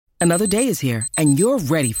Another day is here, and you're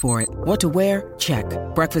ready for it. What to wear? Check.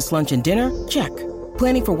 Breakfast, lunch, and dinner? Check.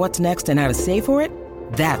 Planning for what's next and how to save for it?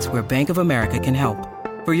 That's where Bank of America can help.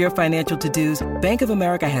 For your financial to-dos, Bank of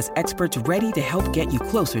America has experts ready to help get you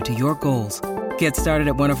closer to your goals. Get started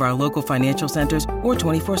at one of our local financial centers or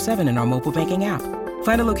 24/7 in our mobile banking app.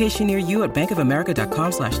 Find a location near you at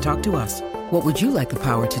bankofamerica.com/talktous. What would you like the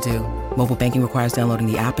power to do? Mobile banking requires downloading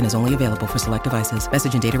the app and is only available for select devices.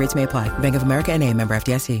 Message and data rates may apply. Bank of America N.A., member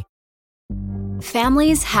FDIC.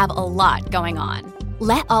 Families have a lot going on.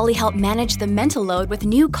 Let Ollie help manage the mental load with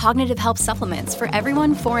new cognitive help supplements for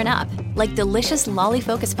everyone 4 and up, like delicious Lolly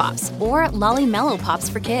Focus Pops or Lolly Mellow Pops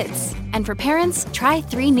for kids. And for parents, try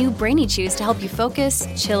 3 new Brainy Chews to help you focus,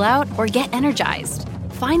 chill out, or get energized.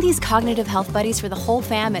 Find these cognitive health buddies for the whole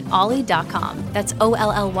fam at ollie.com. That's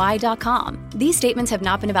OLLY.com. These statements have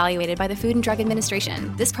not been evaluated by the Food and Drug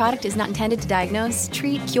Administration. This product is not intended to diagnose,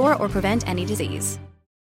 treat, cure, or prevent any disease.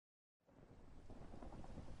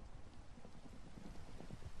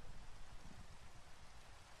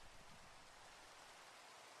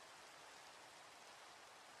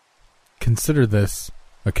 Consider this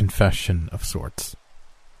a confession of sorts.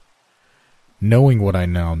 Knowing what I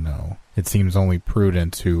now know, it seems only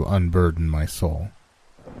prudent to unburden my soul.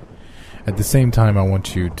 At the same time, I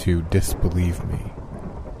want you to disbelieve me.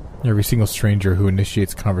 Every single stranger who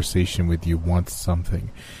initiates conversation with you wants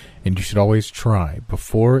something, and you should always try,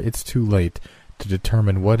 before it's too late, to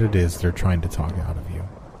determine what it is they're trying to talk out of you.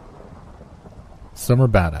 Some are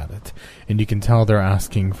bad at it, and you can tell they're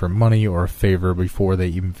asking for money or a favor before they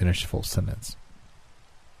even finish a full sentence.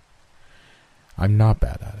 I'm not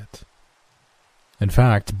bad at it. In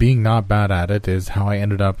fact, being not bad at it is how I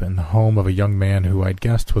ended up in the home of a young man who I'd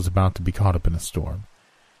guessed was about to be caught up in a storm.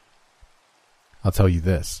 I'll tell you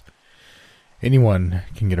this. Anyone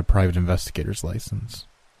can get a private investigator's license.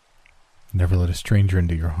 Never let a stranger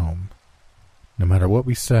into your home. No matter what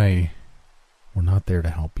we say, we're not there to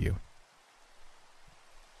help you.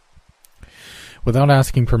 Without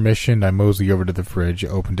asking permission, I moseyed over to the fridge,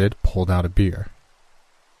 opened it, pulled out a beer.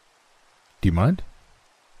 Do you mind?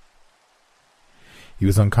 He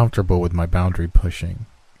was uncomfortable with my boundary pushing,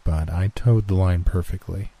 but I towed the line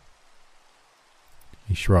perfectly.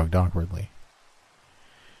 He shrugged awkwardly.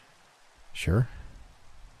 Sure.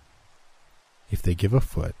 If they give a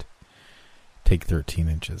foot, take 13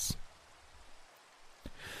 inches.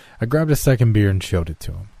 I grabbed a second beer and showed it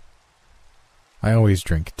to him. I always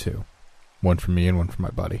drink 2. One for me and one for my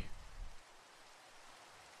buddy.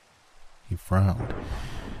 He frowned,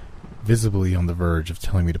 visibly on the verge of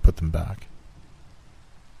telling me to put them back.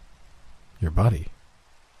 Your buddy?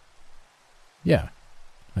 Yeah,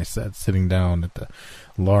 I said, sitting down at the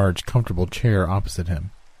large, comfortable chair opposite him.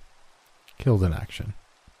 Killed in action.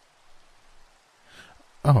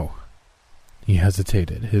 Oh. He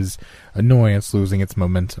hesitated, his annoyance losing its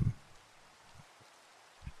momentum.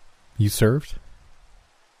 You served?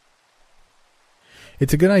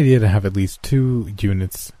 It's a good idea to have at least 2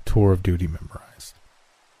 units tour of duty memorized.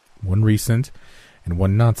 One recent and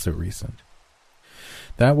one not so recent.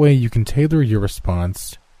 That way you can tailor your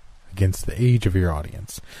response against the age of your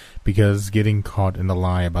audience, because getting caught in a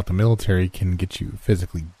lie about the military can get you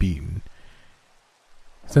physically beaten.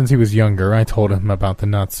 Since he was younger, I told him about the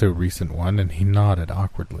not so recent one, and he nodded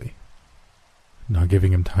awkwardly. Not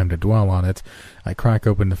giving him time to dwell on it, I cracked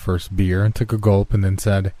open the first beer and took a gulp and then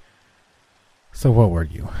said, So what were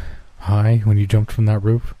you? High when you jumped from that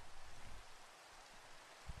roof?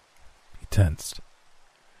 He tensed.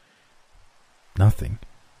 Nothing.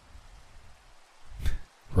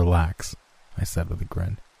 Relax, I said with a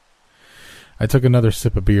grin. I took another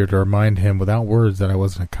sip of beer to remind him without words that I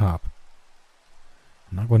wasn't a cop.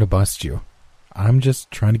 I'm not going to bust you. I'm just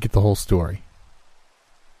trying to get the whole story.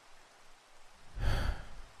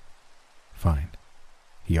 Fine,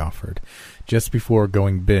 he offered, just before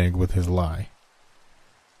going big with his lie.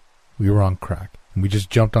 We were on crack, and we just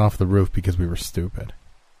jumped off the roof because we were stupid.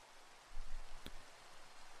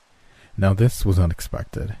 Now this was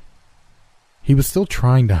unexpected. He was still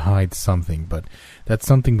trying to hide something, but that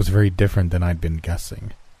something was very different than I'd been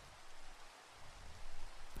guessing.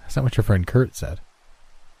 That's not what your friend Kurt said.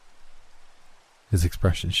 His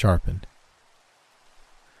expression sharpened.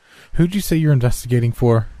 Who'd you say you're investigating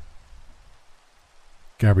for?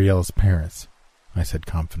 Gabriella's parents, I said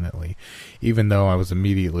confidently, even though I was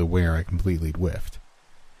immediately aware I completely whiffed.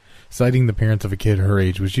 Citing the parents of a kid her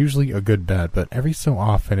age was usually a good bet, but every so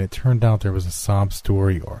often it turned out there was a sob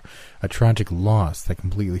story or a tragic loss that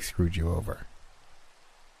completely screwed you over.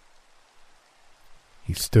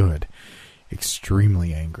 He stood,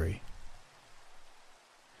 extremely angry.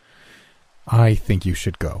 I think you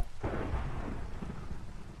should go.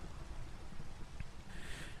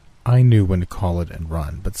 I knew when to call it and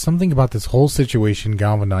run, but something about this whole situation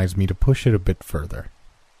galvanized me to push it a bit further.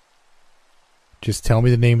 Just tell me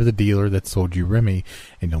the name of the dealer that sold you Remy,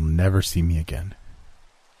 and you'll never see me again.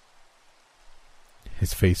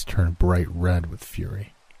 His face turned bright red with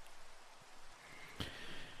fury.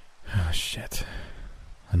 Ah, shit.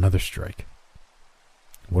 Another strike.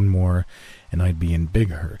 One more, and I'd be in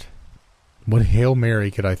big hurt. What Hail Mary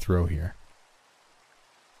could I throw here?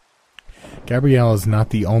 Gabrielle is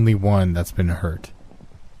not the only one that's been hurt.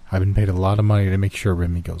 I've been paid a lot of money to make sure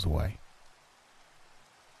Remy goes away.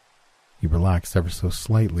 He relaxed ever so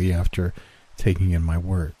slightly after taking in my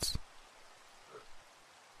words.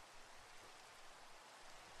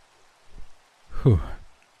 Whew.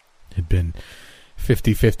 It'd been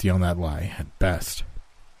 50-50 on that lie, at best.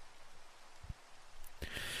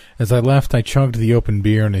 As I left, I chugged the open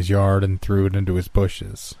beer in his yard and threw it into his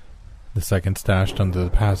bushes. The second stashed under the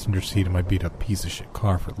passenger seat of my beat-up piece-of-shit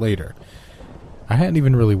car for later. I hadn't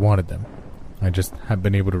even really wanted them. I just hadn't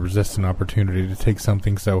been able to resist an opportunity to take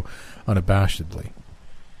something so unabashedly.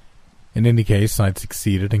 In any case, I'd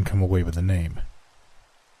succeeded and come away with a name.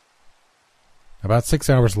 About 6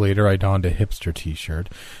 hours later, I donned a hipster t-shirt,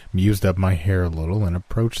 mused up my hair a little, and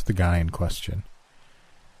approached the guy in question.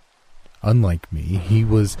 Unlike me, he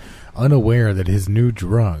was unaware that his new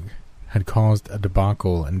drug had caused a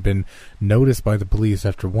debacle and been noticed by the police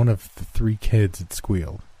after one of the 3 kids had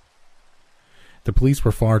squealed. The police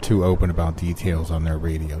were far too open about details on their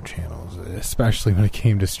radio channels, especially when it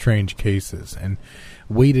came to strange cases, and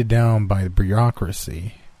weighted down by the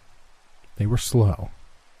bureaucracy. They were slow.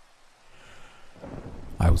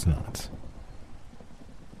 I was not.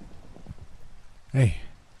 Hey,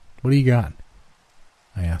 what do you got?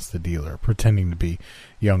 I asked the dealer, pretending to be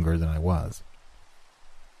younger than I was.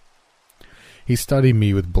 He studied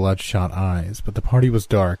me with bloodshot eyes, but the party was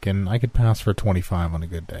dark, and I could pass for 25 on a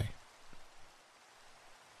good day.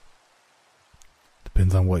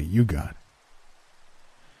 Depends on what you got.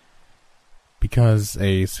 Because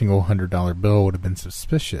a single $100 bill would have been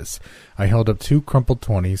suspicious, I held up 2 crumpled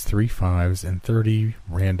 20s, 3 5s, and 30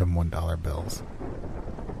 random $1 bills.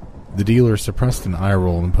 The dealer suppressed an eye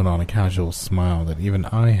roll and put on a casual smile that even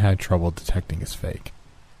I had trouble detecting as fake.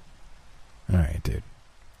 Alright, dude.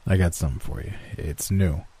 I got something for you. It's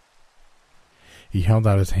new. He held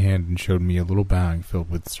out his hand and showed me a little bag filled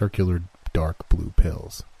with circular dark blue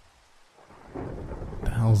pills. What the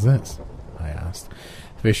hell's this? I asked,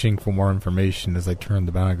 fishing for more information as I turned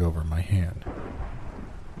the bag over in my hand.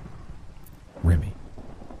 Remy,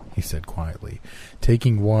 he said quietly,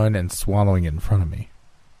 taking one and swallowing it in front of me.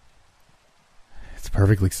 It's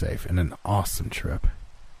perfectly safe and an awesome trip.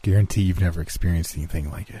 Guarantee you've never experienced anything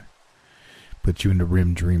like it. Put you into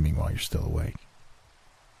REM dreaming while you're still awake.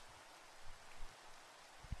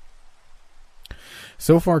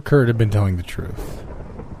 So far, Kurt had been telling the truth.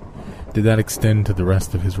 Did that extend to the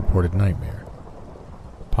rest of his reported nightmare?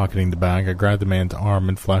 Pocketing the bag, I grabbed the man's arm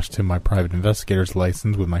and flashed him my private investigator's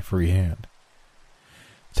license with my free hand.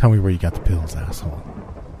 Tell me where you got the pills, asshole.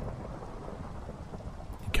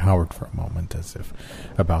 He cowered for a moment, as if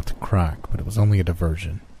about to crack, but it was only a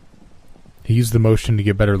diversion. He used the motion to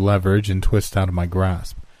get better leverage and twist out of my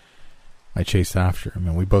grasp. I chased after him,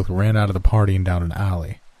 and we both ran out of the party and down an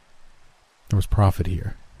alley. There was profit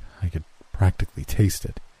here. I could practically taste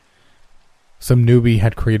it. Some newbie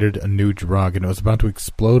had created a new drug, and it was about to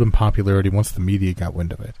explode in popularity once the media got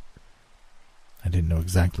wind of it. I didn't know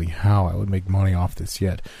exactly how I would make money off this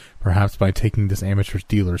yet, perhaps by taking this amateur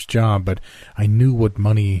dealer's job, but I knew what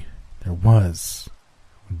money there was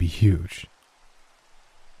would be huge.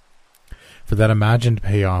 For that imagined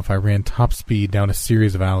payoff, I ran top speed down a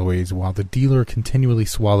series of alleyways while the dealer continually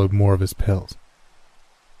swallowed more of his pills.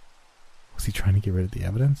 Was he trying to get rid of the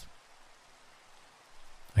evidence?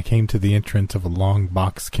 I came to the entrance of a long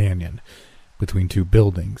box canyon between 2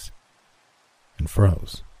 buildings and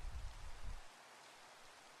froze.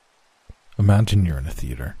 Imagine you're in a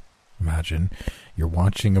theater. Imagine you're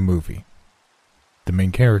watching a movie. The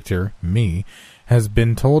main character, me, has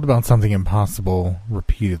been told about something impossible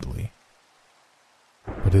repeatedly,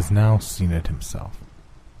 but has now seen it himself.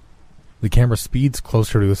 The camera speeds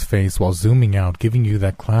closer to his face while zooming out, giving you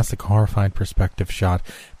that classic horrified perspective shot,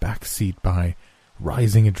 backseat by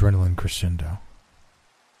rising adrenaline crescendo.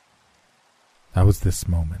 That was this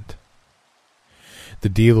moment. The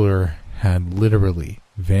dealer had literally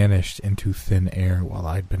vanished into thin air while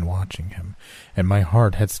I'd been watching him, and my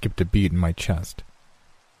heart had skipped a beat in my chest.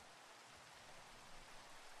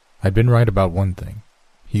 I'd been right about one thing.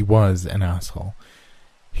 He was an asshole.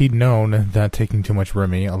 He'd known that taking too much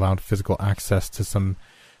Remy allowed physical access to some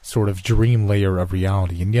sort of dream layer of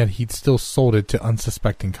reality, and yet he'd still sold it to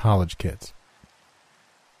unsuspecting college kids.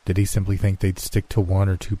 Did he simply think they'd stick to 1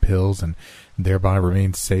 or 2 pills and thereby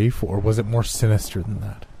remain safe, or was it more sinister than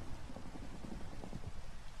that?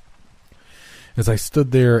 As I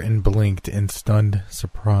stood there and blinked in stunned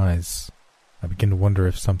surprise, I began to wonder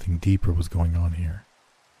if something deeper was going on here.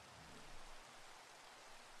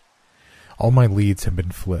 All my leads had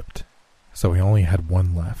been flipped, so I only had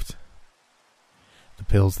one left. The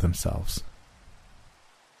pills themselves.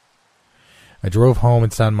 I drove home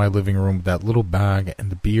and sat in my living room with that little bag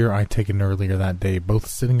and the beer I'd taken earlier that day, both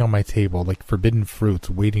sitting on my table like forbidden fruits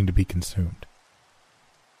waiting to be consumed.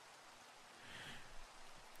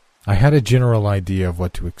 I had a general idea of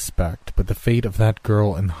what to expect, but the fate of that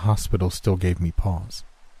girl in the hospital still gave me pause.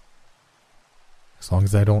 As long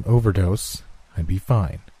as I don't overdose, I'd be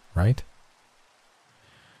fine, right?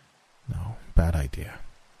 No, bad idea.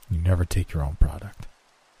 You never take your own product.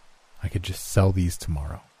 I could just sell these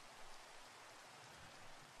tomorrow.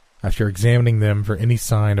 After examining them for any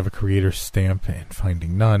sign of a creator's stamp and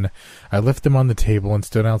finding none, I left them on the table and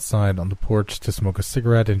stood outside on the porch to smoke a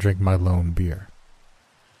cigarette and drink my lone beer.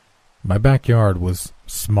 My backyard was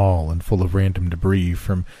small and full of random debris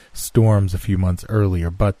from storms a few months earlier,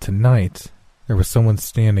 but tonight there was someone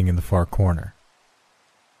standing in the far corner.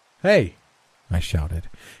 "Hey!" I shouted.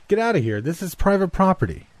 "Get out of here! This is private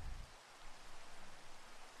property!"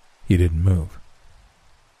 He didn't move.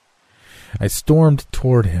 I stormed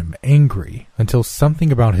toward him, angry, until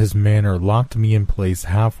something about his manner locked me in place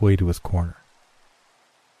halfway to his corner.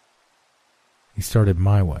 He started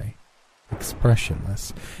my way,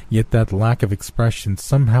 expressionless, yet that lack of expression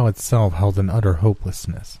somehow itself held an utter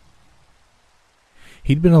hopelessness.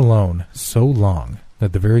 He'd been alone so long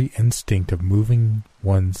that the very instinct of moving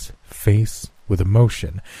one's face with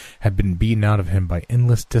emotion had been beaten out of him by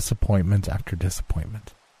endless disappointment after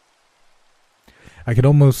disappointment. I could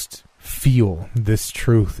almost feel this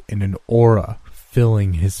truth in an aura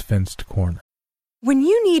filling his fenced corner. When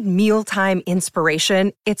you need mealtime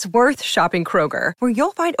inspiration, it's worth shopping Kroger, where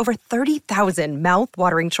you'll find over 30,000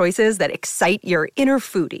 mouth-watering choices that excite your inner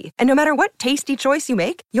foodie. And no matter what tasty choice you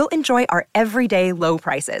make, you'll enjoy our everyday low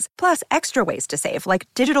prices, plus extra ways to save, like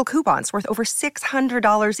digital coupons worth over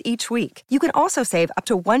 $600 each week. You can also save up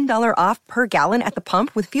to $1 off per gallon at the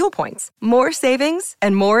pump with fuel points. More savings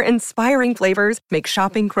and more inspiring flavors make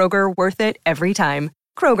shopping Kroger worth it every time.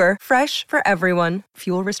 Kroger, fresh for everyone.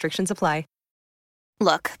 Fuel restrictions apply.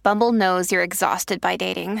 Look, Bumble knows you're exhausted by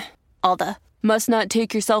dating. All the, must not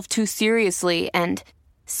take yourself too seriously, and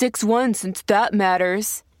 6'1" since that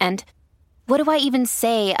matters, and what do I even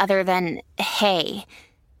say other than, hey?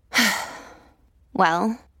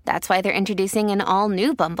 Well, that's why they're introducing an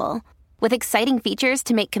all-new Bumble, with exciting features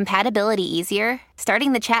to make compatibility easier,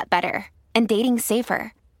 starting the chat better, and dating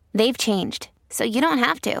safer. They've changed, so you don't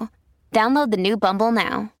have to. Download the new Bumble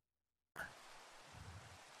now.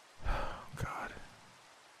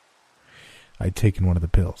 I'd taken one of the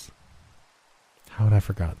pills. How had I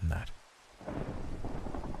forgotten that?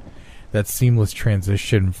 That seamless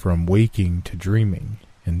transition from waking to dreaming,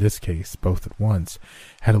 in this case both at once,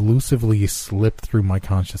 had elusively slipped through my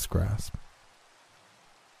conscious grasp.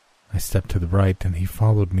 I stepped to the right, and he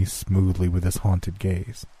followed me smoothly with his haunted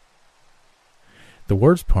gaze. The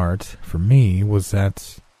worst part, for me, was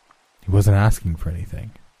that he wasn't asking for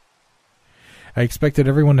anything. I expected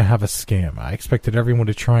everyone to have a scam. I expected everyone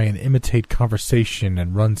to try and imitate conversation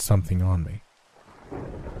and run something on me.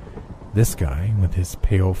 This guy, with his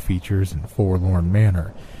pale features and forlorn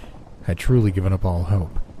manner, had truly given up all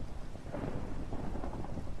hope.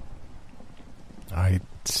 "I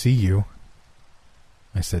see you,"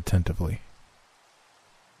 I said tentatively.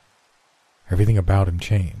 Everything about him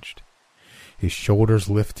changed. His shoulders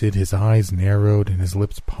lifted, his eyes narrowed, and his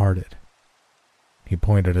lips parted. He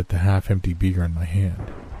pointed at the half-empty beer in my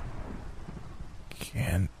hand.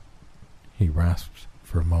 "Can," he rasped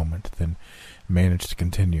for a moment, then managed to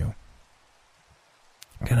continue.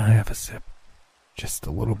 "Can I have a sip? Just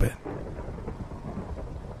a little bit."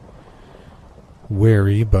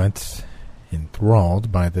 Wary but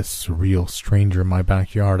enthralled by this surreal stranger in my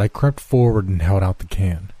backyard, I crept forward and held out the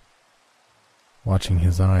can. Watching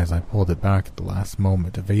his eyes, I pulled it back at the last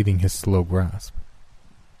moment, evading his slow grasp.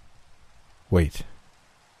 Wait.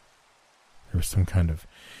 There was some kind of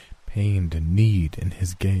pained need in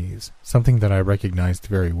his gaze, something that I recognized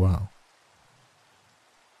very well.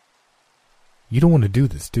 "You don't want to do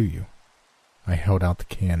this, do you?" I held out the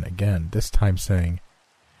can again, this time saying,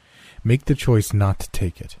 "Make the choice not to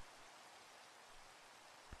take it."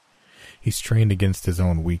 He strained against his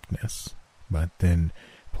own weakness, but then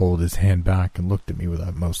pulled his hand back and looked at me with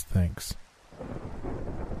utmost thanks.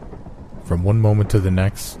 From one moment to the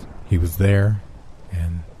next, he was there,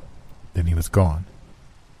 and then he was gone.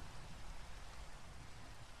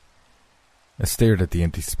 I stared at the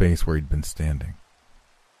empty space where he'd been standing.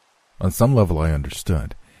 On some level, I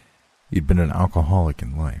understood. He'd been an alcoholic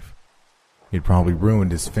in life. He'd probably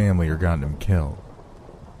ruined his family or gotten him killed.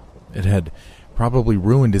 It had probably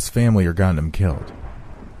ruined his family or gotten him killed.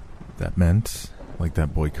 That meant, like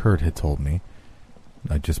that boy Kurt had told me,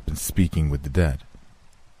 I'd just been speaking with the dead.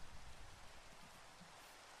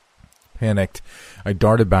 Panicked, I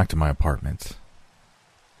darted back to my apartment.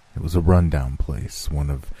 It was a rundown place,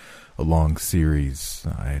 one of a long series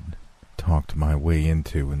I'd talked my way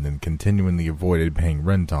into and then continually avoided paying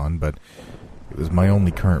rent on, but it was my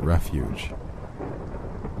only current refuge.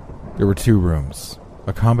 There were 2 rooms,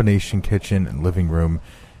 a combination kitchen and living room,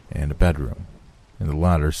 and a bedroom, and the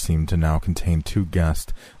latter seemed to now contain 2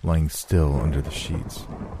 guests lying still under the sheets.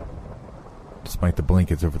 Despite the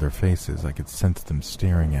blankets over their faces, I could sense them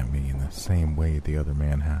staring at me in the same way the other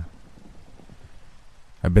man had.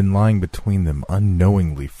 I'd been lying between them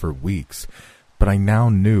unknowingly for weeks, but I now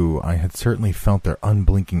knew I had certainly felt their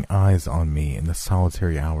unblinking eyes on me in the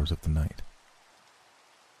solitary hours of the night.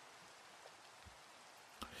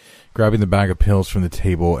 Grabbing the bag of pills from the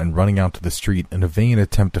table and running out to the street in a vain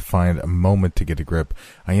attempt to find a moment to get a grip,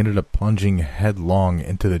 I ended up plunging headlong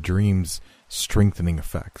into the dream's strengthening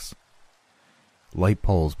effects. Light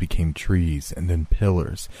poles became trees and then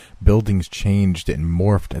pillars. Buildings changed and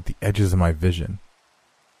morphed at the edges of my vision.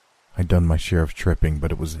 I'd done my share of tripping,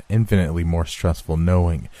 but it was infinitely more stressful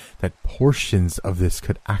knowing that portions of this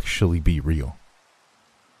could actually be real.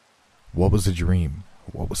 What was a dream?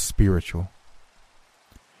 What was spiritual?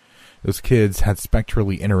 Those kids had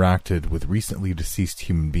spectrally interacted with recently deceased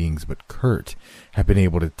human beings, but Kurt had been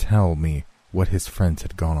able to tell me what his friends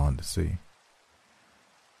had gone on to see.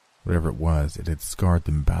 Whatever it was, it had scarred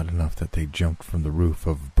them bad enough that they jumped from the roof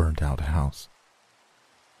of a burnt-out house.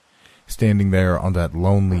 Standing there on that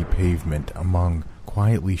lonely pavement among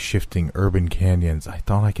quietly shifting urban canyons, I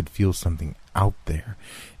thought I could feel something out there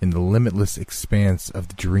in the limitless expanse of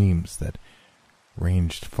the dreams that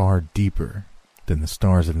ranged far deeper than the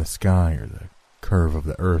stars in the sky or the curve of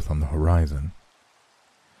the earth on the horizon.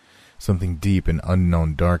 Something deep in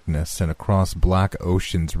unknown darkness and across black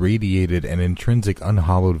oceans radiated an intrinsic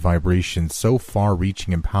unhallowed vibration so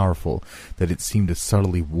far-reaching and powerful that it seemed to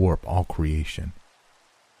subtly warp all creation.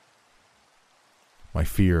 My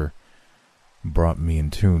fear brought me in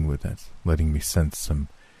tune with it, letting me sense some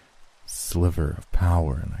sliver of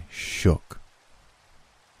power, and I shook.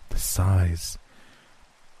 The size,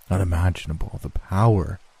 unimaginable. The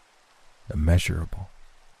power, immeasurable.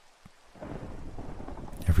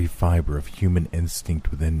 Every fiber of human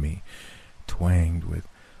instinct within me twanged with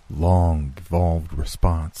long, evolved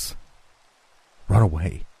response. Run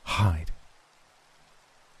away. Hide.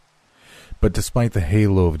 But despite the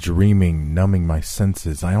halo of dreaming numbing my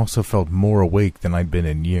senses, I also felt more awake than I'd been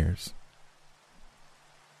in years.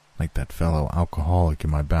 Like that fellow alcoholic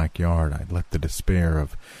in my backyard, I'd let the despair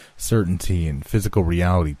of certainty and physical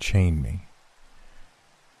reality chain me.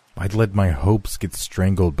 I'd let my hopes get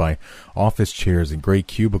strangled by office chairs and gray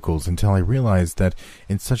cubicles until I realized that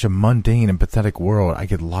in such a mundane and pathetic world, I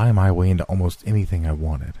could lie my way into almost anything I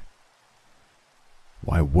wanted.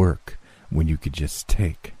 Why work when you could just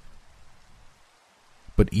take?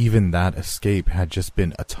 But even that escape had just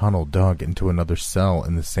been a tunnel dug into another cell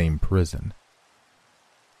in the same prison.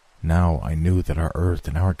 Now I knew that our Earth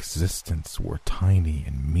and our existence were tiny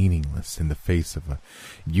and meaningless in the face of a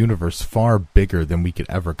universe far bigger than we could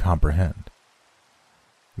ever comprehend.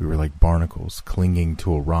 We were like barnacles clinging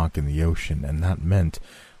to a rock in the ocean, and that meant,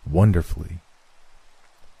 wonderfully,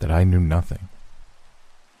 that I knew nothing.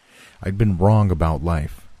 I'd been wrong about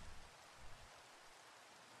life.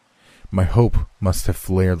 My hope must have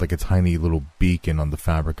flared like a tiny little beacon on the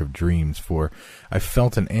fabric of dreams, for I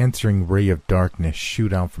felt an answering ray of darkness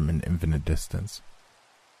shoot out from an infinite distance.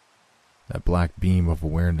 That black beam of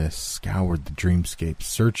awareness scoured the dreamscape,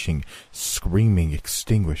 searching, screaming,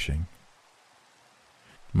 extinguishing.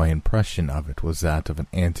 My impression of it was that of an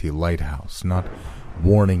anti-lighthouse, not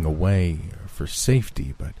warning away for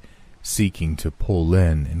safety, but seeking to pull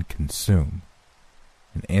in and consume.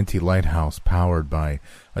 An anti-lighthouse powered by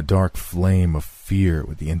a dark flame of fear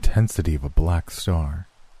with the intensity of a black star.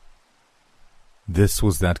 This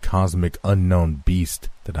was that cosmic unknown beast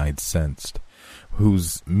that I had sensed,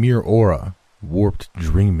 whose mere aura warped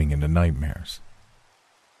dreaming into nightmares.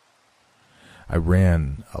 I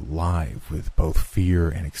ran alive with both fear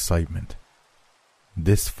and excitement.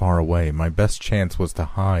 This far away, my best chance was to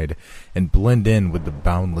hide and blend in with the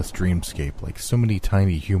boundless dreamscape like so many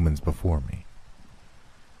tiny humans before me.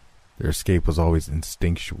 Their escape was always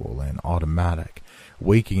instinctual and automatic,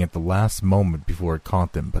 waking at the last moment before it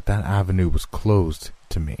caught them, but that avenue was closed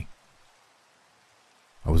to me.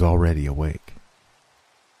 I was already awake.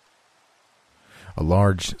 A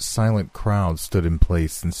large, silent crowd stood in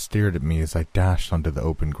place and stared at me as I dashed onto the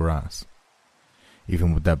open grass.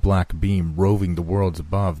 Even with that black beam roving the worlds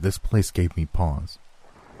above, this place gave me pause.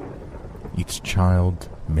 Each child,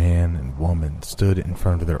 man, and woman stood in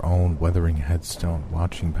front of their own weathering headstone,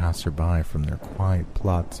 watching passerby from their quiet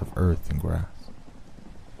plots of earth and grass.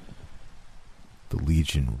 The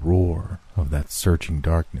legion roar of that searching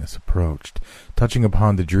darkness approached, touching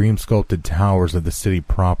upon the dream-sculpted towers of the city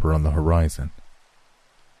proper on the horizon.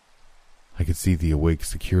 I could see the awake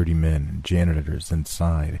security men and janitors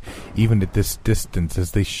inside, even at this distance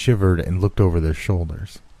as they shivered and looked over their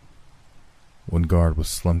shoulders. One guard was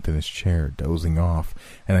slumped in his chair, dozing off,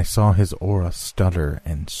 and I saw his aura stutter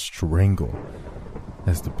and strangle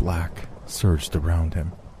as the black surged around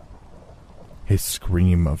him. His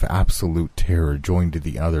scream of absolute terror joined to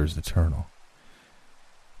the others' eternal.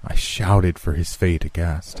 I shouted for his fate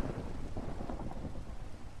aghast.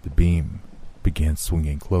 The beam began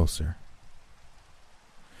swinging closer.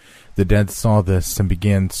 The dead saw this and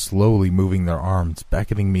began slowly moving their arms,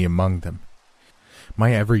 beckoning me among them.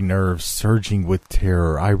 My every nerve surging with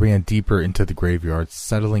terror, I ran deeper into the graveyard,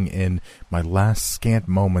 settling in my last scant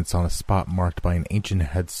moments on a spot marked by an ancient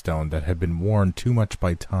headstone that had been worn too much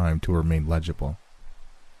by time to remain legible.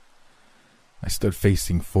 I stood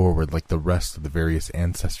facing forward like the rest of the various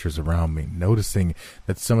ancestors around me, noticing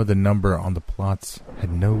that some of the number on the plots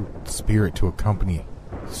had no spirit to accompany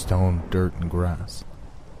stone, dirt, and grass.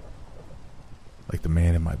 Like the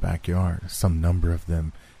man in my backyard, some number of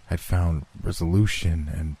them had found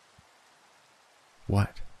resolution and...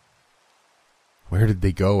 what? Where did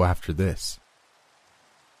they go after this?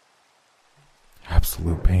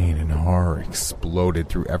 Absolute pain and horror exploded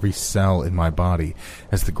through every cell in my body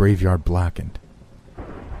as the graveyard blackened.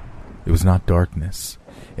 It was not darkness,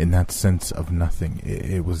 in that sense of nothing.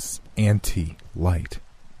 It was anti-light,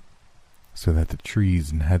 so that the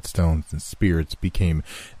trees and headstones and spirits became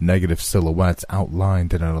negative silhouettes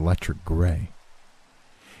outlined in an electric gray.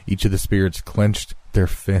 Each of the spirits clenched their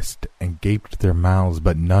fist and gaped their mouths,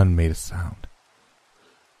 but none made a sound.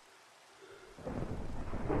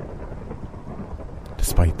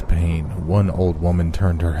 Despite the pain, one old woman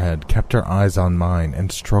turned her head, kept her eyes on mine,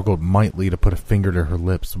 and struggled mightily to put a finger to her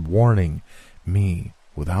lips, warning me,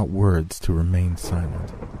 without words, to remain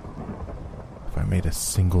silent. If I made a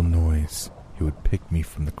single noise, he would pick me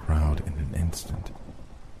from the crowd in an instant.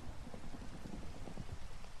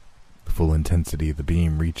 The full intensity of the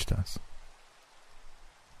beam reached us.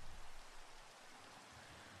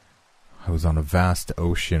 I was on a vast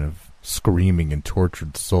ocean of screaming and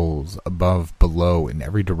tortured souls, above, below, in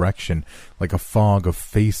every direction, like a fog of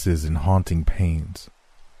faces and haunting pains.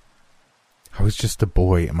 I was just a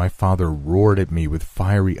boy, and my father roared at me with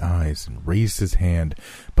fiery eyes and raised his hand,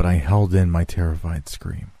 but I held in my terrified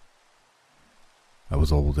scream. I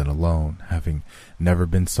was old and alone, having never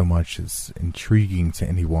been so much as intriguing to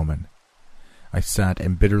any woman. I sat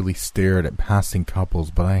and bitterly stared at passing couples,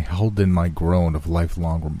 but I held in my groan of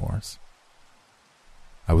lifelong remorse.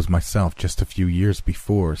 I was myself just a few years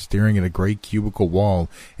before, staring at a gray cubicle wall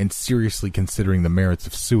and seriously considering the merits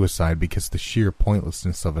of suicide because of the sheer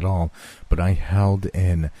pointlessness of it all, but I held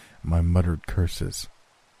in my muttered curses.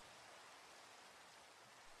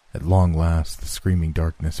 At long last, the screaming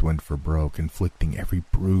darkness went for broke, inflicting every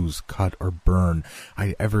bruise, cut, or burn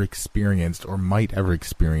I'd ever experienced or might ever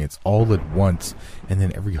experience all at once, and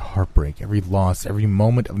then every heartbreak, every loss, every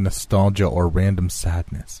moment of nostalgia or random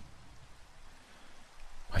sadness.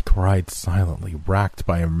 I cried silently, racked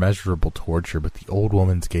by immeasurable torture, but the old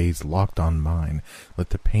woman's gaze locked on mine, let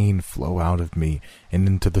the pain flow out of me and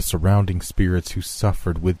into the surrounding spirits who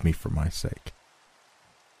suffered with me for my sake.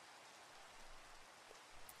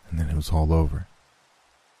 And then it was all over.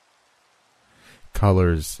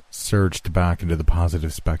 Colors surged back into the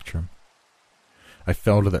positive spectrum. I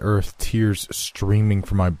fell to the earth, tears streaming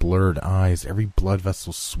from my blurred eyes. Every blood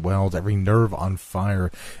vessel swelled, every nerve on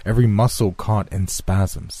fire, every muscle caught in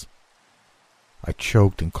spasms. I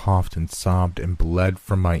choked and coughed and sobbed and bled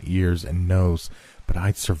from my ears and nose, but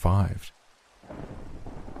I'd survived.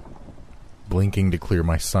 Blinking to clear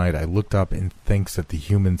my sight, I looked up in thanks at the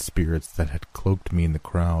human spirits that had cloaked me in the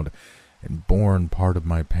crowd and borne part of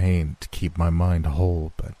my pain to keep my mind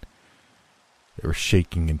whole, but they were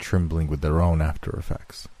shaking and trembling with their own after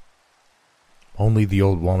effects. Only the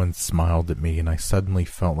old woman smiled at me, and I suddenly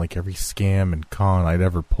felt like every scam and con I'd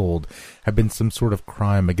ever pulled had been some sort of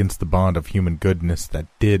crime against the bond of human goodness that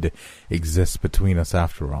did exist between us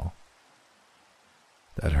after all.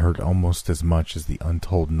 That hurt almost as much as the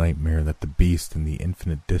untold nightmare that the beast in the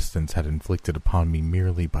infinite distance had inflicted upon me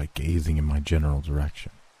merely by gazing in my general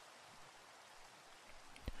direction.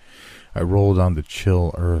 I rolled on the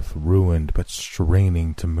chill earth, ruined but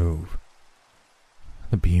straining to move.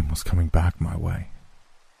 The beam was coming back my way.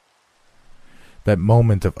 That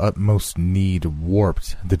moment of utmost need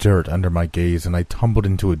warped the dirt under my gaze, and I tumbled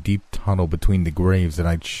into a deep tunnel between the graves that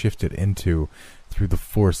I'd shifted into through the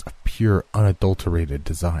force of pure, unadulterated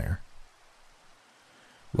desire.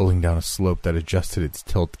 Rolling down a slope that adjusted its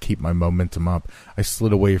tilt to keep my momentum up, I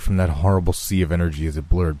slid away from that horrible sea of energy as it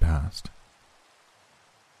blurred past.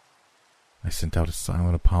 I sent out a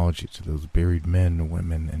silent apology to those buried men,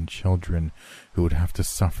 women, and children who would have to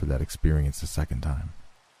suffer that experience a second time.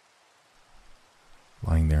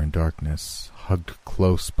 Lying there in darkness, hugged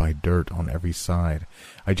close by dirt on every side,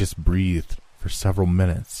 I just breathed for several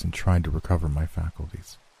minutes and tried to recover my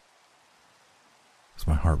faculties. As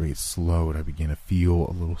my heart rate slowed, I began to feel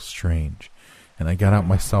a little strange, and I got out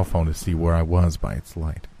my cell phone to see where I was by its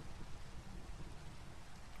light.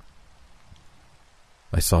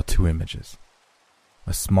 I saw two images.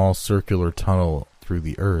 A small circular tunnel through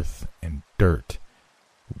the earth and dirt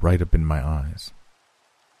right up in my eyes.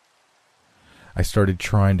 I started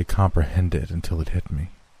trying to comprehend it until it hit me.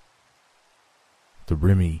 The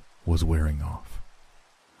Remy was wearing off.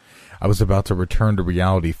 I was about to return to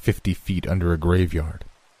reality 50 feet under a graveyard.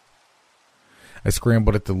 I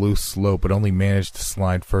scrambled at the loose slope but only managed to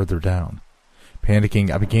slide further down. Panicking,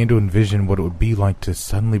 I began to envision what it would be like to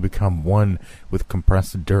suddenly become one with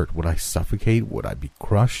compressed dirt. Would I suffocate? Would I be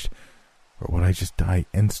crushed? Or would I just die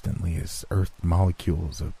instantly as earth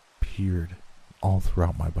molecules appeared all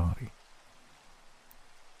throughout my body?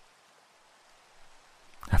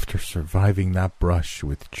 After surviving that brush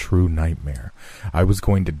with true nightmare, I was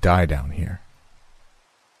going to die down here.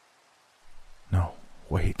 No,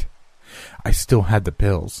 wait. I still had the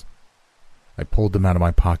pills. I pulled them out of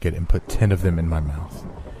my pocket and put 10 of them in my mouth,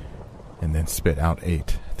 and then spit out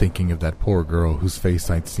 8, thinking of that poor girl whose face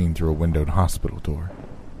I'd seen through a windowed hospital door.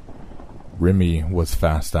 Remy was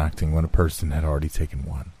fast-acting when a person had already taken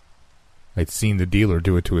one. I'd seen the dealer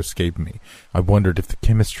do it to escape me. I wondered if the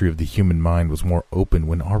chemistry of the human mind was more open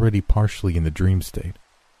when already partially in the dream state.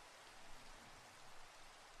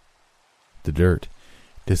 The dirt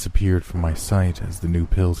disappeared from my sight as the new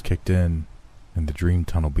pills kicked in, and the dream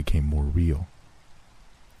tunnel became more real.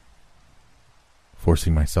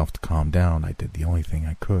 Forcing myself to calm down, I did the only thing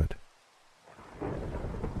I could.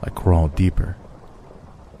 I crawled deeper.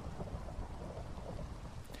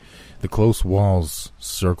 The close walls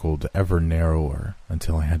circled ever narrower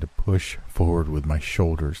until I had to push forward with my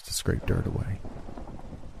shoulders to scrape dirt away.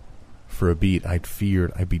 For a beat, I'd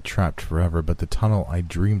feared I'd be trapped forever, but the tunnel I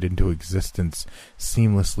dreamed into existence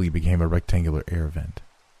seamlessly became a rectangular air vent,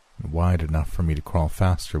 wide enough for me to crawl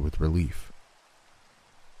faster with relief.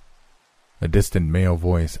 A distant male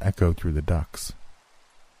voice echoed through the ducts.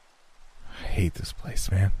 I hate this place,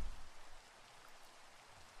 man.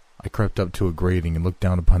 I crept up to a grating and looked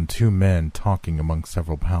down upon 2 men talking among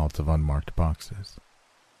several pallets of unmarked boxes.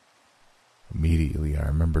 Immediately, I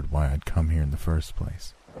remembered why I'd come here in the first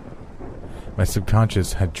place. My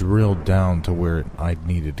subconscious had drilled down to where I'd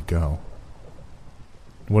needed to go.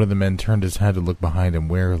 One of the men turned his head to look behind him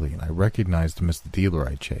warily, and I recognized him as the dealer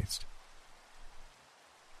I chased.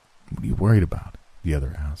 "What are you worried about?" the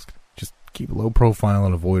other asked. "Just keep a low profile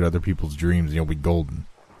and avoid other people's dreams and you'll be golden."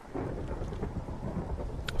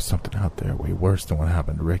 "There's something out there way worse than what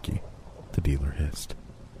happened to Ricky," the dealer hissed.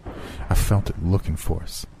 "I felt it looking for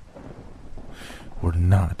us. We're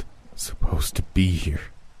not supposed to be here."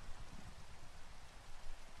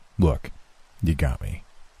 "Look, you got me."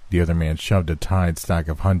 The other man shoved a tied stack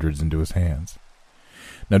of hundreds into his hands.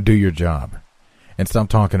 "Now do your job, and stop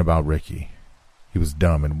talking about Ricky. He was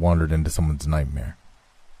dumb and wandered into someone's nightmare.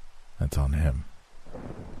 That's on him."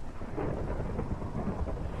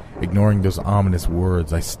 Ignoring those ominous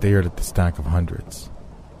words, I stared at the stack of hundreds.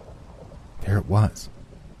 There it was.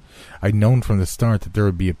 I'd known from the start that there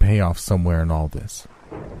would be a payoff somewhere in all this.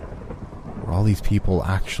 Were all these people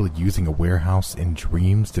actually using a warehouse in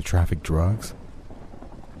dreams to traffic drugs?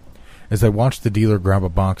 As I watched the dealer grab a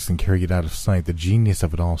box and carry it out of sight, the genius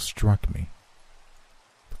of it all struck me.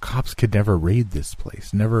 The cops could never raid this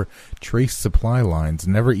place, never trace supply lines,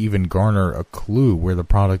 never even garner a clue where the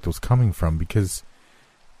product was coming from, because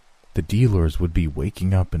the dealers would be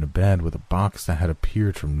waking up in a bed with a box that had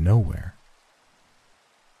appeared from nowhere.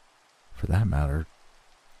 For that matter,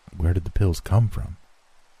 where did the pills come from?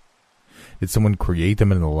 Did someone create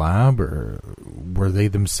them in the lab, or were they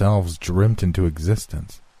themselves dreamt into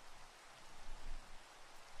existence?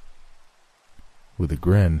 With a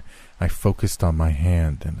grin, I focused on my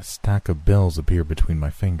hand, and a stack of bills appeared between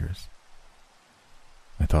my fingers.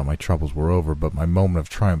 I thought my troubles were over, but my moment of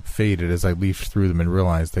triumph faded as I leafed through them and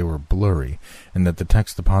realized they were blurry, and that the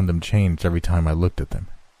text upon them changed every time I looked at them.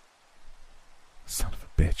 Son of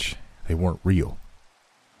a bitch, they weren't real.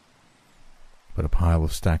 But a pile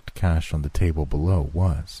of stacked cash on the table below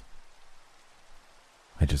was.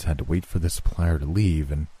 I just had to wait for the supplier to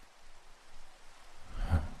leave, and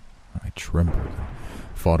I trembled and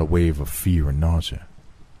fought a wave of fear and nausea.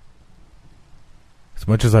 As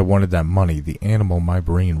much as I wanted that money, the animal my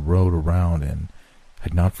brain rode around in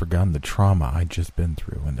had not forgotten the trauma I'd just been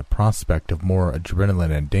through, and the prospect of more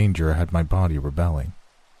adrenaline and danger had my body rebelling.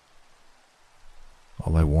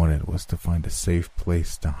 All I wanted was to find a safe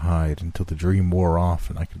place to hide until the dream wore off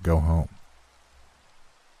and I could go home.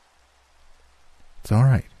 It's all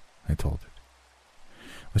right, I told it.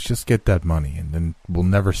 Let's just get that money, and then we'll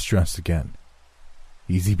never stress again.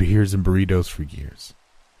 Easy beers and burritos for years.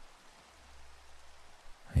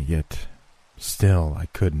 And yet, still, I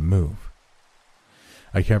couldn't move.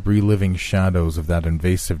 I kept reliving shadows of that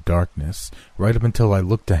invasive darkness, right up until I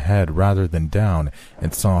looked ahead rather than down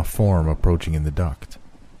and saw a form approaching in the duct.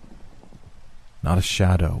 Not a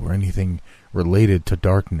shadow or anything related to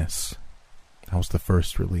darkness. That was the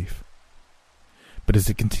first relief. But as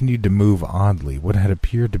it continued to move oddly, what had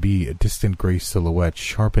appeared to be a distant gray silhouette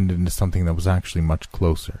sharpened into something that was actually much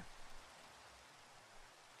closer.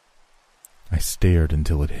 I stared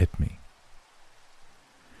until it hit me.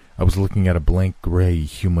 I was looking at a blank gray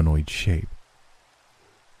humanoid shape,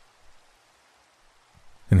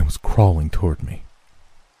 and it was crawling toward me.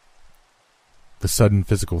 The sudden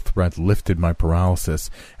physical threat lifted my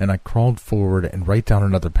paralysis, and I crawled forward and right down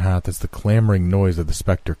another path as the clamoring noise of the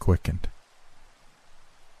specter quickened.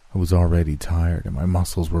 I was already tired and my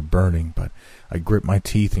muscles were burning, but I gripped my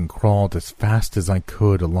teeth and crawled as fast as I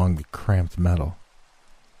could along the cramped metal.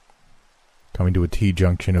 Coming to a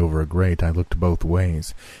T-junction over a grate, I looked both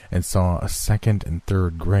ways and saw a second and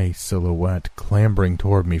third gray silhouette clambering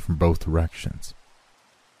toward me from both directions.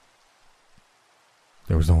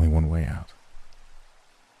 There was only one way out.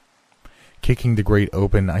 Kicking the grate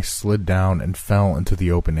open, I slid down and fell into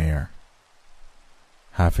the open air.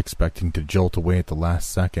 Half expecting to jolt away at the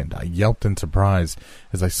last second, I yelped in surprise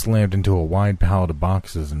as I slammed into a wide pallet of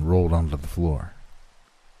boxes and rolled onto the floor.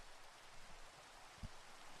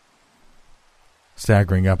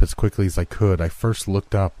 Staggering up as quickly as I could, I first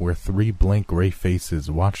looked up where 3 blank gray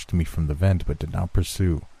faces watched me from the vent but did not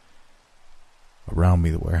pursue. Around me,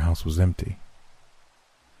 the warehouse was empty.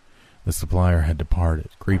 The supplier had departed.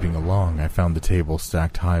 Creeping along, I found the table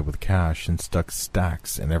stacked high with cash and stuck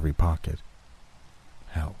stacks in every pocket.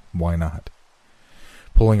 Hell, why not?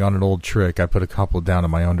 Pulling on an old trick, I put a couple down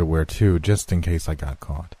in my underwear too, just in case I got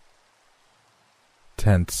caught.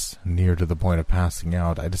 Tense, near to the point of passing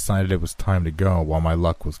out, I decided it was time to go while my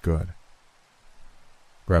luck was good.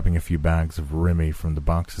 Grabbing a few bags of Remy from the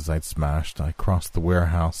boxes I'd smashed, I crossed the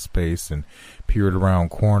warehouse space and peered around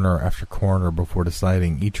corner after corner before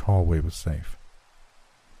deciding each hallway was safe.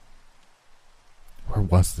 Where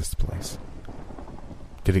was this place?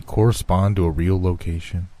 Did it correspond to a real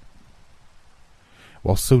location?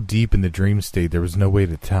 While so deep in the dream state, there was no way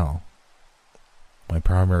to tell. My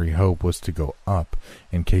primary hope was to go up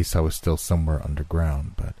in case I was still somewhere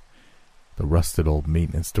underground, but the rusted old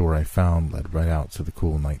maintenance door I found led right out to the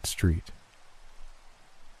cool night street.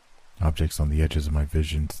 Objects on the edges of my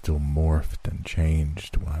vision still morphed and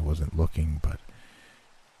changed when I wasn't looking, but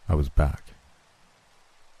I was back.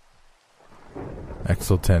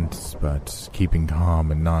 Exultant, but keeping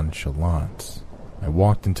calm and nonchalant, I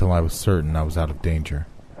walked until I was certain I was out of danger.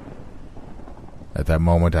 At that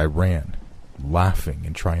moment I ran, laughing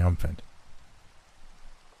and triumphant.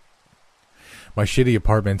 My shitty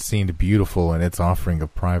apartment seemed beautiful in its offering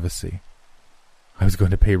of privacy. I was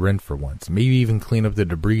going to pay rent for once, maybe even clean up the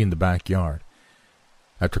debris in the backyard.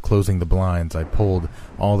 After closing the blinds, I pulled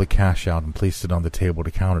all the cash out and placed it on the table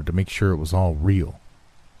to counter to make sure it was all real.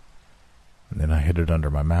 And then I hid it under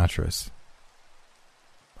my mattress.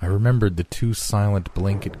 I remembered the 2 silent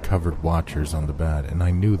blanket-covered watchers on the bed, and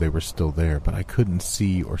I knew they were still there, but I couldn't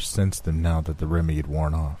see or sense them now that the Remy had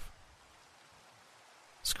worn off.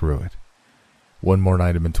 Screw it. One more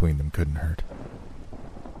night in between them couldn't hurt.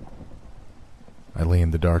 I lay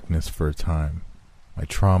in the darkness for a time, my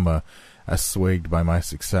trauma assuaged by my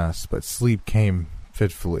success, but sleep came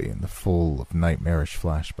fitfully and full of nightmarish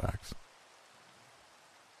flashbacks.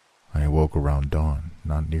 I awoke around dawn,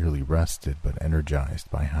 not nearly rested, but energized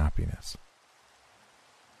by happiness.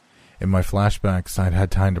 In my flashbacks, I'd had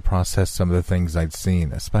time to process some of the things I'd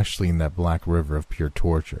seen, especially in that black river of pure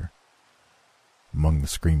torture. Among the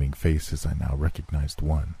screaming faces, I now recognized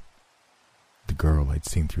one. The girl I'd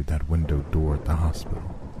seen through that window door at the hospital.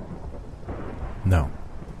 No.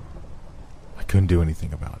 I couldn't do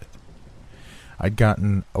anything about it. I'd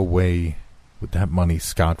gotten away with that money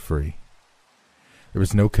scot-free. There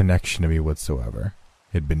was no connection to me whatsoever.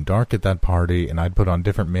 It had been dark at that party, and I'd put on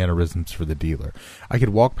different mannerisms for the dealer. I could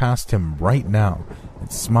walk past him right now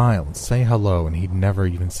and smile and say hello, and he'd never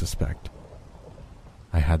even suspect.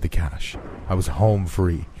 I had the cash. I was home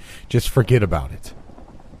free. Just forget about it.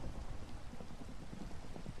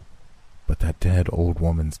 But that dead old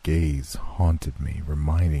woman's gaze haunted me,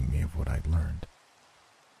 reminding me of what I'd learned.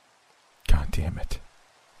 God damn it.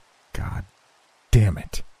 God damn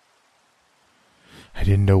it. I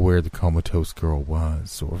didn't know where the comatose girl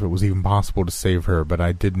was, or if it was even possible to save her, but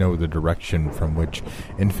I did know the direction from which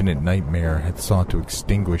Infinite Nightmare had sought to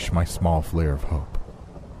extinguish my small flare of hope.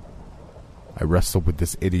 I wrestled with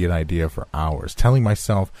this idiot idea for hours, telling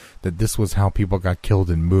myself that this was how people got killed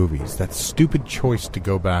in movies, that stupid choice to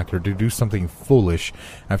go back or to do something foolish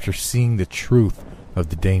after seeing the truth of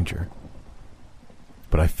the danger.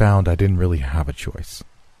 But I found I didn't really have a choice.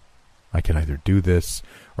 I could either do this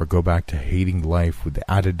or go back to hating life with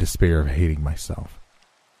the added despair of hating myself.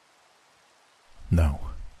 No.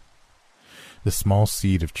 The small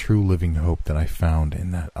seed of true living hope that I found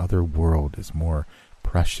in that other world is more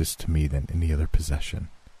precious to me than any other possession.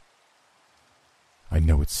 I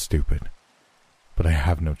know it's stupid, but I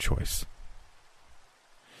have no choice.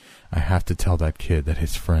 I have to tell that kid that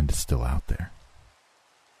his friend is still out there.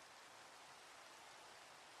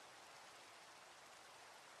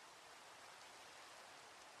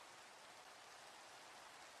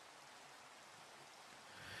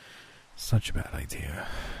 Such a bad idea.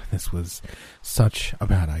 This was such a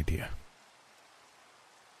bad idea.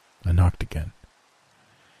 I knocked again.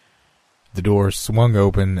 The door swung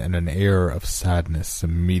open and an air of sadness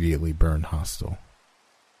immediately burned hostile.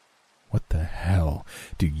 What the hell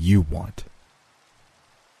do you want?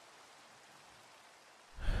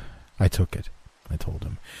 I took it, I told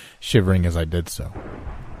him, shivering as I did so.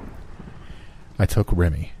 I took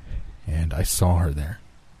Remy, and I saw her there.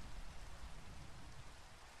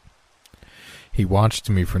 He watched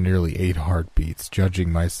me for nearly 8 heartbeats, judging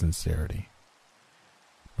my sincerity.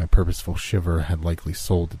 My purposeful shiver had likely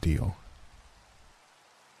sold the deal.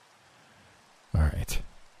 All right.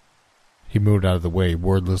 He moved out of the way,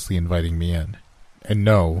 wordlessly inviting me in. And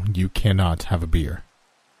no, you cannot have a beer.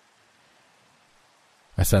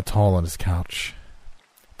 I sat tall on his couch,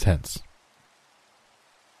 tense.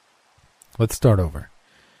 Let's start over.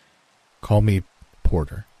 Call me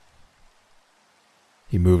Porter.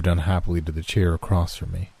 He moved unhappily to the chair across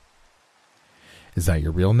from me. Is that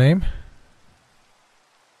your real name?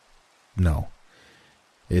 No.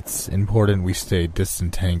 It's important we stay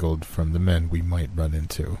disentangled from the men we might run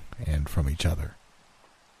into, and from each other.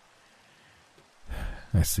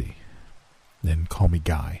 I see. Then call me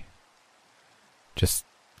Guy. Just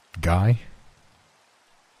Guy?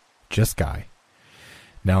 Just Guy.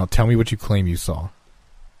 Now tell me what you claim you saw.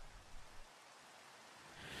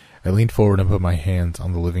 I leaned forward and put my hands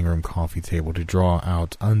on the living room coffee table to draw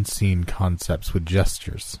out unseen concepts with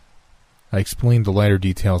gestures. I explained the lighter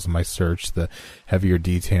details of my search, the heavier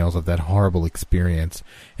details of that horrible experience,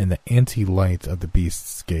 and the anti-light of the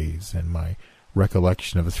beast's gaze, and my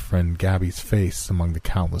recollection of his friend Gabby's face among the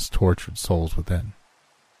countless tortured souls within.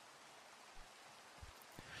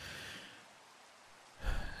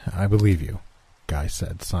 I believe you, Guy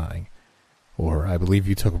said, sighing. Or I believe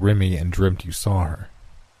you took Remy and dreamt you saw her.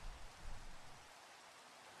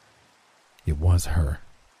 It was her,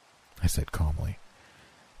 I said calmly,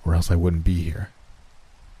 or else I wouldn't be here.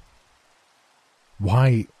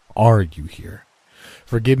 Why are you here?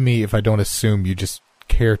 Forgive me if I don't assume you just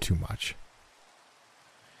care too much.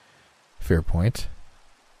 Fair point.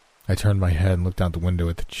 I turned my head and looked out the window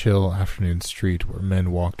at the chill afternoon street where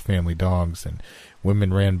men walked family dogs and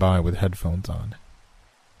women ran by with headphones on.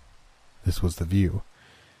 This was the view.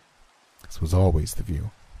 This was always the view.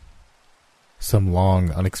 Some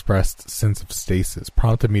long, unexpressed sense of stasis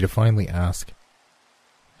prompted me to finally ask,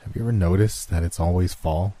 have you ever noticed that it's always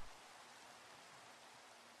fall?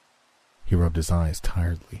 He rubbed his eyes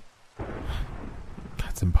tiredly.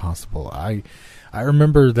 That's impossible. I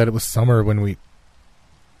remember that it was summer when we...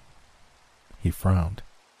 He frowned.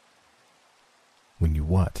 When you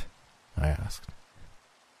what? I asked.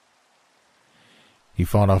 He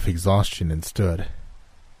fought off exhaustion and stood.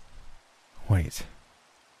 Wait.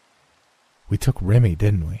 We took Remy,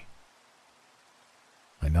 didn't we?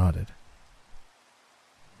 I nodded.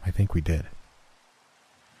 I think we did.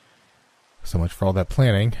 So much for all that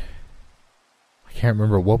planning. I can't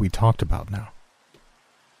remember what we talked about now.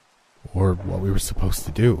 Or what we were supposed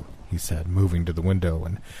to do, he said, moving to the window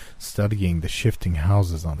and studying the shifting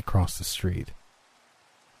houses on across the street.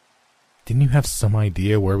 Didn't you have some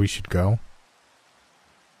idea where we should go?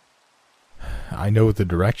 I know the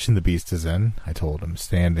direction the beast is in, I told him,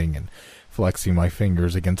 standing and flexing my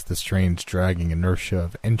fingers against the strange dragging inertia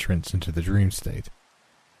of entrance into the dream state.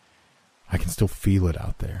 I can still feel it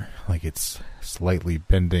out there, like it's slightly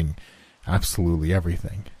bending absolutely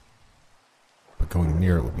everything. But going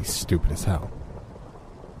near it would be stupid as hell.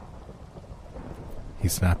 He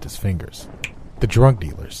snapped his fingers. The drug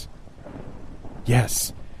dealers.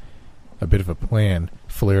 Yes. A bit of a plan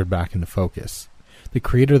flared back into focus. The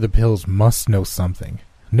creator of the pills must know something.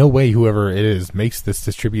 No way whoever it is makes this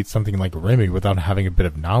distribute something like Remy without having a bit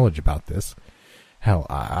of knowledge about this. Hell,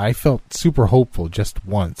 I felt super hopeful just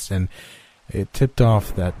once, and it tipped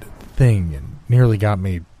off that thing and nearly got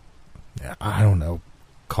me, I don't know,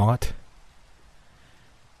 caught.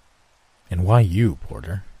 And why you,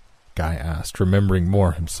 Porter? Guy asked, remembering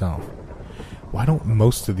more himself. Why don't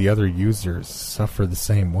most of the other users suffer the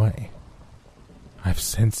same way? I've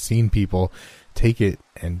since seen people take it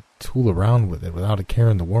and tool around with it without a care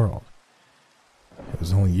in the world. It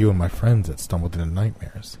was only you and my friends that stumbled into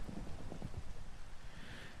nightmares.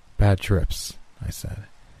 Bad trips, I said.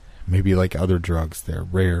 Maybe like other drugs, they're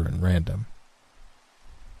rare and random.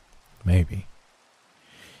 Maybe.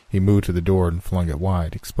 He moved to the door and flung it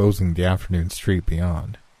wide, exposing the afternoon street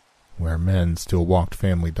beyond, where men still walked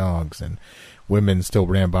family dogs and women still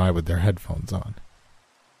ran by with their headphones on.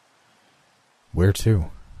 Where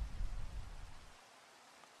to?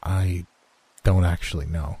 I don't actually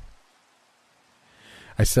know.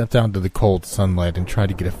 I sat down to the cold sunlight and tried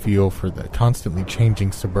to get a feel for the constantly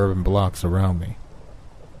changing suburban blocks around me.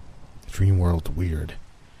 The dream world's weird.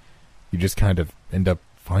 You just kind of end up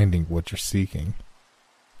finding what you're seeking,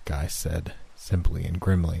 Guy said, simply and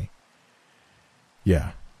grimly.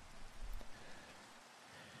 Yeah.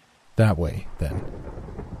 That way, then.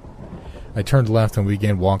 I turned left and we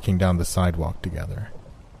began walking down the sidewalk together.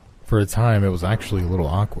 For a time, it was actually a little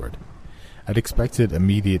awkward. I'd expected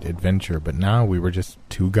immediate adventure, but now we were just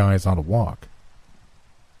two guys on a walk.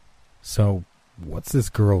 So, what's this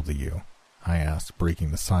girl to you? I asked,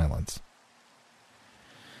 breaking the silence.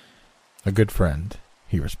 A good friend,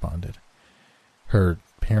 he responded. Her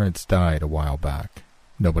parents died a while back.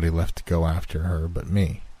 Nobody left to go after her but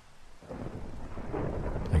me.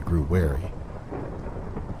 I grew wary.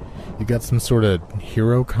 You got some sort of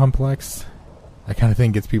hero complex? That kind of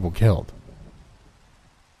thing gets people killed.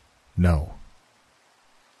 No.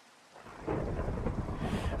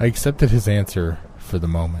 I accepted his answer for the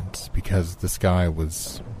moment, because the sky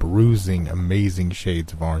was bruising amazing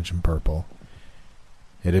shades of orange and purple.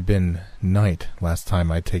 It had been night last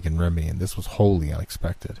time I'd taken Remy, and this was wholly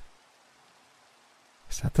unexpected.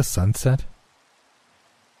 Is that the sunset?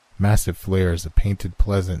 Massive flares of painted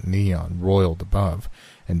pleasant neon roiled above,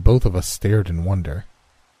 and both of us stared in wonder.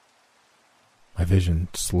 My vision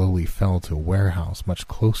slowly fell to a warehouse much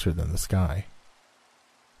closer than the sky.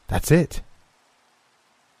 That's it!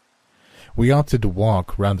 We opted to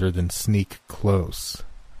walk rather than sneak close,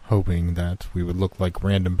 hoping that we would look like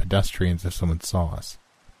random pedestrians if someone saw us.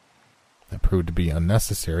 That proved to be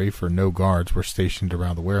unnecessary, for no guards were stationed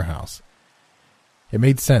around the warehouse. It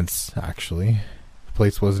made sense, actually. The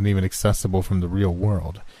place wasn't even accessible from the real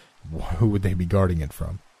world. Who would they be guarding it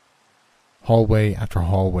from? Hallway after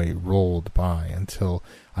hallway rolled by until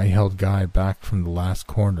I held Guy back from the last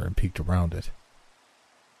corner and peeked around it.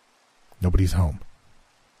 Nobody's home.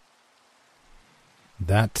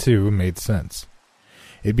 That, too, made sense.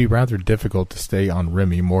 It'd be rather difficult to stay on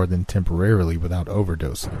Remy more than temporarily without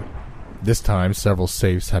overdosing. This time, several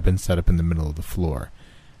safes had been set up in the middle of the floor.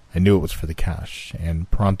 I knew it was for the cash, and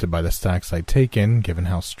prompted by the stacks I'd taken, given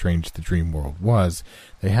how strange the dream world was,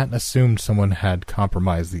 they hadn't assumed someone had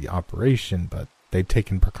compromised the operation, but they'd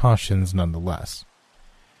taken precautions nonetheless.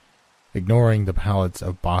 Ignoring the pallets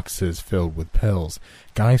of boxes filled with pills,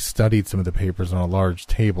 Guy studied some of the papers on a large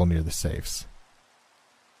table near the safes.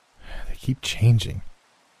 They keep changing.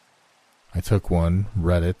 I took one,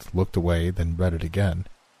 read it, looked away, then read it again.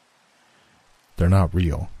 They're not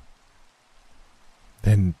real.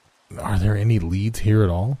 Then, are there any leads here at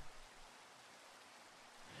all?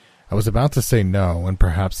 I was about to say no, and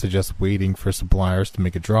perhaps suggest waiting for suppliers to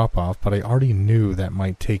make a drop-off, but I already knew that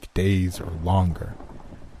might take days or longer.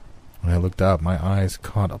 When I looked up, my eyes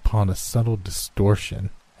caught upon a subtle distortion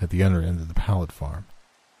at the other end of the pallet farm.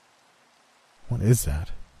 What is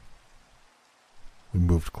that? We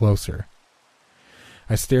moved closer.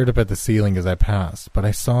 I stared up at the ceiling as I passed, but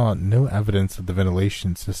I saw no evidence of the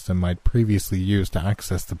ventilation system I'd previously used to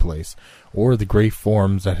access the place, or the gray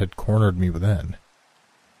forms that had cornered me within.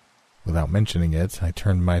 Without mentioning it, I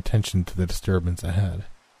turned my attention to the disturbance ahead.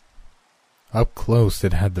 Up close,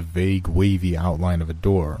 it had the vague, wavy outline of a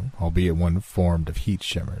door, albeit one formed of heat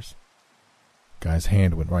shimmers. Guy's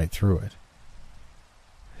hand went right through it.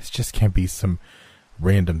 This just can't be some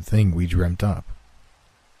random thing we dreamt up.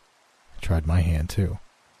 I tried my hand, too.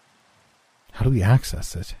 How do we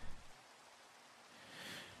access it?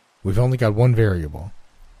 We've only got one variable,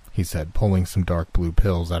 he said, pulling some dark blue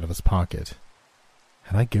pills out of his pocket.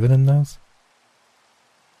 Had I given him those?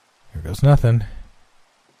 Here goes nothing.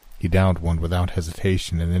 He downed one without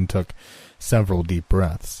hesitation and then took several deep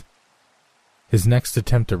breaths. His next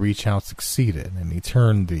attempt to reach out succeeded, and he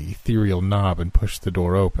turned the ethereal knob and pushed the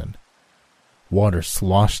door open. Water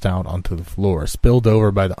sloshed out onto the floor, spilled over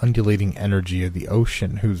by the undulating energy of the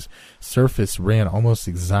ocean, whose surface ran almost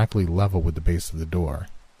exactly level with the base of the door.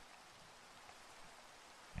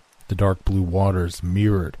 The dark blue waters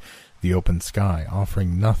mirrored the open sky,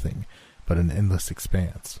 offering nothing but an endless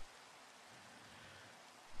expanse.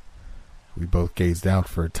 We both gazed out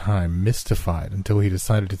for a time, mystified, until he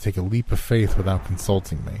decided to take a leap of faith without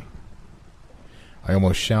consulting me. I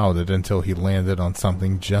almost shouted until he landed on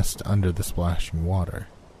something just under the splashing water.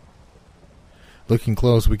 Looking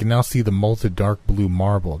close, we can now see the molten dark blue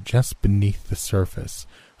marble just beneath the surface,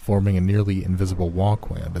 forming a nearly invisible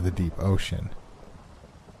walkway under the deep ocean.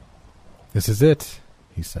 "This is it,"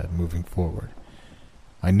 he said, moving forward.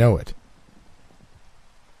 "I know it."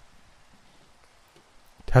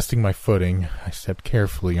 Testing my footing, I stepped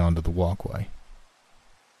carefully onto the walkway.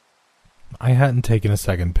 I hadn't taken a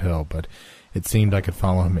second pill, but it seemed I could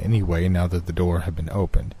follow him anyway now that the door had been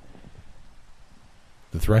opened.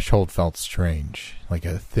 The threshold felt strange, like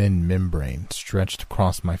a thin membrane stretched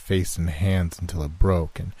across my face and hands until it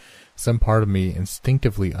broke, and some part of me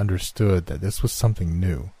instinctively understood that this was something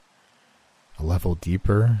new. A level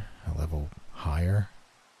deeper, a level higher.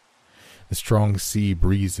 The strong sea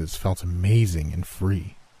breezes felt amazing and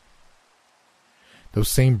free. Those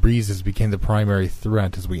same breezes became the primary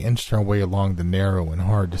threat as we inched our way along the narrow and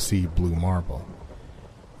hard-to-see blue marble.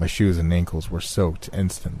 My shoes and ankles were soaked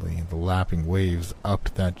instantly, and the lapping waves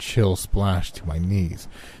upped that chill splash to my knees,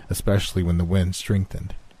 especially when the wind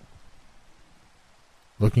strengthened.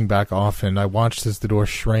 Looking back often, I watched as the door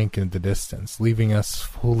shrank in the distance, leaving us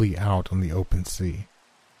fully out on the open sea.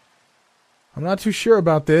 "I'm not too sure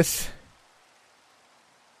about this.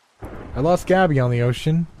 I lost Gabby on the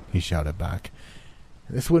ocean," he shouted back.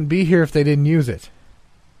 "This wouldn't be here if they didn't use it."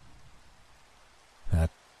 That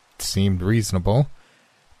seemed reasonable,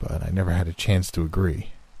 but I never had a chance to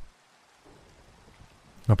agree.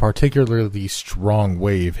 A particularly strong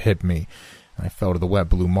wave hit me, and I fell to the wet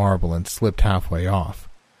blue marble and slipped halfway off.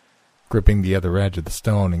 Gripping the other edge of the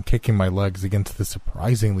stone and kicking my legs against the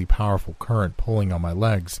surprisingly powerful current pulling on my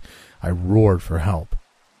legs, I roared for help.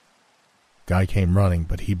 Guy came running,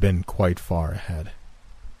 but he'd been quite far ahead.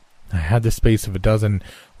 I had the space of a dozen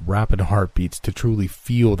rapid heartbeats to truly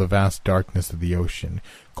feel the vast darkness of the ocean,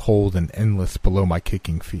 cold and endless below my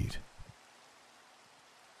kicking feet.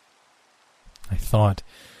 I thought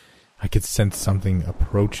I could sense something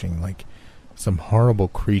approaching, like some horrible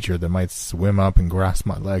creature that might swim up and grasp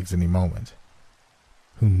my legs any moment.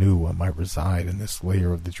 Who knew what might reside in this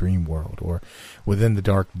layer of the dream world, or within the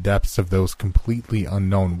dark depths of those completely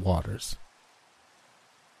unknown waters?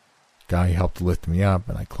 Guy helped lift me up,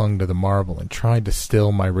 and I clung to the marble and tried to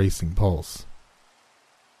still my racing pulse.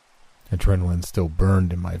 Adrenaline still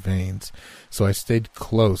burned in my veins, so I stayed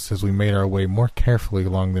close as we made our way more carefully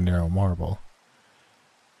along the narrow marble.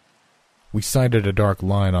 We sighted a dark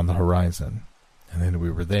line on the horizon, and then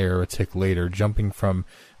we were there a tick later, jumping from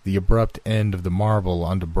the abrupt end of the marble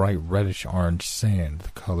onto bright reddish-orange sand,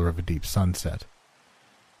 the color of a deep sunset.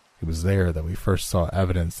 It was there that we first saw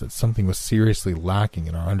evidence that something was seriously lacking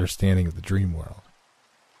in our understanding of the dream world.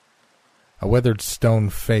 A weathered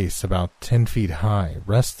stone face about 10 feet high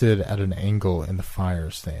rested at an angle in the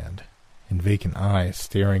fire stand, and vacant eyes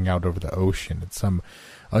staring out over the ocean at some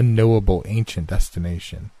unknowable ancient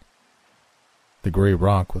destination. The gray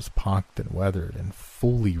rock was pocked and weathered and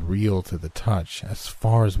fully real to the touch as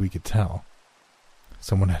far as we could tell.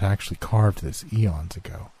 Someone had actually carved this eons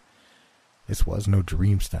ago. This was no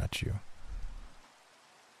dream statue.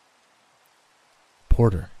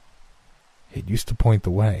 Porter. It used to point the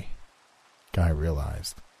way, Guy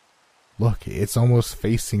realized. Look, it's almost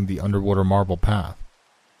facing the underwater marble path.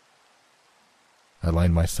 I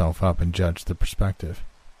lined myself up and judged the perspective.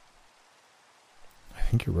 I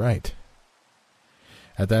think you're right.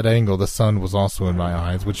 At that angle, the sun was also in my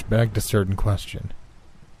eyes, which begged a certain question.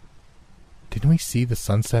 Didn't we see the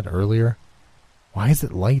sunset earlier? Why is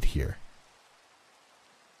it light here?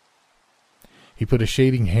 He put a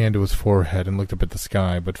shading hand to his forehead and looked up at the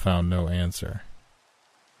sky, but found no answer.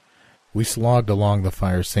 We slogged along the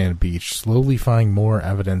fire sand beach, slowly finding more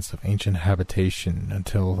evidence of ancient habitation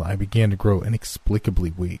until I began to grow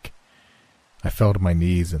inexplicably weak. I fell to my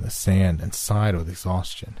knees in the sand and sighed with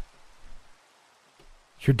exhaustion.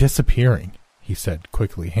 "You're disappearing," he said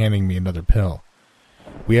quickly, handing me another pill.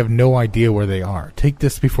 "We have no idea where they are. Take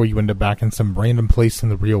this before you end up back in some random place in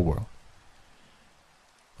the real world."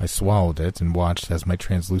 I swallowed it and watched as my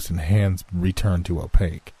translucent hands returned to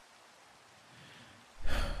opaque.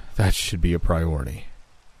 That should be a priority.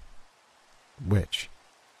 Which?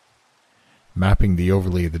 Mapping the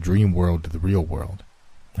overlay of the dream world to the real world,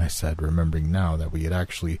 I said, remembering now that we had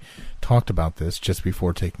actually talked about this just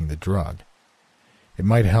before taking the drug. It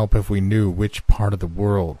might help if we knew which part of the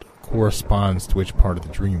world corresponds to which part of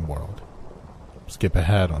the dream world. Skip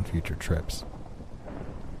ahead on future trips.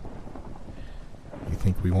 "You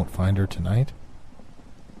think we won't find her tonight?"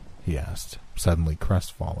 he asked, suddenly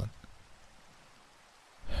crestfallen.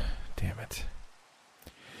 Damn it.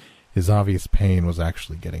 His obvious pain was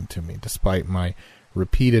actually getting to me, despite my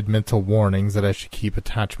repeated mental warnings that I should keep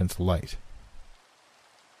attachments light.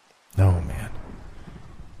 No, man.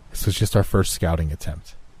 This was just our first scouting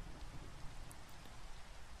attempt.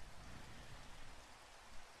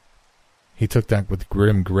 He took that with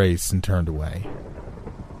grim grace and turned away.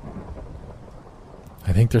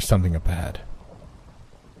 "I think there's something up ahead."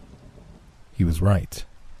 He was right.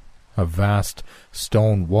 A vast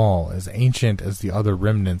stone wall, as ancient as the other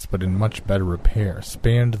remnants but in much better repair,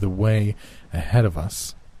 spanned the way ahead of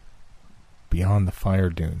us, beyond the fire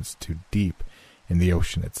dunes to deep in the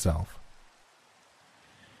ocean itself.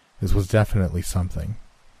 This was definitely something.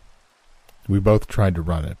 We both tried to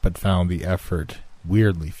run it, but found the effort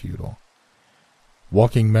weirdly futile.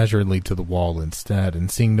 Walking measuredly to the wall instead,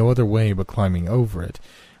 and seeing no other way but climbing over it,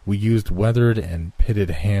 we used weathered and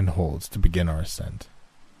pitted handholds to begin our ascent.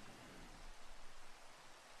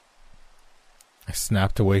 I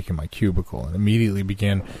snapped awake in my cubicle and immediately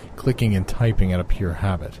began clicking and typing out of pure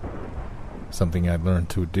habit, something I'd learned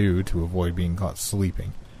to do to avoid being caught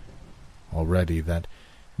sleeping. Already that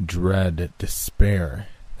dread despair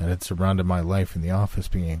that had surrounded my life in the office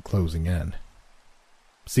began closing in.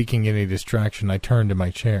 Seeking any distraction, I turned in my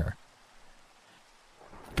chair.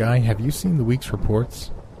 "Guy, have you seen the week's reports?"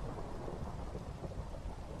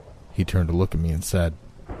 He turned to look at me and said,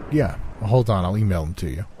 "Yeah, hold on, I'll email them to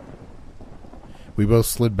you." We both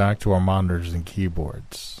slid back to our monitors and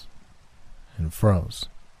keyboards, and froze.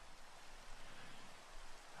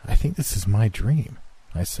 "I think this is my dream,"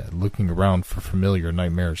 I said, looking around for familiar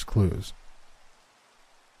nightmarish clues.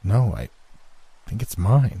 "No, I think it's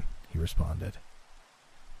mine," he responded.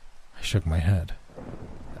 I shook my head.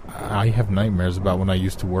 "I have nightmares about when I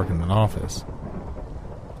used to work in an office."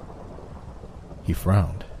 He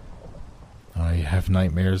frowned. "I have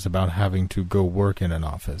nightmares about having to go work in an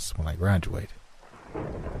office when I graduate."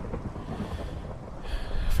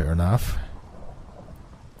 Fair enough.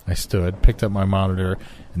 I stood, picked up my monitor,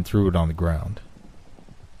 and threw it on the ground.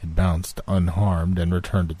 It bounced unharmed and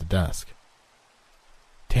returned to the desk.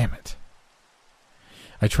 Damn it.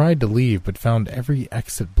 I tried to leave, but found every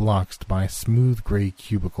exit blocked by a smooth gray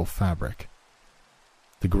cubicle fabric.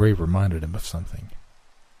 The gray reminded him of something.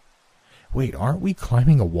 Wait, aren't we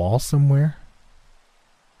climbing a wall somewhere?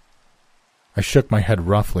 I shook my head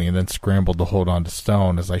roughly and then scrambled to hold on to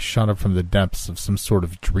stone as I shot up from the depths of some sort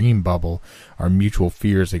of dream bubble our mutual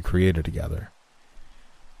fears had created together.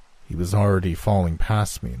 He was already falling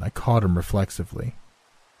past me, and I caught him reflexively.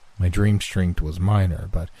 My dream strength was minor,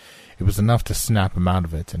 but it was enough to snap him out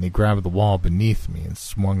of it, and he grabbed the wall beneath me and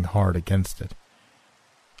swung hard against it.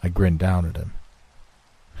 I grinned down at him.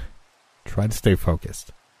 Try to stay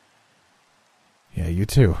focused. Yeah, you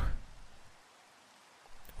too.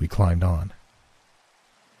 We climbed on.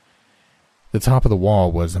 The top of the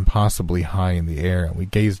wall was impossibly high in the air, and we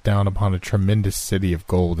gazed down upon a tremendous city of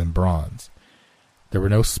gold and bronze. There were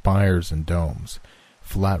no spires and domes.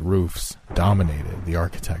 Flat roofs dominated the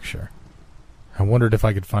architecture. I wondered if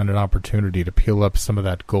I could find an opportunity to peel up some of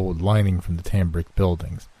that gold lining from the tan brick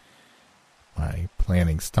buildings. My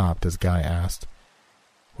planning stopped as Guy asked,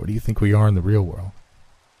 "Where do you think we are in the real world?"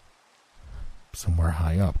 Somewhere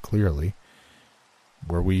high up, clearly.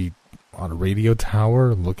 Were we on a radio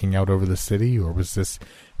tower looking out over the city, or was this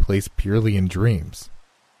place purely in dreams?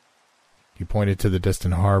 He pointed to the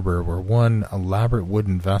distant harbor where one elaborate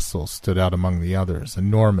wooden vessel stood out among the others,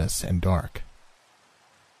 enormous and dark.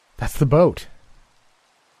 That's the boat.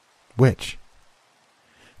 Which?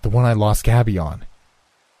 The one I lost Gabby on.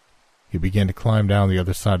 He began to climb down the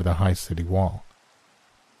other side of the high city wall.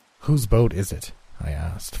 Whose boat is it? I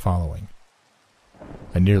asked, following.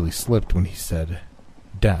 I nearly slipped when he said,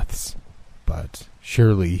 Death's, but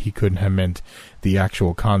surely he couldn't have meant the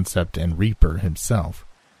actual concept and Reaper himself.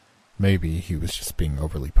 Maybe he was just being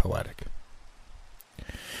overly poetic.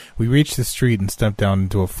 We reached the street and stepped down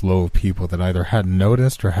into a flow of people that either hadn't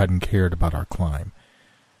noticed or hadn't cared about our climb.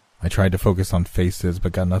 I tried to focus on faces,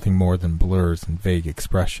 but got nothing more than blurs and vague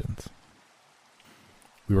expressions.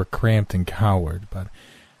 We were cramped and cowered, but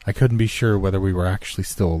I couldn't be sure whether we were actually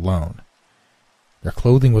still alone. Their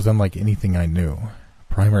clothing was unlike anything I knew.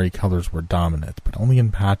 Primary colors were dominant, but only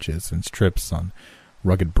in patches and strips on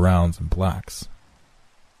rugged browns and blacks.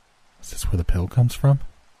 Is this where the pill comes from?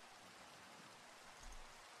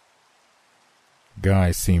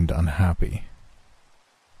 Guy seemed unhappy.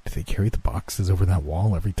 Did they carry the boxes over that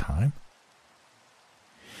wall every time?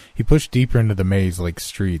 He pushed deeper into the maze-like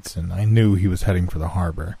streets, and I knew he was heading for the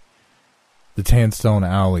harbor. The tan stone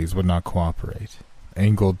alleys would not cooperate,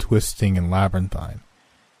 angled, twisting, and labyrinthine.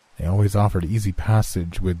 They always offered easy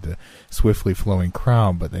passage with the swiftly flowing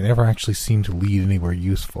crowd, but they never actually seemed to lead anywhere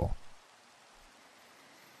useful.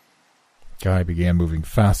 Guy began moving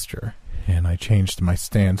faster, and I changed my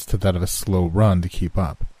stance to that of a slow run to keep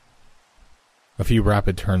up. A few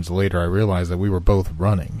rapid turns later, I realized that we were both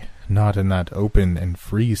running, not in that open and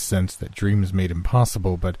free sense that dreams made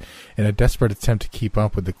impossible, but in a desperate attempt to keep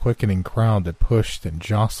up with the quickening crowd that pushed and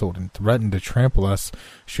jostled and threatened to trample us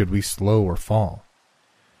should we slow or fall.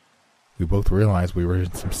 We both realized we were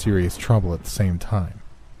in some serious trouble at the same time.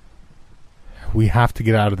 We have to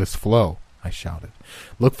get out of this flow, I shouted.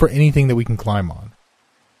 Look for anything that we can climb on.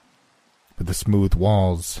 But the smooth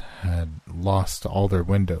walls had lost all their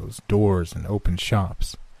windows, doors, and open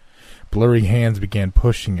shops. Blurry hands began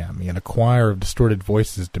pushing at me, and a choir of distorted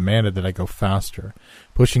voices demanded that I go faster.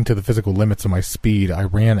 Pushing to the physical limits of my speed, I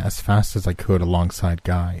ran as fast as I could alongside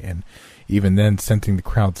Guy, and even then sensing the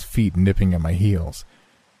crowd's feet nipping at my heels.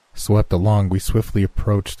 Swept along, we swiftly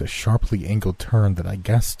approached a sharply angled turn that I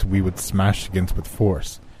guessed we would smash against with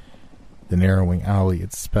force. The narrowing alley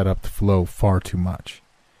had sped up the flow far too much.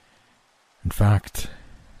 In fact,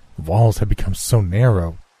 the walls had become so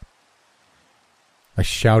narrow. I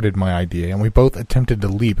shouted my idea, and we both attempted to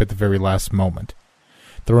leap at the very last moment.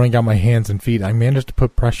 Throwing out my hands and feet, I managed to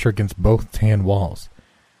put pressure against both tan walls.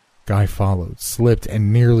 Guy followed, slipped,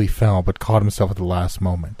 and nearly fell, but caught himself at the last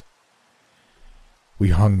moment. We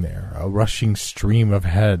hung there, a rushing stream of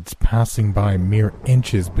heads passing by mere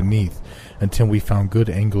inches beneath, until we found good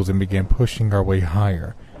angles and began pushing our way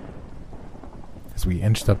higher. As we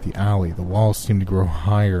inched up the alley, the walls seemed to grow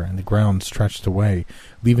higher and the ground stretched away,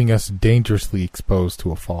 leaving us dangerously exposed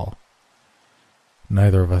to a fall.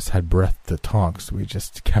 Neither of us had breath to talk, so we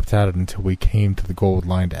just kept at it until we came to the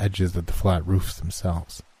gold-lined edges of the flat roofs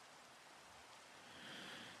themselves.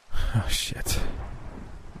 Oh, shit.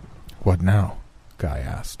 What now? Guy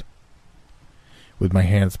asked. With my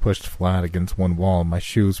hands pushed flat against one wall and my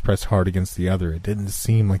shoes pressed hard against the other, it didn't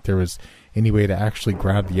seem like there was any way to actually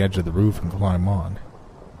grab the edge of the roof and climb on.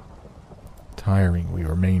 Tiring, we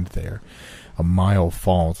remained there, a mile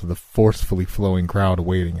fall to the forcefully flowing crowd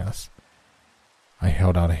awaiting us. I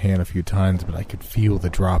held out a hand a few times, but I could feel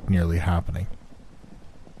the drop nearly happening.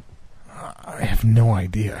 I have no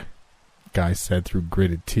idea, Guy said through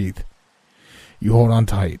gritted teeth. You hold on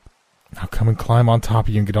tight. I'll come and climb on top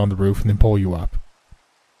of you and get on the roof and then pull you up.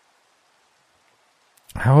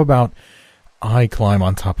 How about I climb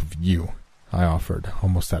on top of you? I offered,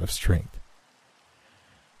 almost out of strength.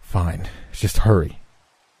 Fine, just hurry.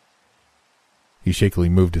 He shakily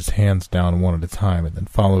moved his hands down one at a time and then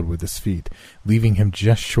followed with his feet, leaving him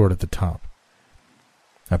just short at the top.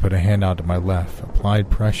 I put a hand out to my left, applied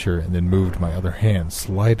pressure, and then moved my other hand,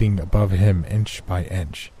 sliding above him inch by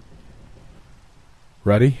inch.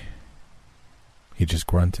 Ready? He just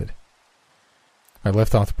grunted. I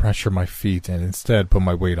left off the pressure of my feet and instead put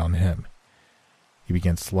my weight on him. He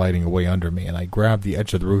began sliding away under me, and I grabbed the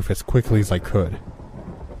edge of the roof as quickly as I could.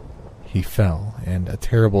 He fell, and a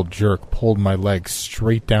terrible jerk pulled my legs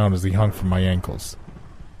straight down as he hung from my ankles.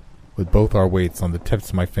 With both our weights on the tips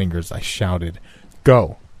of my fingers, I shouted,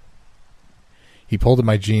 "Go!" He pulled at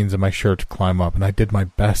my jeans and my shirt to climb up, and I did my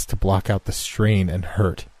best to block out the strain and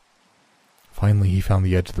hurt. Finally, he found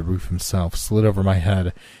the edge of the roof himself, slid over my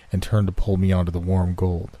head, and turned to pull me onto the warm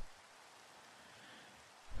gold.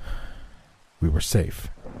 We were safe.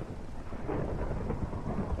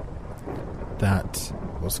 That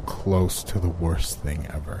was close to the worst thing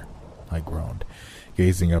ever, I groaned,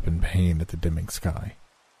 gazing up in pain at the dimming sky.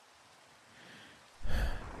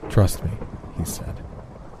 "Trust me," he said.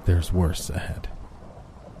 "There's worse ahead."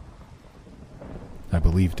 I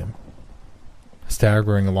believed him.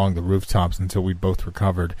 Staggering along the rooftops until we'd both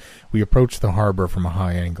recovered, we approached the harbor from a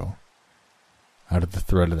high angle. Out of the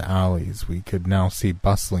thread of the alleys, we could now see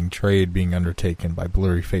bustling trade being undertaken by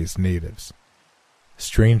blurry-faced natives.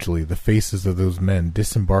 Strangely, the faces of those men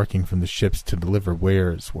disembarking from the ships to deliver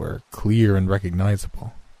wares were clear and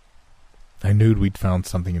recognizable. I knew we'd found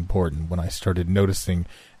something important when I started noticing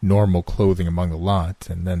normal clothing among the lot,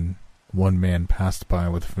 and then one man passed by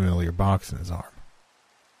with a familiar box in his arm.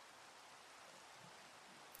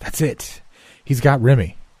 "That's it. He's got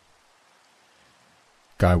Remy."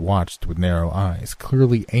 Guy watched with narrow eyes,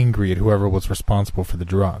 clearly angry at whoever was responsible for the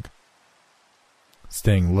drug.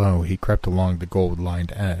 Staying low, he crept along the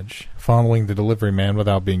gold-lined edge, following the delivery man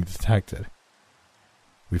without being detected.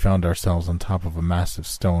 We found ourselves on top of a massive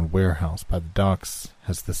stone warehouse by the docks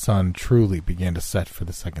as the sun truly began to set for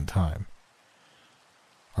the second time.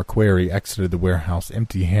 Our quarry exited the warehouse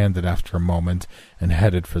empty-handed after a moment and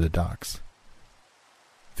headed for the docks.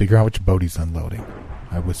 "Figure out which boat he's unloading,"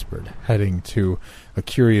 I whispered, heading to a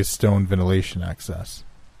curious stone ventilation access.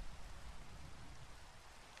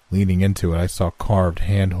 Leaning into it, I saw carved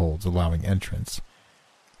handholds allowing entrance.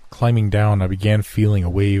 Climbing down, I began feeling a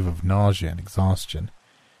wave of nausea and exhaustion.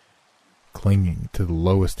 Clinging to the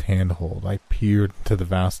lowest handhold, I peered into the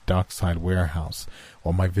vast dockside warehouse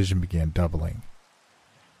while my vision began doubling.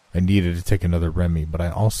 I needed to take another Remy, but I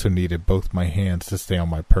also needed both my hands to stay on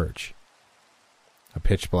my perch. A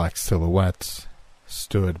pitch-black silhouette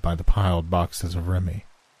stood by the piled boxes of Remy.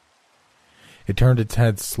 It turned its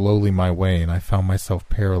head slowly my way, and I found myself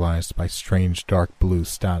paralyzed by strange dark blue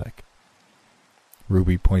static.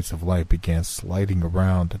 Ruby points of light began sliding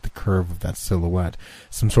around at the curve of that silhouette,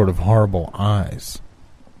 some sort of horrible eyes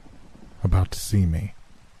about to see me.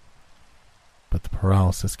 But the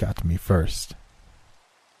paralysis got to me first.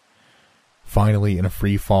 Finally, in a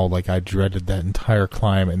free fall like I dreaded that entire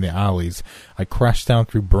climb in the alleys, I crashed down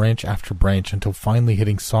through branch after branch until finally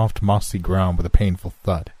hitting soft, mossy ground with a painful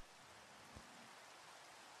thud.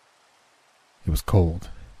 It was cold.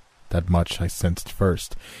 That much I sensed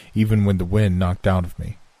first, even when the wind knocked out of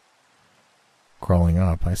me. Crawling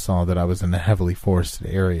up, I saw that I was in a heavily forested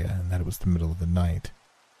area and that it was the middle of the night.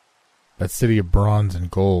 That city of bronze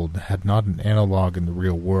and gold had not an analog in the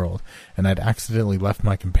real world, and I'd accidentally left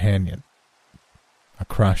my companion. A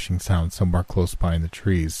crashing sound somewhere close by in the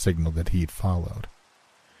trees signaled that he'd followed.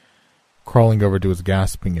 Crawling over to his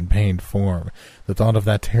gasping and pained form, the thought of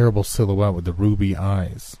that terrible silhouette with the ruby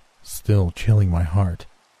eyes still chilling my heart,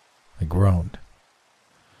 I groaned.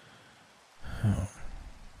 Oh,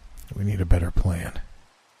 we need a better plan.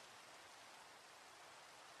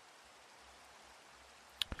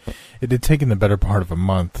 It had taken the better part of a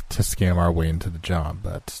month to scam our way into the job,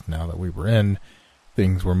 but now that we were in,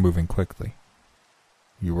 things were moving quickly.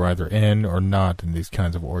 You were either in or not in these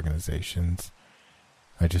kinds of organizations.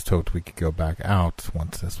 I just hoped we could go back out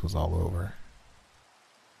once this was all over.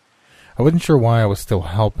 I wasn't sure why I was still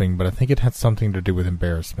helping, but I think it had something to do with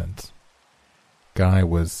embarrassment. Guy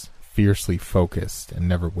was fiercely focused and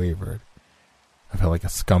never wavered. I felt like a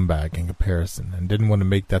scumbag in comparison and didn't want to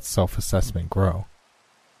make that self-assessment grow.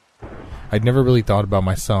 I'd never really thought about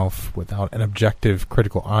myself without an objective,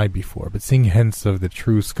 critical eye before, but seeing hints of the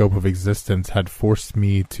true scope of existence had forced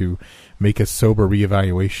me to make a sober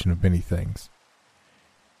reevaluation of many things.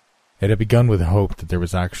 It had begun with hope that there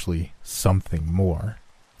was actually something more,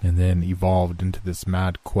 and then evolved into this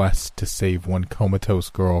mad quest to save one comatose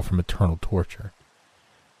girl from eternal torture.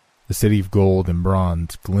 The city of gold and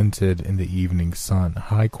bronze glinted in the evening sun.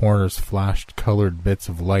 High corners flashed colored bits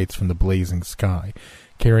of lights from the blazing sky,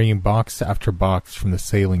 carrying box after box from the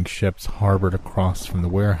sailing ships harbored across from the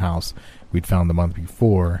warehouse we'd found the month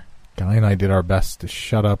before. Guy and I did our best to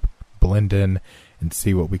shut up, blend in, and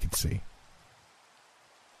see what we could see.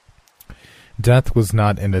 Death was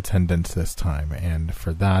not in attendance this time, and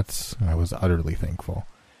for that I was utterly thankful.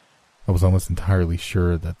 I was almost entirely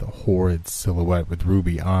sure that the horrid silhouette with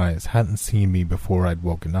ruby eyes hadn't seen me before I'd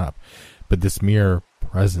woken up, but this mere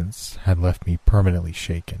presence had left me permanently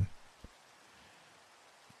shaken.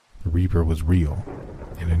 The Reaper was real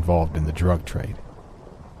and involved in the drug trade.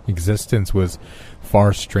 Existence was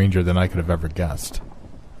far stranger than I could have ever guessed,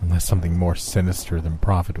 unless something more sinister than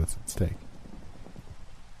profit was at stake.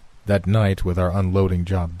 That night, with our unloading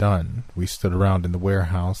job done, we stood around in the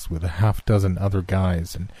warehouse with a half-dozen other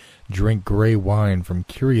guys and drank gray wine from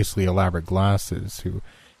curiously elaborate glasses who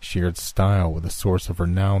shared style with a source of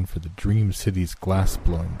renown for the Dream City's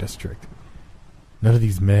glass-blowing district. None of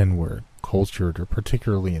these men were cultured or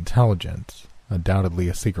particularly intelligent. undoubtedly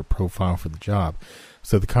a secret profile for the job,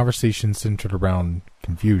 so the conversation centered around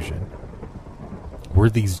confusion. Were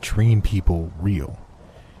these dream people real?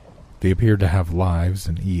 They appeared to have lives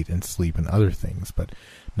and eat and sleep and other things, but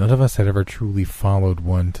none of us had ever truly followed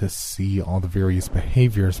one to see all the various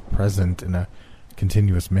behaviors present in a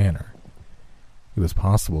continuous manner. It was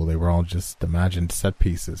possible they were all just imagined set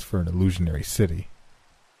pieces for an illusionary city.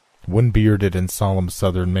 One bearded and solemn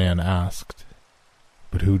southern man asked,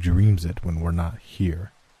 "But who dreams it when we're not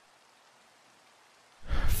here?"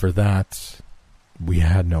 For that, we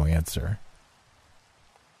had no answer.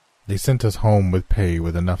 They sent us home with pay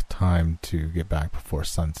with enough time to get back before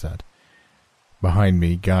sunset. Behind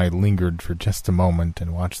me, Guy lingered for just a moment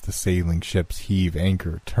and watched the sailing ships heave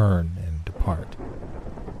anchor, turn, and depart.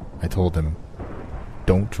 I told him,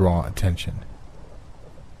 "Don't draw attention.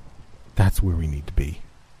 That's where we need to be,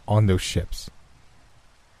 on those ships.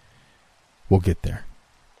 We'll get there.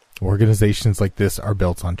 Organizations like this are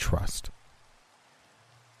built on trust."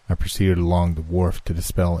 I proceeded along the wharf to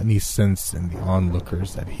dispel any sense in the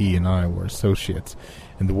onlookers that he and I were associates,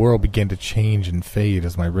 and the world began to change and fade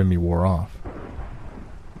as my Remy wore off.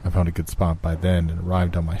 I found a good spot by then and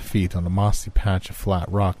arrived on my feet on a mossy patch of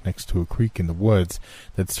flat rock next to a creek in the woods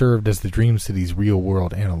that served as the Dream City's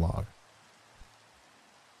real-world analog.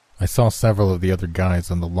 I saw several of the other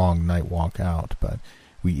guys on the long night walk out, but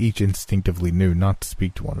we each instinctively knew not to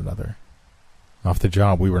speak to one another. Off the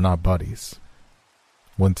job, we were not buddies.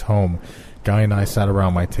 Once home, Guy and I sat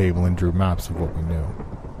around my table and drew maps of what we knew.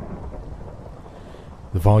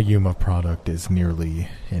 The volume of product is nearly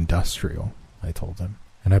industrial, I told him,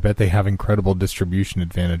 and I bet they have incredible distribution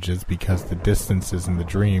advantages because the distances in the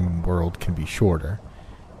dream world can be shorter.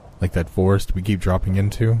 Like that forest we keep dropping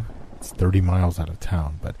into, it's 30 miles out of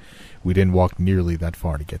town, but we didn't walk nearly that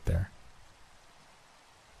far to get there.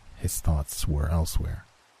 His thoughts were elsewhere.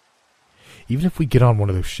 Even if we get on one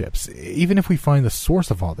of those ships, even if we find the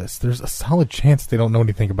source of all this, there's a solid chance they don't know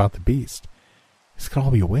anything about the beast. This could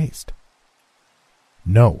all be a waste.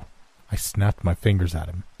 No, I snapped my fingers at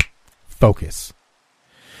him. Focus.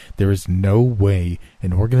 There is no way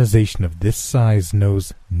an organization of this size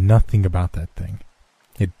knows nothing about that thing.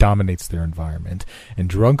 It dominates their environment, and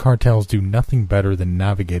drug cartels do nothing better than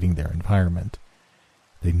navigating their environment.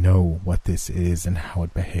 They know what this is and how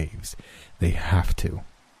it behaves. They have to.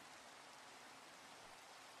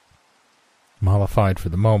 Mollified for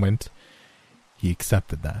the moment, he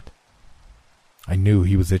accepted that. I knew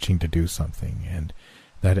he was itching to do something, and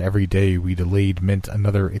that every day we delayed meant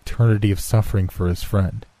another eternity of suffering for his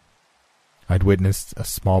friend. I'd witnessed a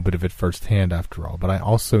small bit of it firsthand, after all, but I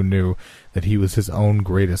also knew that he was his own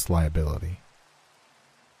greatest liability.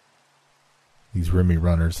 These Remy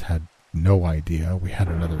runners had no idea we had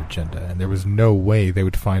another agenda, and there was no way they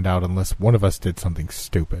would find out unless one of us did something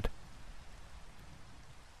stupid.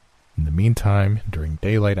 In the meantime, during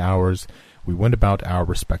daylight hours, we went about our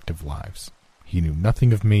respective lives. He knew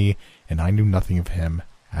nothing of me, and I knew nothing of him,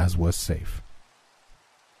 as was safe.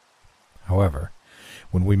 However,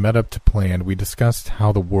 when we met up to plan, we discussed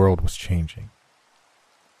how the world was changing.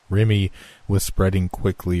 Remy was spreading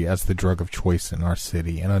quickly as the drug of choice in our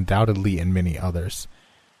city, and undoubtedly in many others.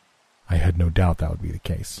 I had no doubt that would be the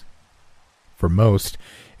case. For most,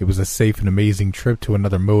 it was a safe and amazing trip to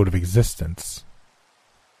another mode of existence.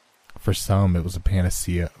 For some, it was a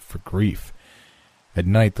panacea for grief. At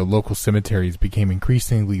night, the local cemeteries became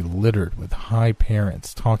increasingly littered with high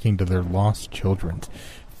parents talking to their lost children,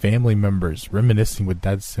 family members reminiscing with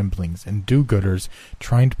dead siblings, and do-gooders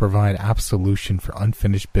trying to provide absolution for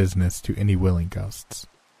unfinished business to any willing ghosts.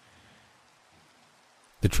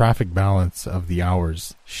 The traffic balance of the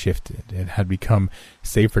hours shifted. It had become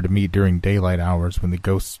safer to meet during daylight hours when the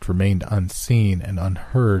ghosts remained unseen and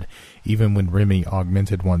unheard, even when Remy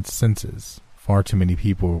augmented one's senses. Far too many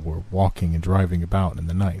people were walking and driving about in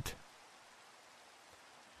the night.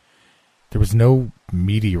 There was no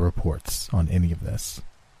media reports on any of this.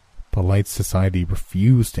 Polite society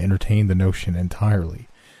refused to entertain the notion entirely.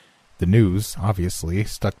 The news, obviously,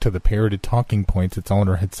 stuck to the parroted talking points its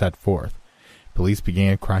owner had set forth. Police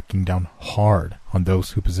began cracking down hard on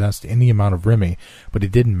those who possessed any amount of Remy, but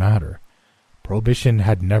it didn't matter. Prohibition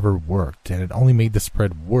had never worked, and it only made the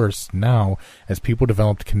spread worse now as people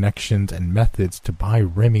developed connections and methods to buy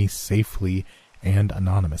Remy safely and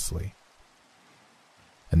anonymously.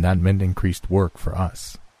 And that meant increased work for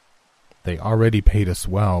us. They already paid us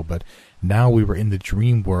well, but now we were in the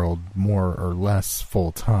dream world more or less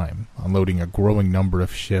full-time, unloading a growing number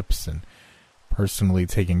of ships and personally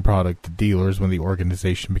taking product to dealers when the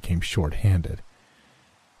organization became short-handed.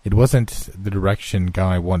 It wasn't the direction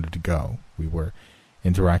Guy wanted to go. We were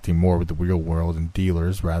interacting more with the real world and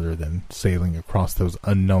dealers rather than sailing across those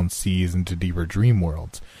unknown seas into deeper dream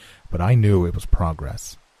worlds, but I knew it was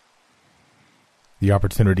progress. The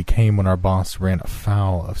opportunity came when our boss ran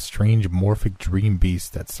afoul of strange morphic dream beasts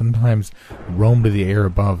that sometimes roamed the air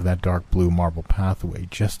above that dark blue marble pathway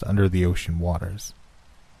just under the ocean waters.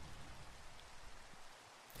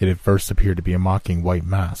 It at first appeared to be a mocking white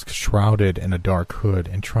mask, shrouded in a dark hood,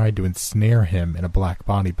 and tried to ensnare him in a black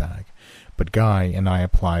body bag. But Guy and I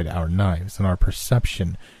applied our knives, and our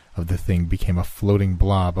perception of the thing became a floating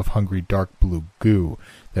blob of hungry dark blue goo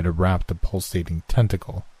that had wrapped a pulsating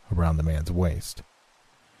tentacle around the man's waist.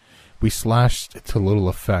 We slashed to little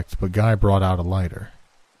effect, but Guy brought out a lighter.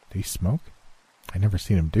 Did he smoke? I'd never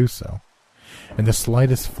seen him do so. And the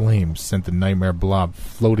slightest flame sent the nightmare blob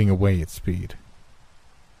floating away at speed.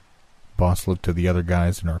 Boss looked to the other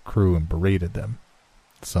guys in our crew and berated them.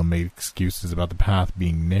 Some made excuses about the path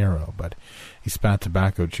being narrow, but he spat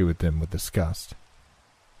tobacco chew at them with disgust.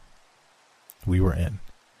 We were in.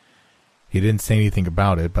 He didn't say anything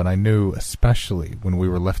about it, but I knew, especially when we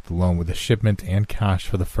were left alone with the shipment and cash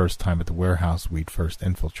for the first time at the warehouse we'd first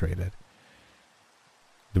infiltrated.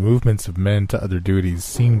 The movements of men to other duties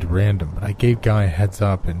seemed random, but I gave Guy a heads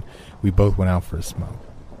up and we both went out for a smoke.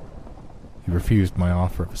 He refused my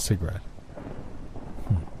offer of a cigarette.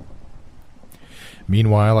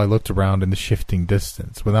 Meanwhile, I looked around in the shifting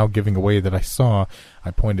distance. Without giving away that I saw,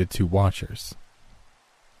 I pointed to watchers.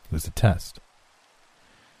 It was a test.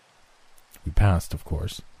 We passed, of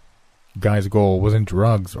course. Guy's goal wasn't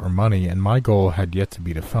drugs or money, and my goal had yet to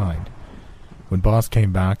be defined. When Boss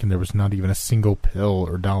came back and there was not even a single pill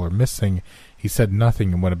or dollar missing, he said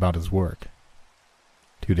nothing and went about his work.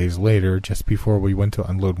 2 days later, just before we went to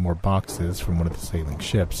unload more boxes from one of the sailing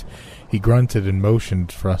ships, he grunted and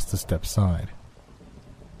motioned for us to step aside.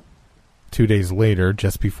 2 days later,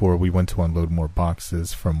 just before we went to unload more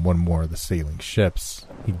boxes from one more of the sailing ships,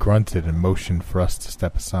 he grunted and motioned for us to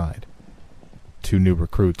step aside. 2 new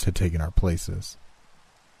recruits had taken our places.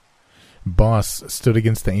 Boss stood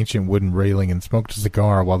against the ancient wooden railing and smoked a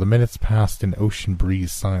cigar while the minutes passed in ocean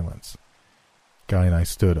breeze silence. Guy and I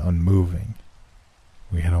stood unmoving.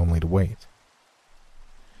 We had only to wait.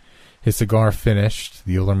 His cigar finished,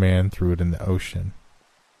 the older man threw it in the ocean.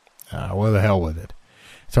 Well, the hell with it.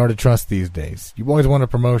 It's hard to trust these days. You boys want a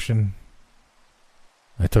promotion?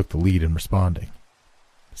 I took the lead in responding.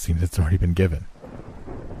 Seems it's already been given.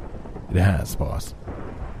 It has, boss.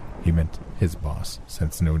 He meant his boss,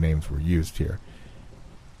 since no names were used here.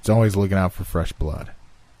 It's always looking out for fresh blood.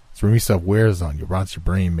 This roomy stuff wears on you, rots your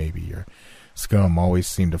brain maybe. Your scum always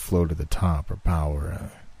seem to flow to the top, or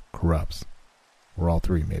power corrupts. Or all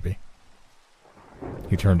three, maybe.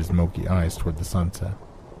 He turned his milky eyes toward the sunset.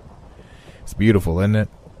 It's beautiful, isn't it?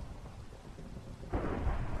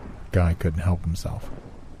 Guy couldn't help himself.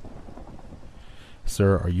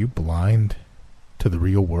 Sir, are you blind to the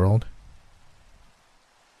real world?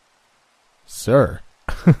 Sir.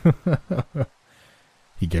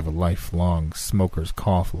 He gave a lifelong smoker's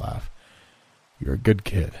cough laugh. You're a good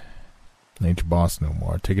kid. Ain't your boss no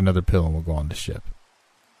more. Take another pill and we'll go on the ship.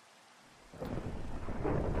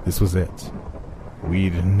 This was it.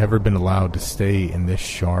 We'd never been allowed to stay in this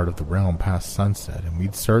shard of the realm past sunset, and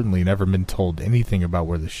we'd certainly never been told anything about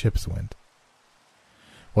where the ships went.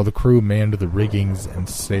 While the crew manned the riggings and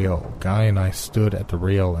sail, Guy and I stood at the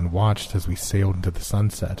rail and watched as we sailed into the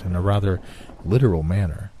sunset in a rather literal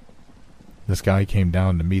manner. The sky came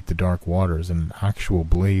down to meet the dark waters in an actual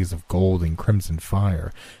blaze of gold and crimson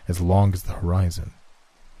fire as long as the horizon.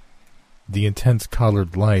 The intense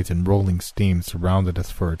colored light and rolling steam surrounded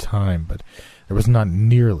us for a time, but there was not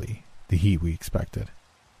nearly the heat we expected.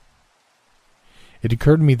 It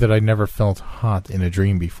occurred to me that I'd never felt hot in a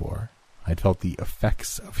dream before. I'd felt the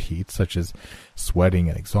effects of heat, such as sweating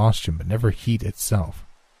and exhaustion, but never heat itself.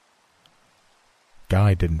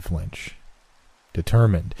 Guy didn't flinch.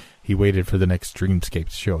 Determined, he waited for the next dreamscape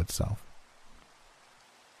to show itself.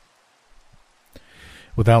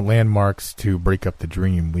 Without landmarks to break up the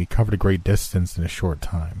dream, we covered a great distance in a short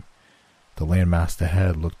time. The landmass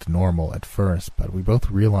ahead looked normal at first, but we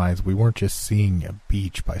both realized we weren't just seeing a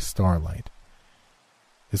beach by starlight.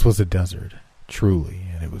 This was a desert, truly,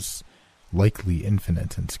 and it was likely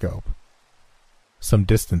infinite in scope. Some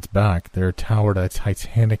distance back, there towered a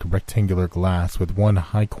titanic rectangular glass with one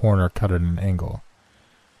high corner cut at an angle.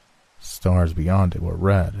 Stars beyond it were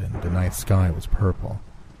red, and the night sky was purple.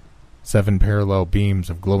 7 parallel beams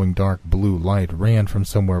of glowing dark blue light ran from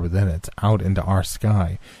somewhere within it, out into our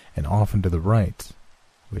sky, and off into the right,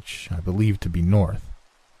 which I believed to be north.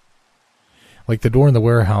 Like the door in the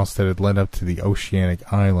warehouse that had led up to the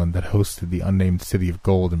oceanic island that hosted the unnamed city of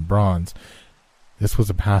gold and bronze, This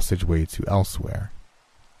was a passageway to elsewhere,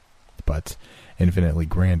 but infinitely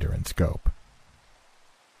grander in scope.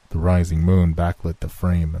 The rising moon backlit the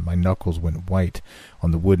frame, and my knuckles went white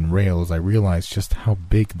on the wooden rail as I realized just how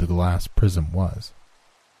big the glass prism was.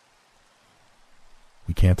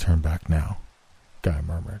 "We can't turn back now," Guy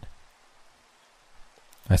murmured.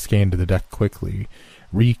 I scanned the deck quickly,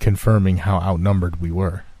 reconfirming how outnumbered we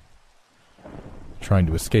were. Trying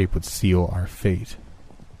to escape would seal our fate.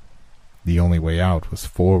 The only way out was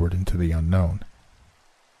forward into the unknown.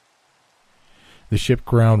 The ship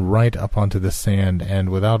ground right up onto the sand,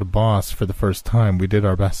 and without a boss for the first time, we did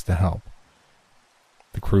our best to help.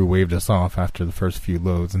 The crew waved us off after the first few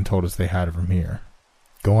loads and told us they had it from here.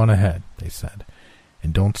 "Go on ahead," they said,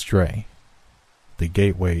 "and don't stray. The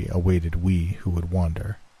gateway awaited we who would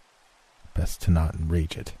wander. Best to not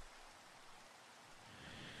enrage it."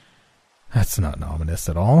 "That's not ominous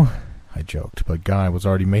at all," I joked, but Guy was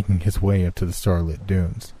already making his way up to the starlit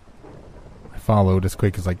dunes. I followed as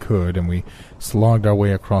quick as I could, and we slogged our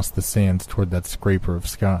way across the sands toward that scraper of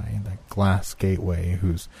sky, that glass gateway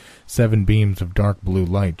whose 7 beams of dark blue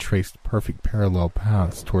light traced perfect parallel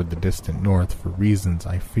paths toward the distant north for reasons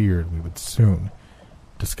I feared we would soon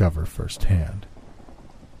discover firsthand.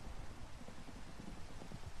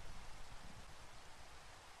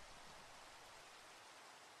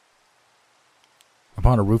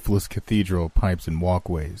 Upon a roofless cathedral, pipes and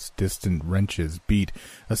walkways, distant wrenches beat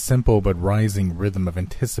a simple but rising rhythm of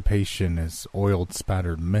anticipation as oiled,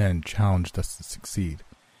 spattered men challenged us to succeed.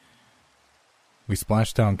 We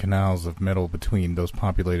splashed down canals of metal between those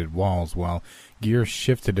populated walls while gear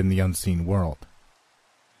shifted in the unseen world.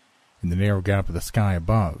 In the narrow gap of the sky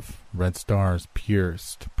above, red stars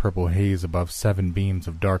pierced purple haze above 7 beams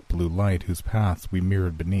of dark blue light whose paths we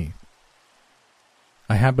mirrored beneath.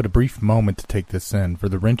 I had but a brief moment to take this in, for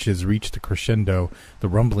the wrenches reached a crescendo, the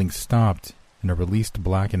rumbling stopped, and a released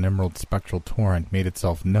black and emerald spectral torrent made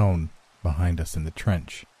itself known behind us in the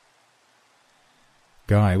trench.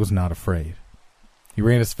 Guy was not afraid. He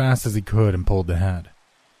ran as fast as he could and pulled ahead.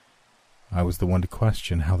 I was the one to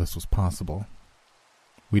question how this was possible.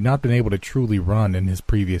 We'd not been able to truly run in his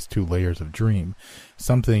previous 2 layers of dream.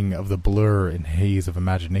 Something of the blur and haze of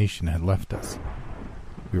imagination had left us.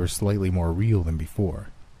 We were slightly more real than before.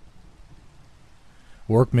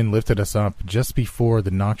 Workmen lifted us up just before the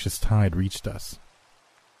noxious tide reached us.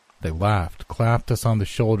 They laughed, clapped us on the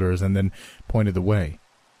shoulders, and then pointed the way.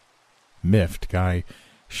 Miffed, Guy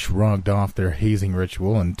shrugged off their hazing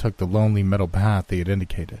ritual and took the lonely metal path they had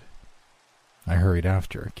indicated. I hurried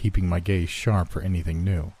after, keeping my gaze sharp for anything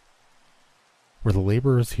new. Were the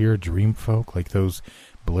laborers here dream folk like those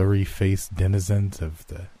blurry-faced denizens of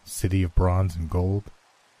the city of bronze and gold?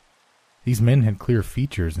 These men had clear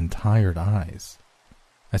features and tired eyes.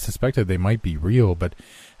 I suspected they might be real, but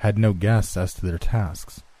had no guess as to their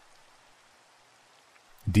tasks.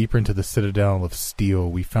 Deeper into the citadel of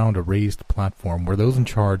steel, we found a raised platform where those in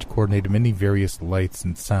charge coordinated many various lights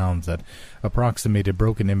and sounds that approximated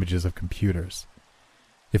broken images of computers.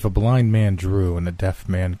 If a blind man drew and a deaf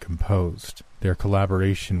man composed, their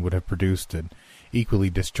collaboration would have produced an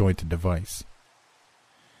equally disjointed device.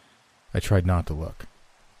 I tried not to look.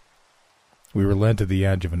 We were led to the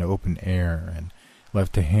edge of an open air and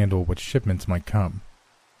left to handle what shipments might come.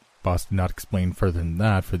 Boss did not explain further than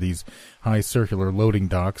that, for these high circular loading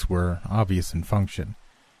docks were obvious in function.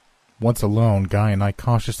 Once alone, Guy and I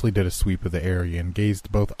cautiously did a sweep of the area and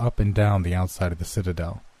gazed both up and down the outside of the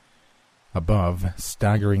citadel. Above,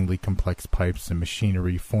 staggeringly complex pipes and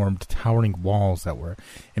machinery formed towering walls that were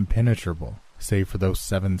impenetrable, save for those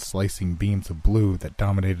 7 slicing beams of blue that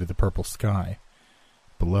dominated the purple sky.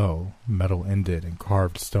 Below, metal ended and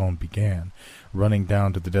carved stone began, running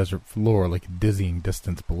down to the desert floor like a dizzying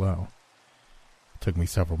distance below. It took me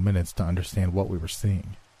several minutes to understand what we were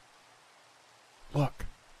seeing. "Look,"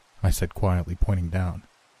 I said quietly, pointing down.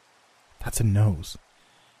 "That's a nose,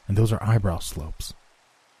 and those are eyebrow slopes."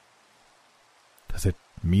 "Does it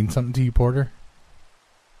mean something to you, Porter?"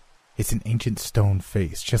 "It's an ancient stone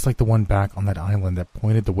face, just like the one back on that island that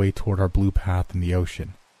pointed the way toward our blue path in the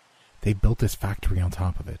ocean. They built this factory on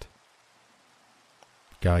top of it."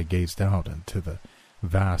 Guy gazed out into the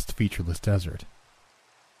vast, featureless desert.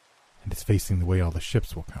 "And it's facing the way all the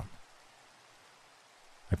ships will come."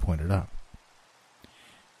 I pointed up,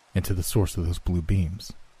 and to the source of those blue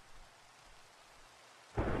beams.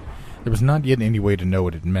 There was not yet any way to know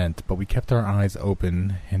what it meant, but we kept our eyes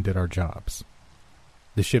open and did our jobs.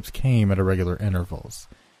 The ships came at irregular intervals.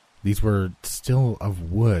 These were still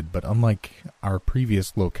of wood, but unlike our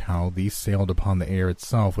previous locale, these sailed upon the air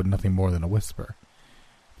itself with nothing more than a whisper.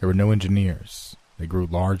 There were no engineers, They grew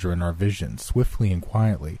larger in our vision, swiftly and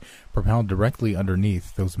quietly, propelled directly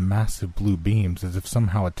underneath those massive blue beams as if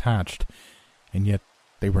somehow attached, and yet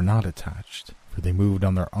they were not attached, for they moved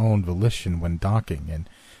on their own volition when docking, and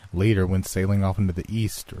later when sailing off into the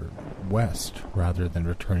east or west, rather than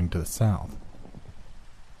returning to the south.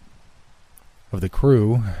 Of the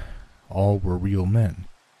crew, all were real men.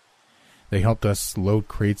 They helped us load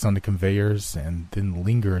crates onto conveyors and then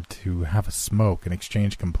lingered to have a smoke and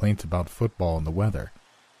exchange complaints about football and the weather.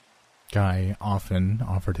 Guy often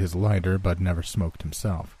offered his lighter but never smoked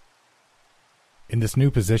himself. In this new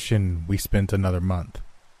position, we spent another month.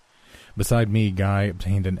 Beside me, Guy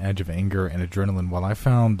obtained an edge of anger and adrenaline while I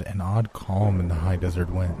found an odd calm in the high desert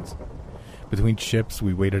winds. Between ships,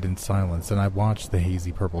 we waited in silence and I watched the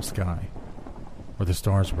hazy purple sky. Were the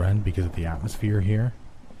stars red because of the atmosphere here?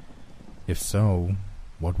 If so,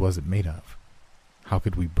 what was it made of? How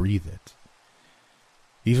could we breathe it?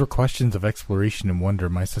 These were questions of exploration and wonder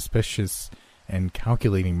my suspicious and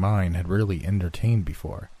calculating mind had rarely entertained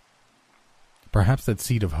before. Perhaps that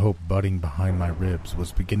seed of hope budding behind my ribs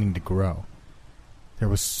was beginning to grow. There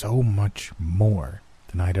was so much more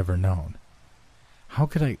than I'd ever known. How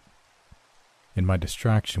could I... In my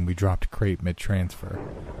distraction, we dropped a crate mid-transfer.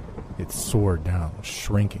 It soared down,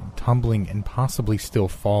 shrinking, tumbling, and possibly still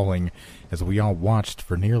falling as we all watched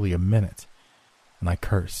for nearly a minute, and I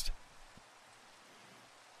cursed.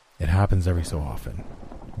 It happens every so often,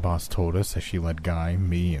 Boss told us as she led Guy,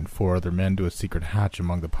 me, and 4 other men to a secret hatch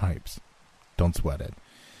among the pipes. Don't sweat it.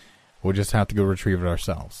 We'll just have to go retrieve it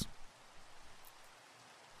ourselves.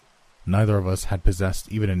 Neither of us had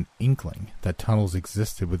possessed even an inkling that tunnels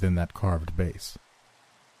existed within that carved base.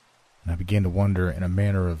 And I began to wonder in a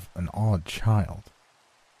manner of an awed child.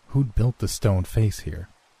 Who'd built the stone face here?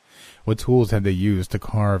 What tools had they used to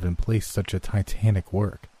carve and place such a titanic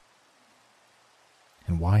work?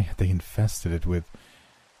 And why had they infested it with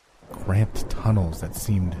cramped tunnels that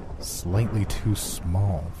seemed slightly too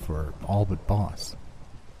small for all but Boss?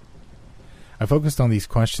 I focused on these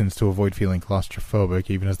questions to avoid feeling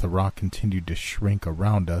claustrophobic even as the rock continued to shrink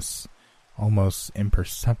around us, almost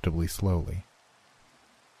imperceptibly slowly.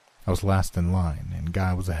 I was last in line, and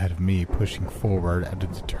Guy was ahead of me, pushing forward at a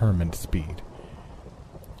determined speed.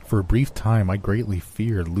 For a brief time, I greatly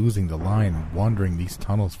feared losing the line and wandering these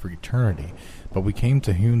tunnels for eternity, but we came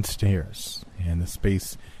to hewn stairs, and the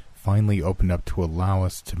space finally opened up to allow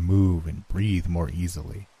us to move and breathe more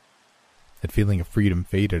easily. That feeling of freedom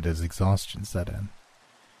faded as exhaustion set in.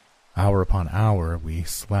 Hour upon hour, we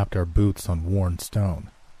slapped our boots on worn stone.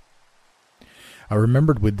 I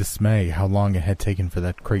remembered with dismay how long it had taken for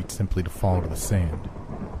that crate simply to fall to the sand.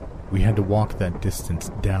 We had to walk that distance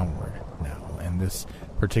downward now, and this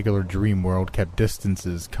particular dream world kept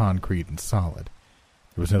distances concrete and solid.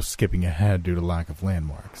 There was no skipping ahead due to lack of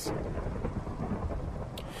landmarks.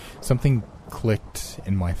 Something clicked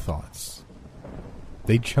in my thoughts.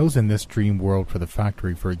 They'd chosen this dream world for the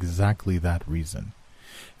factory for exactly that reason.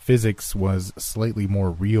 Physics was slightly more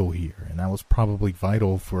real here, and that was probably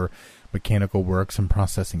vital for mechanical works and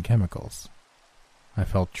processing chemicals. I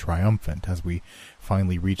felt triumphant as we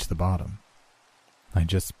finally reached the bottom. I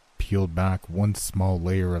just peeled back one small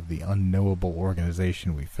layer of the unknowable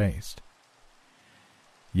organization we faced.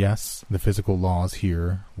 Yes, the physical laws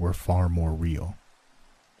here were far more real.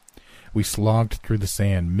 We slogged through the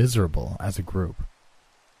sand, miserable as a group.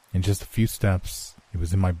 In just a few steps, it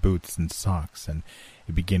was in my boots and socks, and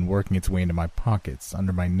it began working its way into my pockets,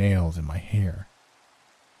 under my nails and my hair.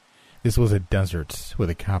 This was a desert with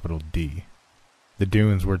a capital D. The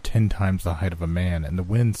dunes were 10 times the height of a man, and the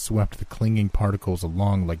wind swept the clinging particles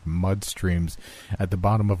along like mud streams at the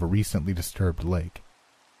bottom of a recently disturbed lake.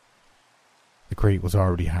 The crate was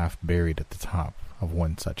already half buried at the top of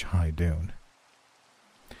one such high dune.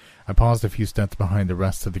 I paused a few steps behind the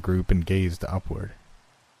rest of the group and gazed upward.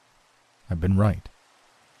 I'd been right.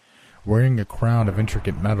 Wearing a crown of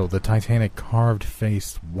intricate metal, the titanic carved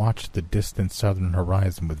face watched the distant southern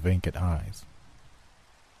horizon with vacant eyes.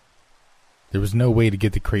 There was no way to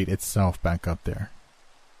get the crate itself back up there.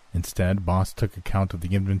 Instead, Boss took account of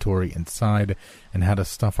the inventory inside and had us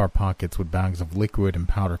stuff our pockets with bags of liquid and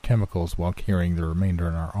powder chemicals while carrying the remainder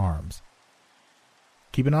in our arms.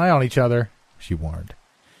 "Keep an eye on each other," she warned.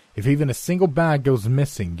 "If even a single bag goes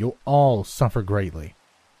missing, you'll all suffer greatly."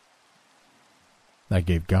 That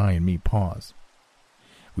gave Guy and me pause.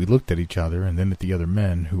 We looked at each other and then at the other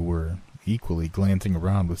men, who were equally glancing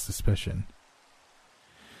around with suspicion.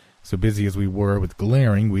 So busy as we were with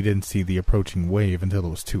glaring, we didn't see the approaching wave until it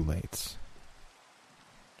was too late.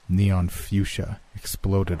 Neon fuchsia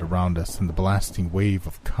exploded around us, and the blasting wave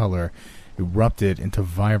of color erupted into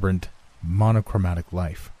vibrant, monochromatic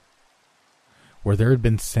life. Where there had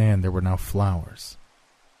been sand, there were now flowers.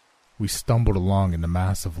 We stumbled along in the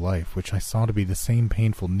mass of life, which I saw to be the same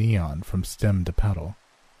painful neon from stem to petal.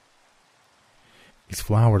 These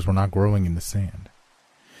flowers were not growing in the sand.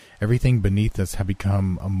 Everything beneath us had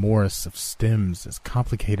become a morass of stems as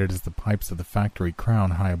complicated as the pipes of the factory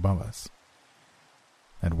crown high above us.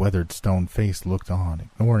 That weathered stone face looked on,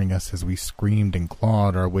 ignoring us as we screamed and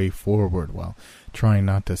clawed our way forward while trying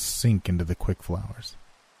not to sink into the quick flowers.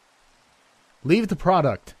 "Leave the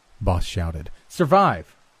product," Boss shouted.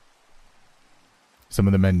 "Survive!" Some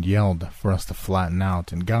of the men yelled for us to flatten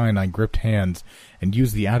out, and Guy and I gripped hands and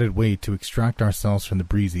used the added weight to extract ourselves from the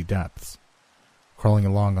breezy depths. Crawling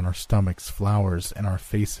along on our stomachs, flowers in our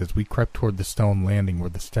faces, we crept toward the stone landing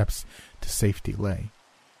where the steps to safety lay.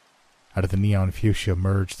 Out of the neon fuchsia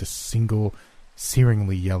emerged a single,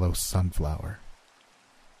 searingly yellow sunflower.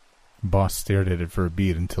 Boss stared at it for a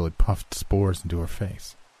beat until it puffed spores into her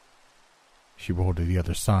face. She rolled to the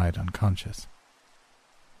other side, unconscious.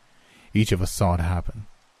 Each of us saw it happen.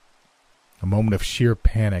 A moment of sheer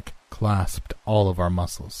panic clasped all of our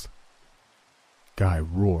muscles. Guy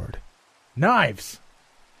roared, "Knives!"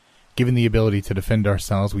 Given the ability to defend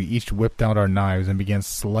ourselves, we each whipped out our knives and began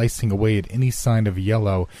slicing away at any sign of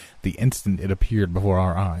yellow the instant it appeared before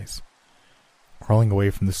our eyes. Crawling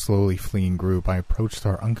away from the slowly fleeing group, I approached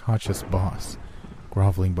our unconscious boss,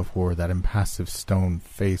 groveling before that impassive stone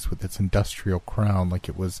face with its industrial crown like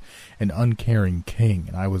it was an uncaring king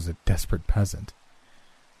and I was a desperate peasant.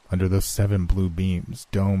 Under those 7 blue beams,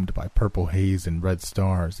 domed by purple haze and red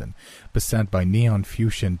stars, and beset by neon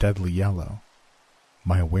fuchsia and deadly yellow,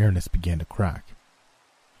 my awareness began to crack.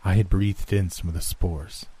 I had breathed in some of the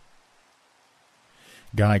spores.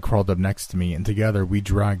 Guy crawled up next to me, and together we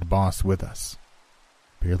dragged Boss with us.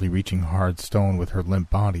 Barely reaching hard stone with her limp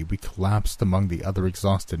body, we collapsed among the other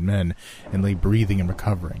exhausted men and lay breathing and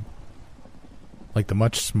recovering. Like the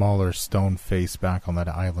much smaller stone face back on that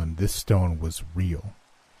island, this stone was real.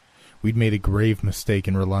 We'd made a grave mistake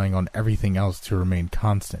in relying on everything else to remain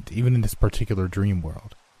constant, even in this particular dream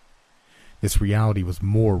world. This reality was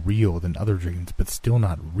more real than other dreams, but still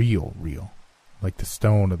not real, like the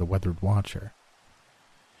stone of the Weathered Watcher.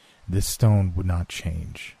 This stone would not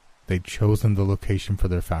change. They'd chosen the location for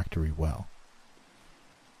their factory well.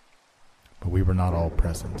 But we were not all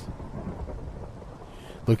present.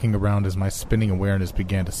 Looking around as my spinning awareness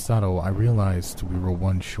began to settle, I realized we were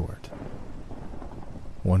one short.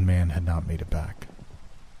 One man had not made it back.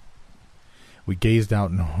 We gazed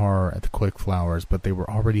out in horror at the quick flowers, but they were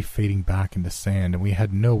already fading back into sand, and we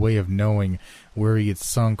had no way of knowing where he had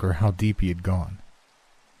sunk or how deep he had gone.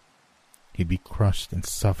 He'd be crushed and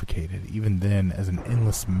suffocated, even then, as an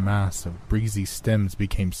endless mass of breezy stems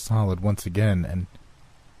became solid once again, and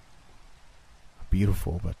a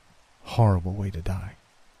beautiful but horrible way to die.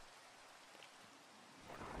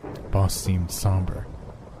 Boss seemed somber.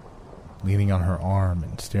 Leaning on her arm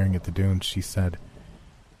and staring at the dunes, she said,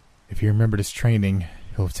 "If he remembered his training,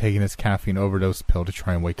 he'll have taken his caffeine overdose pill to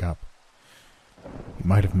try and wake up. He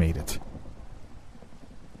might have made it."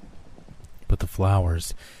 But the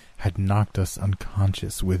flowers had knocked us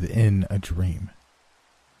unconscious within a dream.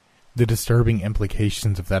 The disturbing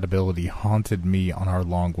implications of that ability haunted me on our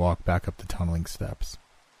long walk back up the tunneling steps.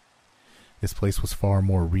 This place was far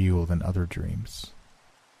more real than other dreams.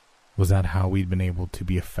 Was that how we'd been able to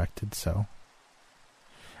be affected so?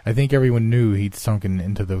 I think everyone knew he'd sunken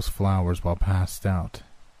into those flowers while passed out.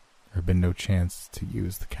 There had been no chance to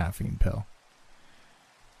use the caffeine pill.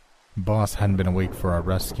 Boss hadn't been awake for our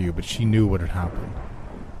rescue, but she knew what had happened.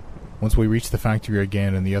 Once we reached the factory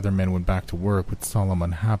again and the other men went back to work with solemn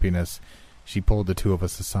unhappiness, she pulled the two of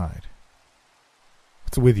us aside.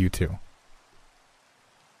 "What's with you two?"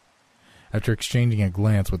 After exchanging a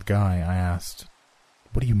glance with Guy, I asked,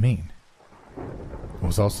 "What do you mean?" I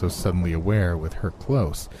was also suddenly aware, with her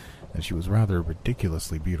close, that she was rather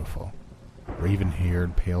ridiculously beautiful.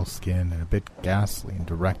 Raven-haired, pale skin, and a bit ghastly and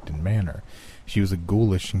direct in manner. She was a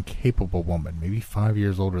ghoulish and capable woman, maybe 5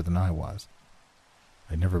 years older than I was.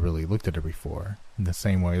 I'd never really looked at her before, in the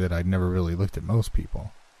same way that I'd never really looked at most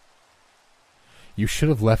people. "You should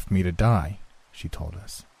have left me to die," she told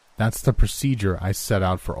us. "That's the procedure I set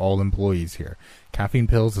out for all employees here. Caffeine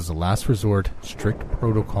pills as a last resort, strict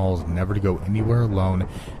protocols never to go anywhere alone,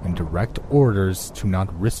 and direct orders to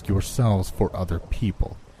not risk yourselves for other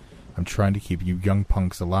people. I'm trying to keep you young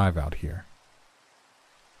punks alive out here."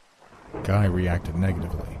 Guy reacted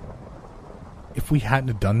negatively. "If we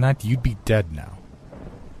hadn't done that, you'd be dead now."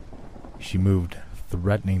 She moved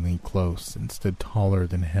threateningly close and stood taller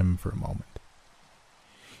than him for a moment.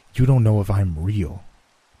 "You don't know if I'm real.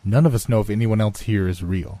 None of us know if anyone else here is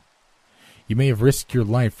real. You may have risked your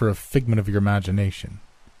life for a figment of your imagination.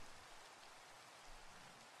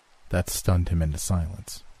 That stunned him into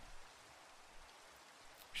silence.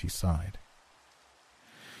 She sighed.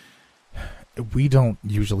 We don't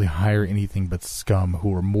usually hire anything but scum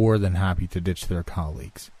who are more than happy to ditch their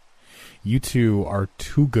colleagues. You two are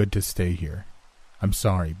too good to stay here. I'm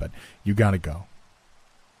sorry, but you gotta go.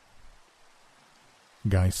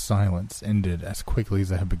 Guy's silence ended as quickly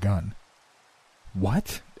as it had begun.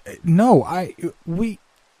 What? No, I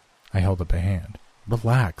held up a hand.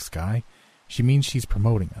 Relax, Guy. She means she's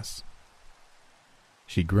promoting us.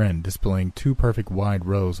 She grinned, displaying 2 perfect wide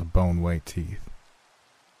rows of bone-white teeth.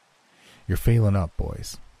 You're failing up,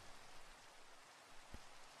 boys.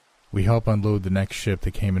 We helped unload the next ship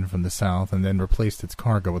that came in from the south and then replaced its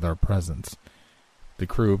cargo with our presents. The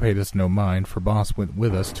crew paid us no mind, for Boss went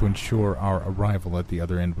with us to ensure our arrival at the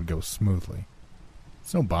other end would go smoothly.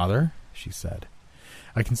 It's no bother, she said.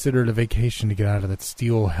 I consider it a vacation to get out of that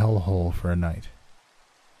steel hellhole for a night.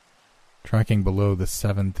 Tracking below the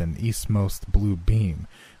 7th and eastmost blue beam,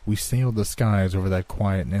 we sailed the skies over that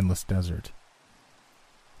quiet and endless desert.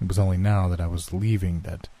 It was only now that I was leaving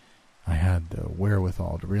that I had the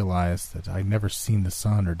wherewithal to realize that I'd never seen the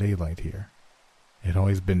sun or daylight here. It had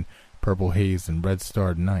always been purple haze and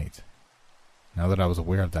red-starred night. Now that I was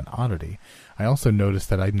aware of that oddity, I also noticed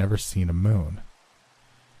that I'd never seen a moon.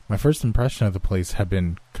 My first impression of the place had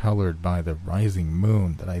been colored by the rising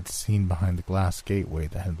moon that I'd seen behind the glass gateway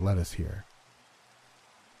that had led us here.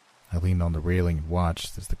 I leaned on the railing and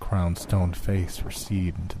watched as the crowned stone face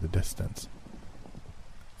receded into the distance.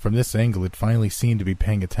 From this angle, it finally seemed to be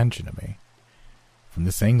paying attention to me. From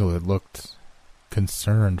this angle, it looked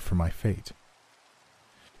concerned for my fate.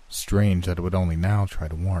 Strange that it would only now try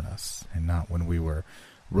to warn us, and not when we were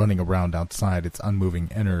running around outside its unmoving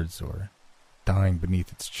innards or dying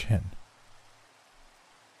beneath its chin.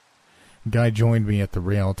 Guy joined me at the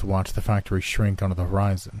rail to watch the factory shrink onto the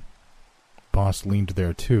horizon. Boss leaned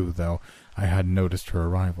there too, though I hadn't noticed her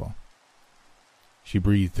arrival. She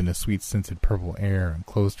breathed in a sweet-scented purple air and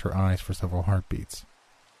closed her eyes for several heartbeats.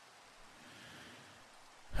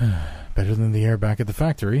 Better than the air back at the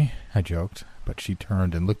factory, I joked, but she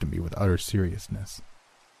turned and looked at me with utter seriousness.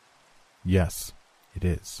 Yes, it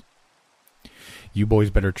is. You boys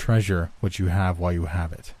better treasure what you have while you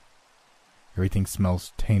have it. Everything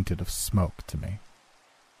smells tainted of smoke to me.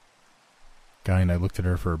 Guy and I looked at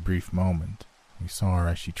her for a brief moment. We saw her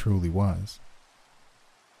as she truly was.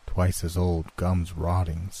 Twice as old, gums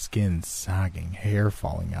rotting, skin sagging, hair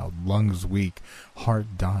falling out, lungs weak,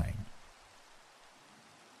 heart dying.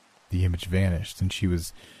 The image vanished, and she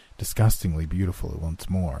was disgustingly beautiful once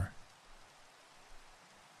more.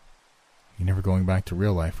 You're never going back to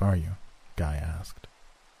real life, are you? Guy asked.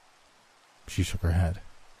 She shook her head.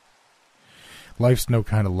 Life's no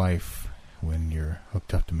kind of life when you're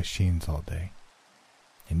hooked up to machines all day.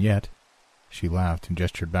 And yet, she laughed and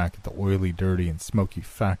gestured back at the oily, dirty, and smoky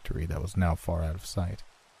factory that was now far out of sight.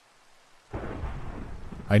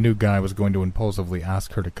 I knew Guy was going to impulsively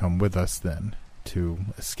ask her to come with us then, to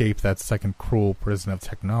escape that second cruel prison of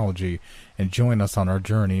technology and join us on our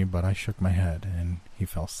journey, but I shook my head, and he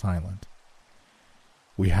fell silent.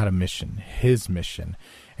 We had a mission, his mission,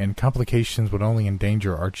 and complications would only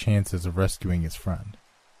endanger our chances of rescuing his friend.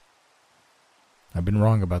 I've been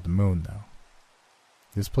wrong about the moon, though.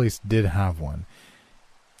 This place did have one.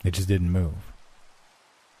 It just didn't move.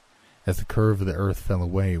 As the curve of the earth fell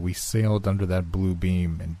away, we sailed under that blue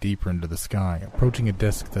beam and deeper into the sky, approaching a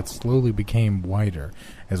disk that slowly became wider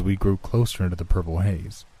as we grew closer into the purple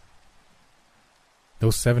haze.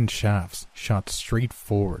 Those 7 shafts shot straight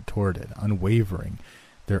forward toward it, unwavering,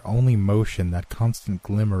 their only motion that constant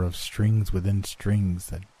glimmer of strings within strings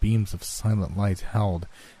that beams of silent light held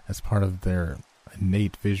as part of their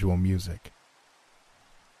innate visual music.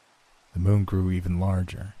 The moon grew even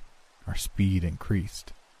larger. Our speed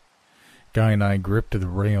increased. Guy and I gripped to the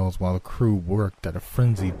rails while the crew worked at a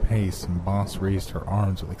frenzied pace, and Boss raised her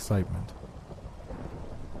arms with excitement.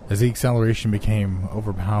 As the acceleration became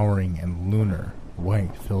overpowering and lunar,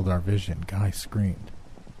 white filled our vision, Guy screamed.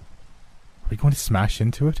 Are we going to smash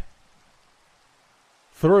into it?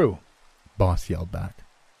 Through, Boss yelled back.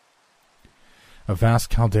 A vast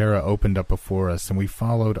caldera opened up before us, and we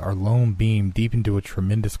followed our lone beam deep into a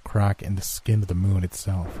tremendous crack in the skin of the moon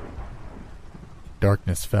itself.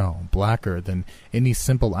 Darkness fell, blacker than any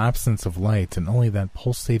simple absence of light, and only that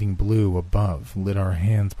pulsating blue above lit our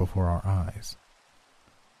hands before our eyes.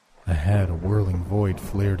 Ahead, a whirling void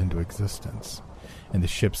flared into existence, and the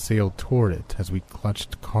ship sailed toward it as we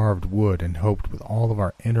clutched carved wood and hoped with all of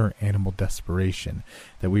our inner animal desperation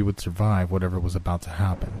that we would survive whatever was about to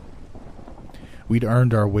happen. We'd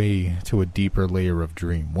earned our way to a deeper layer of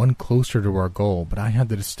dream, one closer to our goal, but I had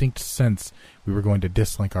the distinct sense we were going to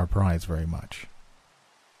dislike our prize very much.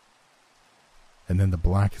 And then the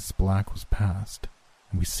blackest black was past,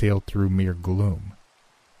 and we sailed through mere gloom.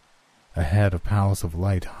 Ahead, a palace of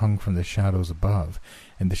light hung from the shadows above,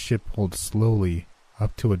 and the ship pulled slowly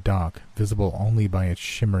up to a dock visible only by its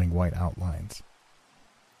shimmering white outlines.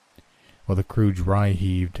 While the crew dry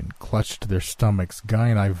heaved and clutched their stomachs, Guy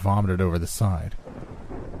and I vomited over the side.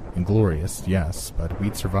 Inglorious, yes, but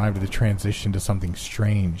we'd survived the transition to something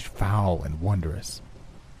strange, foul, and wondrous.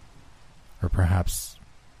 Or perhaps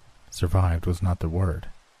survived was not the word.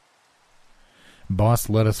 Boss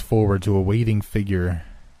led us forward to a waiting figure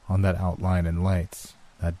on that outline and lights,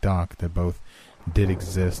 that dock that both did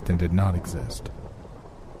exist and did not exist.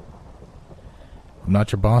 "I'm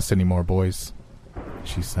not your boss anymore, boys,"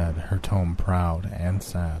 she said, her tone proud and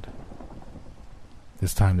sad.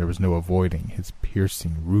 This time there was no avoiding his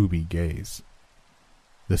piercing ruby gaze.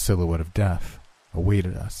 The silhouette of death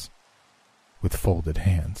awaited us with folded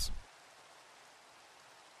hands.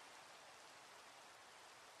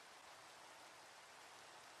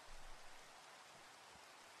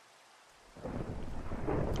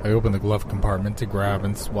 I opened the glove compartment to grab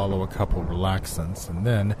and swallow a couple relaxants, and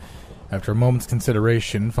then, after a moment's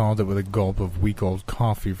consideration, followed it with a gulp of week-old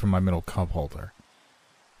coffee from my middle cup holder.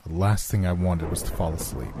 The last thing I wanted was to fall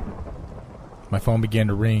asleep. My phone began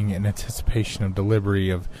to ring in anticipation of delivery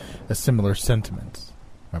of a similar sentiment.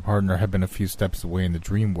 My partner had been a few steps away in the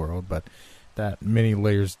dream world, but that many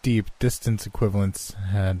layers deep, distance equivalence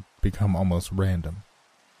had become almost random.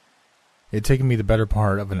 It had taken me the better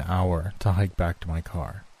part of an hour to hike back to my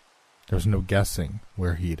car. There was no guessing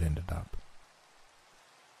where he had ended up.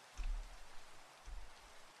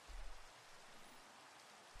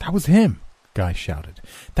 "That was him!" Guy shouted.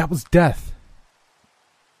 "That was Death!"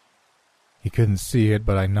 He couldn't see it,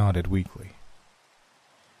 but I nodded weakly.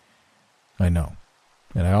 I know.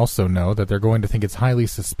 And I also know that they're going to think it's highly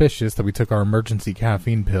suspicious that we took our emergency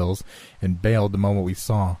caffeine pills and bailed the moment we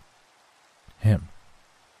saw him.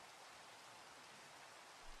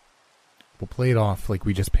 We'll play it off like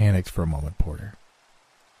we just panicked for a moment, Porter.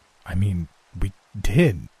 I mean, we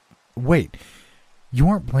did. Wait, you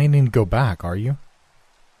aren't planning to go back, are you?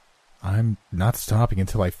 I'm not stopping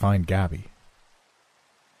until I find Gabby.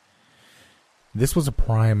 This was a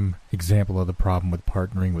prime example of the problem with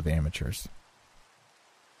partnering with amateurs.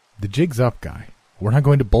 The jig's up, Guy. We're not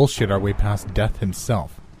going to bullshit our way past Death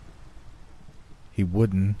himself. He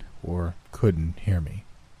wouldn't or couldn't hear me.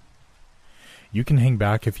 You can hang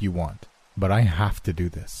back if you want, but I have to do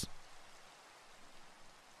this.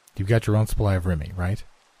 You've got your own supply of Remy, right?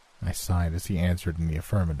 I sighed as he answered in the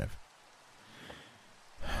affirmative.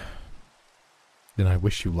 Then I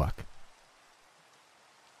wish you luck.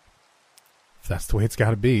 If that's the way it's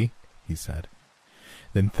got to be, he said.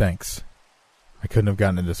 Then thanks. I couldn't have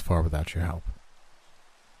gotten it this far without your help.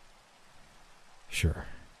 Sure.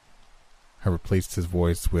 I replaced his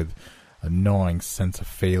voice with a gnawing sense of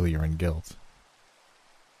failure and guilt.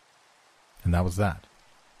 And that was that.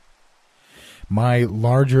 My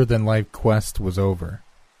larger-than-life quest was over.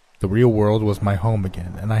 The real world was my home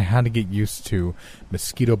again, and I had to get used to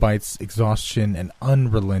mosquito bites, exhaustion, and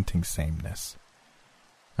unrelenting sameness.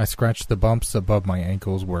 I scratched the bumps above my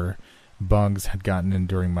ankles where bugs had gotten in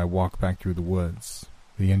during my walk back through the woods.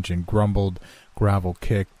 The engine grumbled, gravel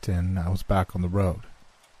kicked, and I was back on the road.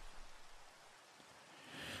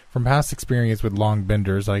 From past experience with long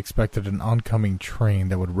benders, I expected an oncoming train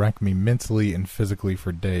that would wreck me mentally and physically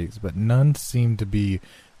for days, but none seemed to be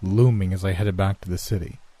looming as I headed back to the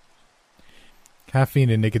city. Caffeine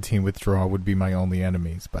and nicotine withdrawal would be my only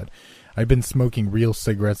enemies, but I'd been smoking real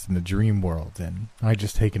cigarettes in the dream world, and I'd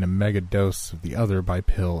just taken a mega dose of the other by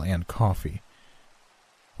pill and coffee.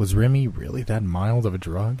 Was Remy really that mild of a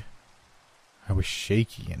drug? I was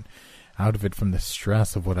shaky and out of it from the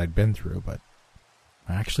stress of what I'd been through, but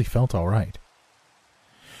I actually felt all right.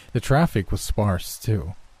 The traffic was sparse,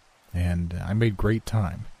 too, and I made great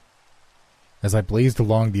time. As I blazed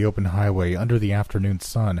along the open highway under the afternoon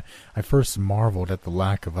sun, I first marveled at the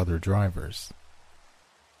lack of other drivers.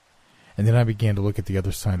 And then I began to look at the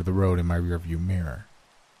other side of the road in my rearview mirror.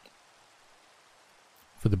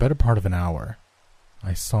 For the better part of an hour,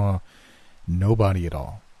 I saw nobody at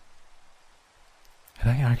all.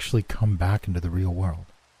 Had I actually come back into the real world?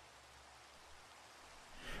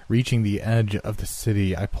 Reaching the edge of the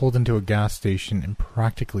city, I pulled into a gas station and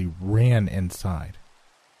practically ran inside.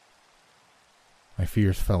 My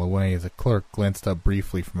fears fell away as a clerk glanced up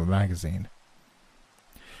briefly from a magazine.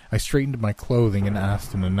 I straightened my clothing and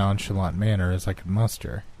asked in a nonchalant manner as I could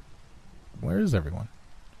muster, "Where is everyone?"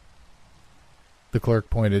 The clerk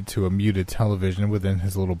pointed to a muted television within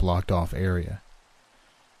his little blocked-off area.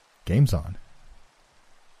 Game's on.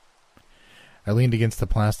 I leaned against the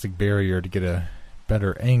plastic barrier to get a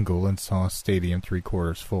better angle and saw a stadium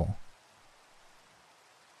 3/4 full.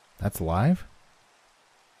 That's live?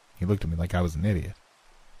 He looked at me like I was an idiot.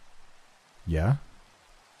 Yeah?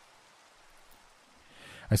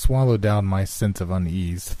 I swallowed down my sense of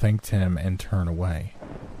unease, thanked him, and turned away.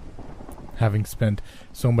 Having spent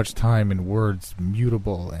so much time in words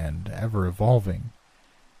mutable and ever-evolving,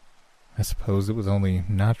 I suppose it was only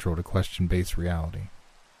natural to question base reality.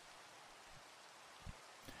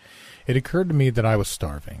 It occurred to me that I was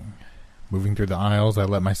starving. Moving through the aisles, I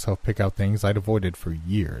let myself pick out things I'd avoided for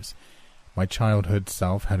years. My childhood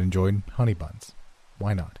self had enjoyed honey buns.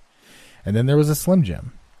 Why not? And then there was a Slim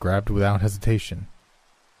Jim, grabbed without hesitation.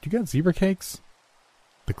 "You got zebra cakes?"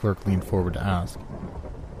 The clerk leaned forward to ask.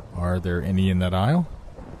 "Are there any in that aisle?"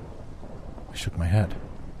 I shook my head.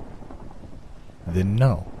 Then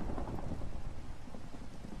no.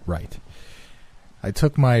 Right. I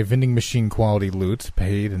took my vending machine quality loot,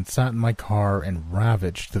 paid, and sat in my car and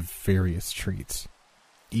ravaged the various treats.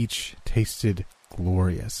 Each tasted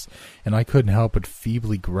glorious, and I couldn't help but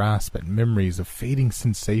feebly grasp at memories of fading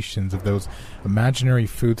sensations of those imaginary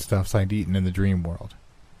foodstuffs I'd eaten in the dream world.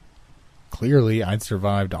 Clearly, I'd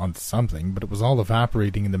survived on something, but it was all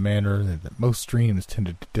evaporating in the manner that most dreams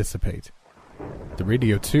tended to dissipate. The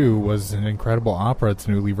radio, too, was an incredible opera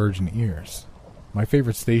to newly virgin ears. My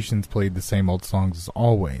favorite stations played the same old songs as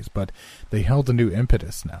always, but they held a new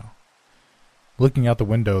impetus now. Looking out the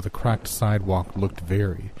window, the cracked sidewalk looked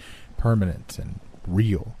very permanent and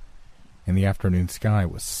real, and the afternoon sky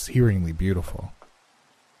was searingly beautiful.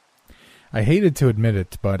 I hated to admit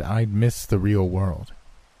it, but I'd missed the real world.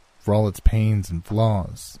 For all its pains and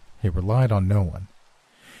flaws, it relied on no one.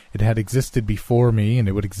 It had existed before me, and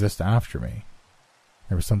it would exist after me.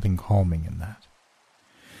 There was something calming in that.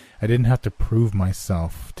 I didn't have to prove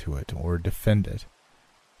myself to it or defend it.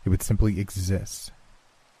 It would simply exist.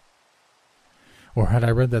 Or had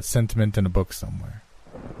I read that sentiment in a book somewhere?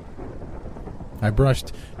 I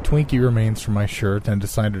brushed Twinkie remains from my shirt and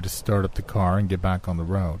decided to start up the car and get back on the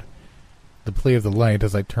road. The play of the light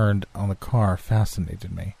as I turned on the car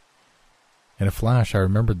fascinated me. In a flash, I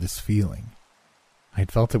remembered this feeling. I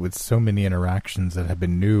had felt it with so many interactions that had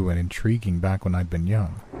been new and intriguing back when I'd been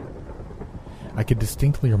young. I could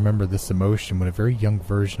distinctly remember this emotion when a very young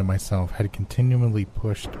version of myself had continually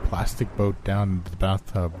pushed a plastic boat down into the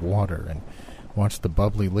bathtub water and watched the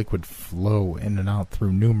bubbly liquid flow in and out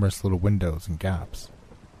through numerous little windows and gaps.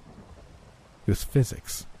 It was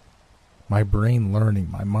physics. My brain learning,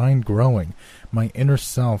 my mind growing, my inner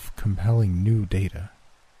self compelling new data.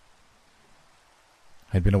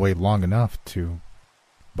 I'd been away long enough to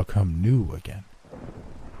become new again.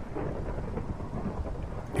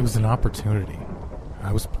 It was an opportunity.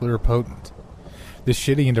 I was pluripotent. This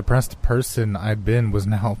shitty and depressed person I'd been was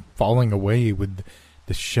now falling away with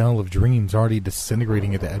the shell of dreams already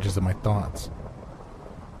disintegrating at the edges of my thoughts.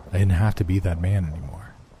 I didn't have to be that man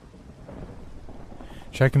anymore.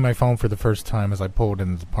 Checking my phone for the first time as I pulled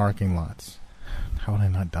into the parking lots. How had I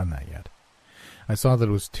not done that yet? I saw that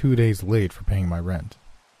it was 2 days late for paying my rent.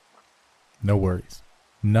 No worries.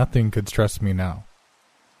 Nothing could stress me now.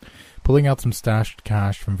 Pulling out some stashed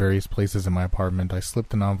cash from various places in my apartment, I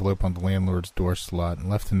slipped an envelope on the landlord's door slot and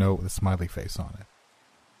left a note with a smiley face on it.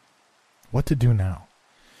 What to do now?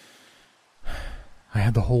 I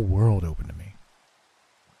had the whole world open to me.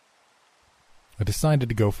 I decided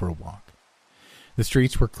to go for a walk. The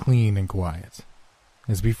streets were clean and quiet.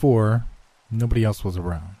 As before, nobody else was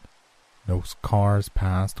around. No cars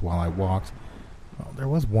passed while I walked. Well, there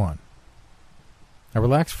was one. I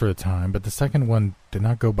relaxed for a time, but the second one did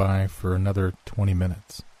not go by for another 20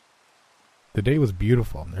 minutes. The day was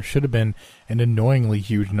beautiful, and there should have been an annoyingly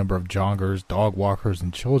huge number of joggers, dog walkers,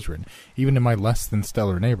 and children, even in my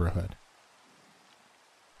less-than-stellar neighborhood.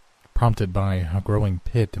 Prompted by a growing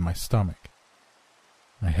pit in my stomach,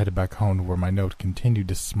 I headed back home to where my note continued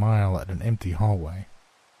to smile at an empty hallway.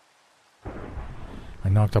 I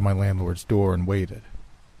knocked on my landlord's door and waited.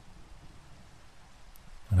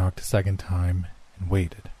 I knocked a second time and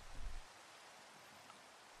waited.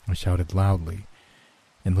 I shouted loudly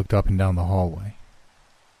and looked up and down the hallway.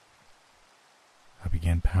 I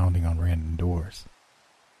began pounding on random doors.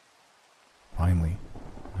 Finally,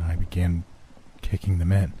 I began kicking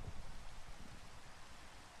them in.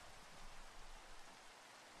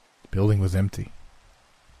 The building was empty.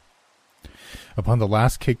 Upon the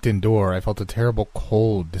last kicked-in door, I felt a terrible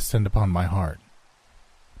cold descend upon my heart.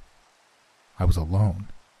 I was alone.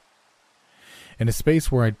 In a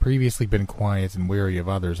space where I'd previously been quiet and wary of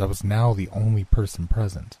others, I was now the only person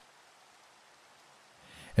present.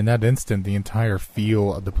 In that instant, the entire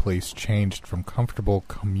feel of the place changed from comfortable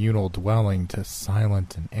communal dwelling to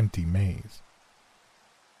silent and empty maze.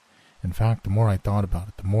 In fact, the more I thought about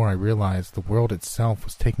it, the more I realized the world itself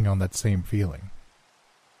was taking on that same feeling.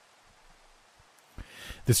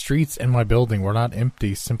 The streets in my building were not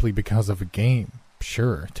empty simply because of a game.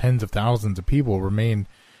 Sure, tens of thousands of people remained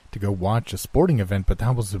to go watch a sporting event, but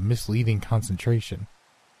that was a misleading concentration.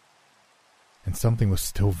 And something was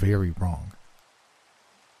still very wrong.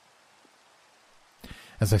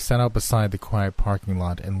 As I sat out beside the quiet parking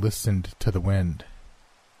lot and listened to the wind,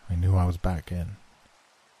 I knew I was back in.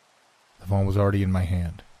 The phone was already in my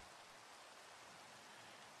hand.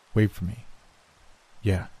 Wait for me.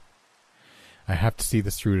 Yeah. I have to see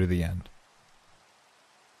this through to the end.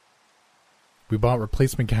 We bought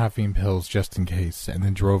replacement caffeine pills just in case, and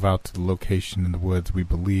then drove out to the location in the woods we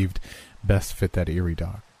believed best fit that eerie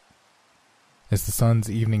dock. As the sun's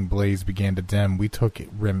evening blaze began to dim, we took it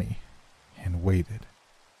Remy and waited.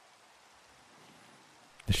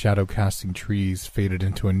 The shadow-casting trees faded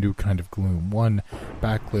into a new kind of gloom, one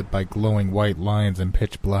backlit by glowing white lines and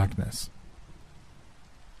pitch blackness.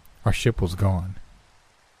 Our ship was gone,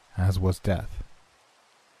 as was death.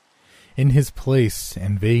 In his place,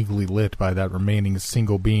 and vaguely lit by that remaining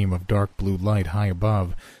single beam of dark blue light high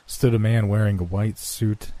above, stood a man wearing a white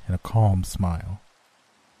suit and a calm smile.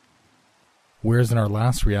 Whereas in our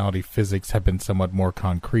last reality physics had been somewhat more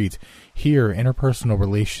concrete, here interpersonal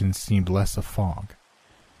relations seemed less a fog.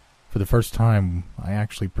 For the first time, I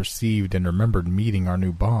actually perceived and remembered meeting our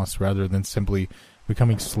new boss rather than simply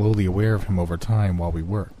becoming slowly aware of him over time while we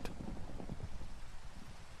worked.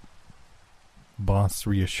 Boss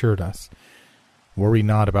reassured us. Worry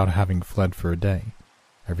not about having fled for a day.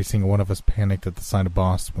 Every single one of us panicked at the sight of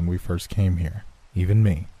Boss when we first came here. Even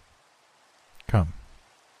me. Come.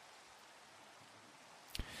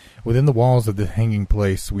 Within the walls of the hanging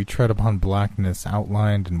place, we tread upon blackness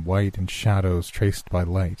outlined in white and shadows traced by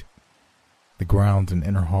light. The grounds and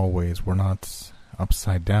inner hallways were not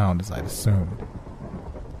upside down as I'd assumed.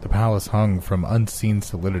 The palace hung from unseen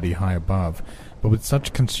solidity high above, but with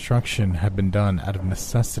such construction had been done out of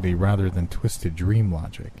necessity rather than twisted dream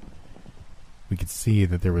logic. We could see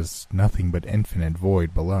that there was nothing but infinite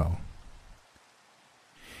void below.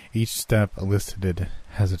 Each step elicited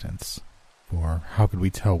hesitance, for how could we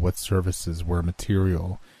tell what surfaces were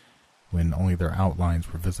material when only their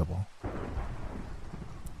outlines were visible?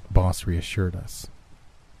 Boss reassured us.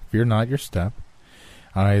 Fear not your step.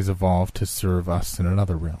 Eyes evolved to serve us in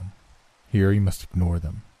another realm. Here you must ignore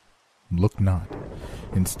them. Look not.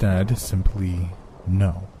 Instead, simply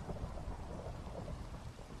know.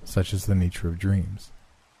 Such is the nature of dreams.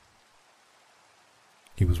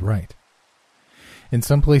 He was right. In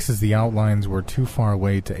some places the outlines were too far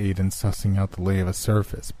away to aid in sussing out the lay of a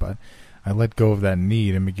surface, but I let go of that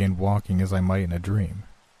need and began walking as I might in a dream.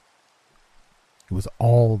 It was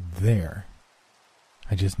all there.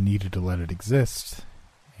 I just needed to let it exist,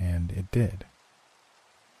 and it did.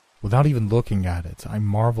 Without even looking at it, I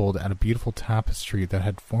marveled at a beautiful tapestry that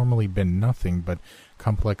had formerly been nothing but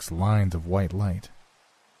complex lines of white light.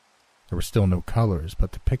 There were still no colors,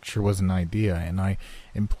 but the picture was an idea, and I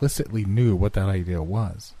implicitly knew what that idea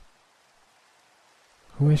was.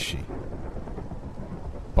 Who is she?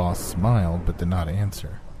 Boss smiled, but did not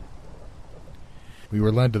answer. We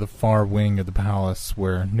were led to the far wing of the palace,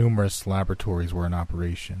 where numerous laboratories were in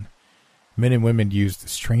operation. Men and women used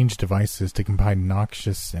strange devices to combine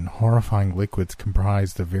noxious and horrifying liquids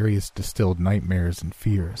comprised of various distilled nightmares and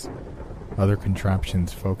fears. Other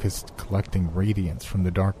contraptions focused collecting radiance from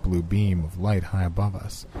the dark blue beam of light high above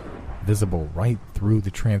us, visible right through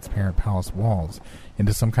the transparent palace walls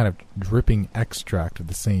into some kind of dripping extract of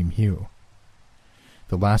the same hue.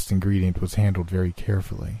 The last ingredient was handled very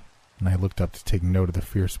carefully, and I looked up to take note of the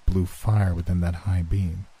fierce blue fire within that high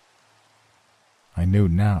beam. I knew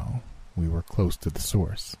now we were close to the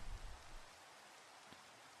source.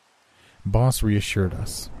 Boss reassured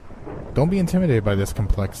us. Don't be intimidated by this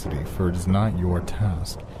complexity, for it is not your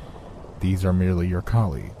task. These are merely your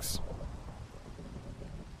colleagues.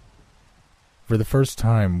 For the first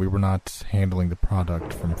time, we were not handling the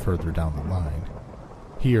product from further down the line.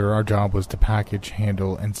 Here, our job was to package,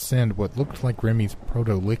 handle, and send what looked like Remy's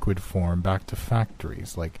proto-liquid form back to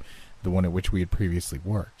factories like the one at which we had previously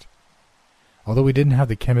worked. Although we didn't have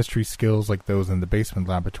the chemistry skills like those in the basement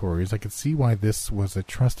laboratories, I could see why this was a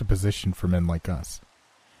trusted position for men like us.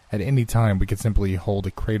 At any time, we could simply hold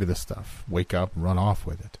a crate of the stuff, wake up, and run off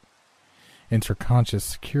with it. Interconscious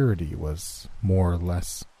security was more or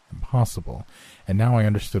less impossible, and now I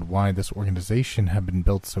understood why this organization had been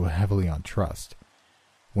built so heavily on trust.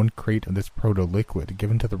 One crate of this proto-liquid,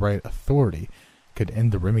 given to the right authority, could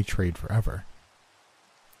end the Remy trade forever.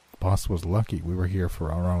 Boss was lucky we were here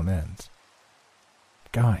for our own ends.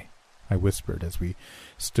 "Guy," I whispered as we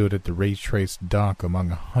stood at the ray-traced dock among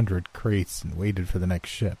 100 crates and waited for the next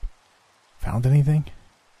ship. "Found anything?"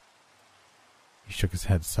 He shook his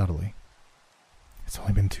head subtly. "It's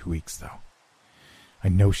only been 2 weeks, though. I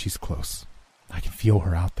know she's close. I can feel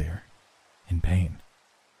her out there, in pain."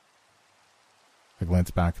 I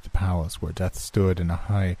glanced back at the palace where Death stood in a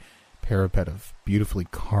high parapet of beautifully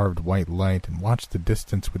carved white light and watched the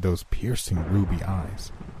distance with those piercing ruby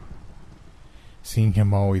eyes. Seeing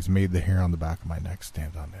him always made the hair on the back of my neck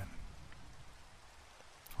stand on end.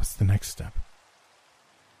 "What's the next step?"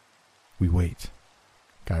 "We wait,"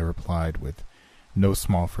 Guy replied with no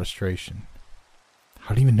small frustration.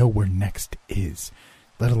 "How do you even know where next is,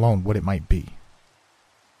 let alone what it might be?"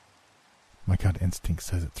 "My gut instinct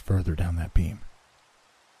says it's further down that beam."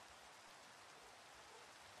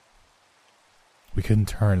 We couldn't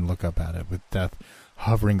turn and look up at it, with death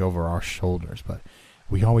hovering over our shoulders, but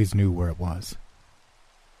we always knew where it was.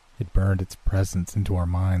 It burned its presence into our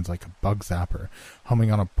minds like a bug zapper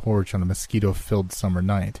humming on a porch on a mosquito-filled summer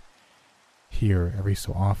night. Here, every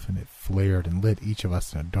so often, it flared and lit each of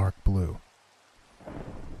us in a dark blue.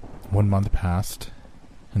 1 month passed,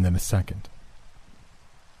 and then a second.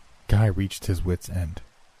 Guy reached his wit's end.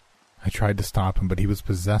 I tried to stop him, but he was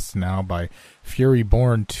possessed now by fury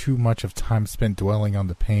born too much of time spent dwelling on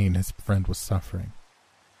the pain his friend was suffering.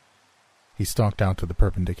 He stalked out to the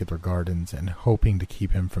perpendicular gardens, and hoping to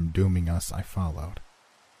keep him from dooming us, I followed.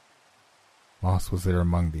 Moss was there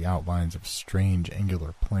among the outlines of strange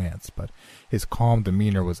angular plants, but his calm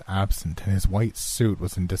demeanor was absent, and his white suit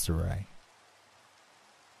was in disarray.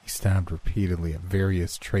 He stabbed repeatedly at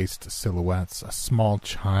various traced silhouettes, a small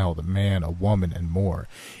child, a man, a woman, and more.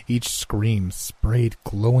 Each scream sprayed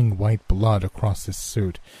glowing white blood across his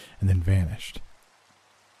suit, and then vanished.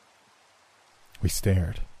 We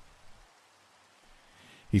stared.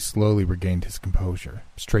 He slowly regained his composure,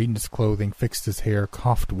 straightened his clothing, fixed his hair,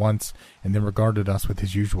 coughed once, and then regarded us with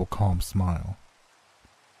his usual calm smile.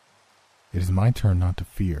 "It is my turn not to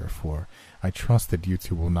fear, for I trust that you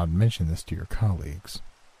two will not mention this to your colleagues."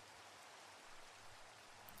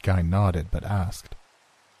 Guy nodded, but asked,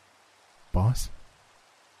 "Boss?"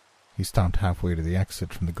 He stopped halfway to the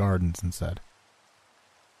exit from the gardens and said,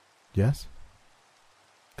 "Yes?"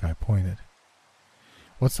 Guy pointed.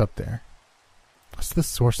 "What's up there? What's the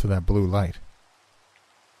source of that blue light?"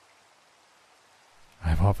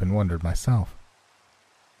 "I've often wondered myself."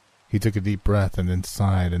 He took a deep breath and then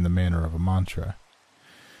sighed in the manner of a mantra.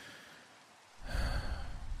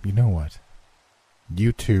 "You know what?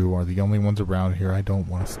 You two are the only ones around here I don't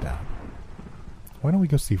want to stab. Why don't we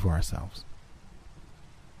go see for ourselves?"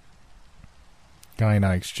 Guy and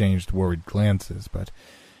I exchanged worried glances, but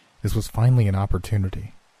this was finally an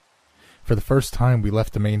opportunity. For the first time, we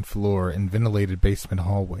left the main floor and ventilated basement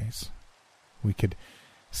hallways. We could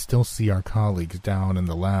still see our colleagues down in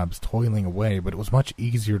the labs toiling away, but it was much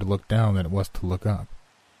easier to look down than it was to look up.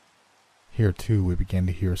 Here, too, we began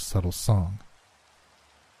to hear a subtle song.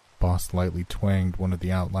 Boss lightly twanged one of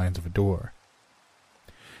the outlines of a door.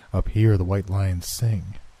 Up here, the white lions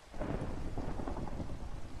sing.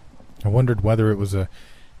 I wondered whether it was a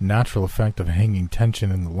natural effect of hanging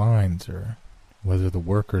tension in the lines, or whether the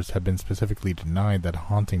workers had been specifically denied that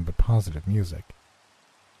haunting but positive music.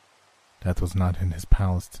 Death was not in his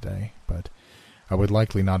palace today, but I would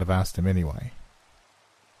likely not have asked him anyway.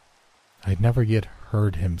 I had never yet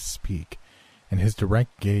heard him speak, and his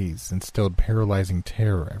direct gaze instilled paralyzing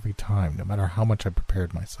terror every time, no matter how much I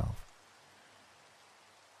prepared myself.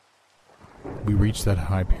 We reached that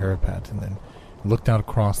high parapet and then looked out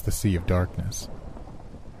across the sea of darkness.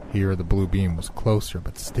 Here the blue beam was closer,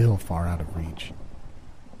 but still far out of reach.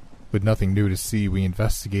 With nothing new to see, we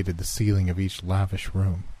investigated the ceiling of each lavish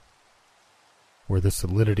room, where the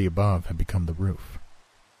solidity above had become the roof.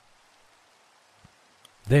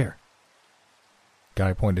 "There!"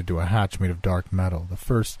 Guy pointed to a hatch made of dark metal, the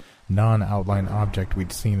first non-outline object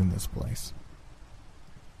we'd seen in this place.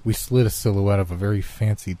 We slid a silhouette of a very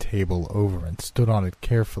fancy table over and stood on it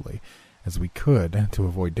carefully as we could to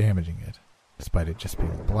avoid damaging it, despite it just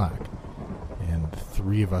being black, and the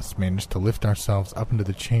three of us managed to lift ourselves up into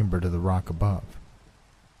the chamber to the rock above.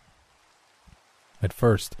 At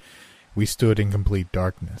first, we stood in complete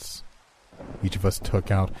darkness. Each of us took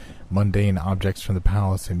out mundane objects from the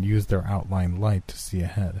palace and used their outline light to see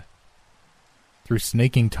ahead. Through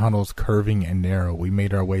snaking tunnels, curving and narrow, we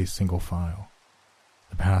made our way single file.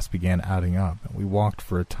 The past began adding up, and we walked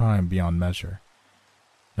for a time beyond measure.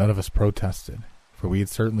 None of us protested, for we had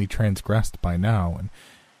certainly transgressed by now, and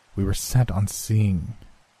we were set on seeing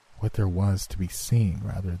what there was to be seen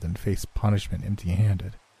rather than face punishment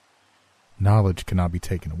empty-handed. Knowledge could not be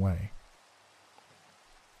taken away.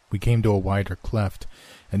 We came to a wider cleft,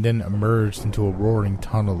 and then emerged into a roaring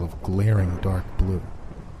tunnel of glaring dark blue.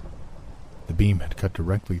 The beam had cut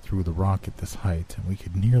directly through the rock at this height, and we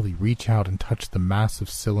could nearly reach out and touch the massive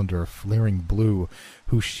cylinder of flaring blue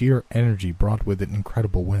whose sheer energy brought with it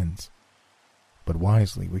incredible winds. But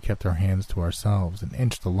wisely we kept our hands to ourselves and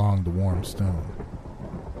inched along the warm stone.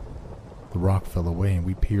 The rock fell away, and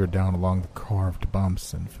we peered down along the carved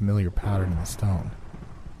bumps and familiar pattern in the stone.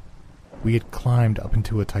 We had climbed up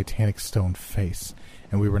into a titanic stone face,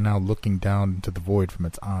 and we were now looking down into the void from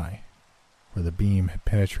its eye, where the beam had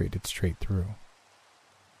penetrated straight through.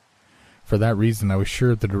 For that reason, I was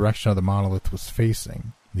sure the direction of the monolith was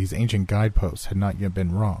facing. These ancient guideposts had not yet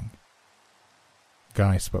been wrong.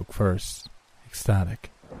 Guy spoke first,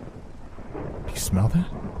 ecstatic. "Do you smell that?"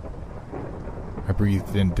 I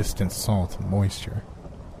breathed in distant salt and moisture.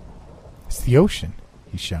 "It's the ocean,"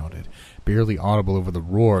 he shouted, barely audible over the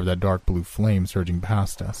roar of that dark blue flame surging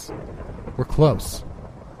past us. "We're close."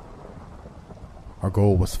 Our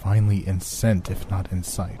goal was finally in scent, if not in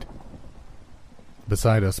sight.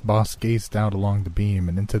 Beside us, Boss gazed out along the beam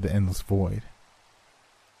and into the endless void.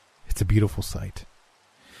 "It's a beautiful sight.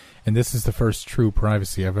 And this is the first true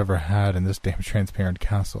privacy I've ever had in this damn transparent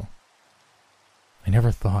castle. I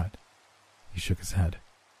never thought." He shook his head.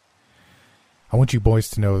 "I want you boys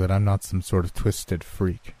to know that I'm not some sort of twisted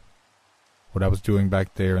freak. What I was doing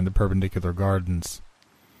back there in the perpendicular gardens,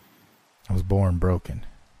 I was born broken.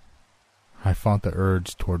 I fought the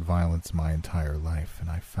urge toward violence my entire life, and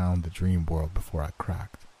I found the dream world before I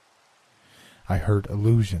cracked. I heard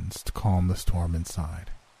illusions to calm the storm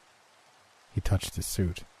inside." He touched his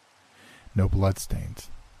suit. "No bloodstains.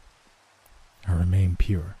 I remain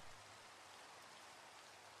pure."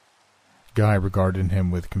 Guy regarded him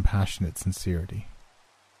with compassionate sincerity.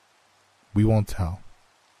 "We won't tell.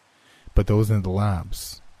 But those in the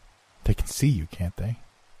labs, they can see you, can't they?"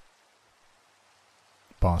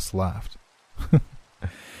 Boss laughed.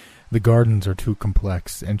 "The gardens are too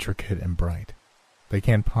complex, intricate, and bright. They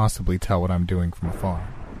can't possibly tell what I'm doing from afar."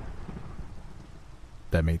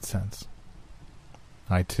 That made sense.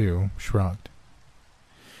 I, too, shrugged.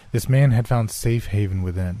 This man had found safe haven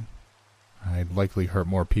within. I'd likely hurt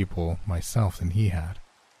more people myself than he had.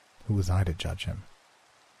 Who was I to judge him?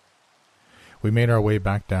 We made our way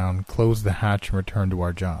back down, closed the hatch, and returned to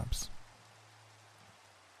our jobs.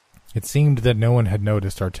 It seemed that no one had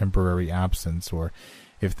noticed our temporary absence, or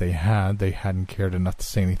if they had, they hadn't cared enough to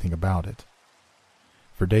say anything about it.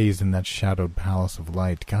 For days in that shadowed palace of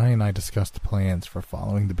light, Guy and I discussed plans for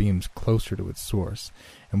following the beams closer to its source,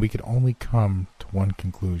 and we could only come to one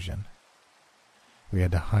conclusion. We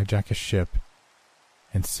had to hijack a ship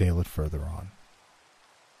and sail it further on.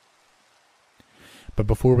 But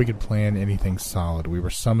before we could plan anything solid, we were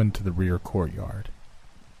summoned to the rear courtyard.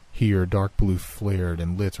 Here, dark blue flared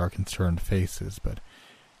and lit our concerned faces, but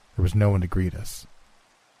there was no one to greet us.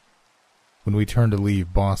 When we turned to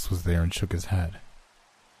leave, Boss was there and shook his head.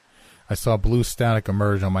 I saw blue static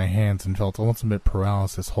emerge on my hands and felt ultimate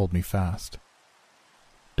paralysis hold me fast.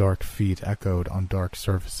 Dark feet echoed on dark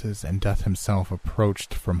surfaces, and Death himself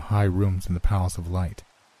approached from high rooms in the Palace of Light.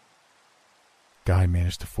 Guy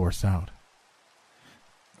managed to force out,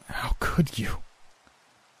 "How could you?"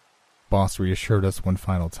 Boss reassured us one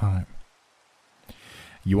final time.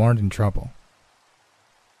 "You aren't in trouble.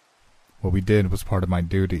 What we did was part of my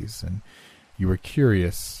duties, and you were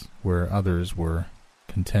curious where others were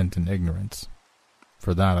content in ignorance.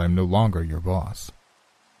 For that, I am no longer your boss."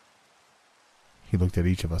 He looked at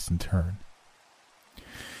each of us in turn.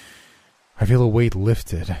 I feel a weight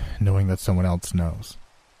lifted, knowing that someone else knows.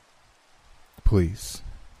 Please,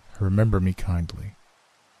 remember me kindly.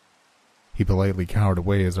 He politely cowered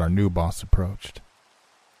away as our new boss approached.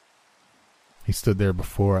 He stood there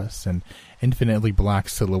before us, an infinitely black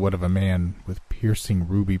silhouette of a man with piercing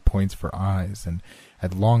ruby points for eyes, and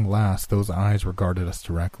at long last those eyes regarded us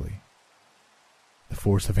directly. The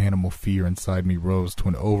force of animal fear inside me rose to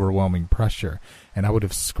an overwhelming pressure, and I would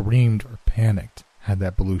have screamed or panicked had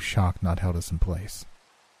that blue shock not held us in place.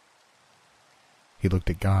 He looked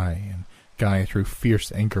at Guy, and Guy threw fierce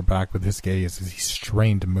anger back with his gaze as he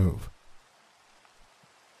strained to move.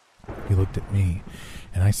 He looked at me,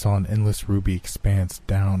 and I saw an endless ruby expanse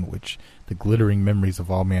down which the glittering memories of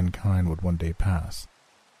all mankind would one day pass.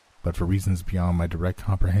 But for reasons beyond my direct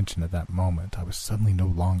comprehension at that moment, I was suddenly no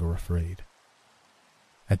longer afraid.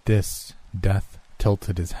 At this, Death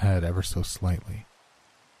tilted his head ever so slightly.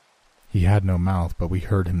 He had no mouth, but we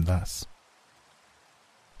heard him thus.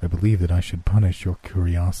 "I believe that I should punish your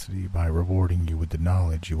curiosity by rewarding you with the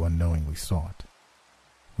knowledge you unknowingly sought.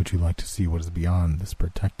 Would you like to see what is beyond this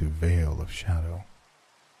protective veil of shadow?"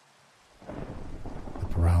 The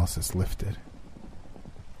paralysis lifted.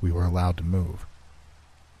 We were allowed to move.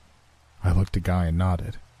 I looked at Guy and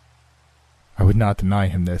nodded. I would not deny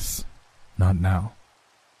him this. Not now.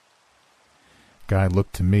 Guy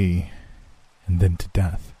looked to me, and then to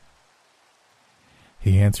death.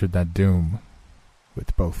 He answered that doom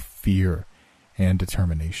with both fear and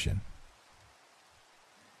determination.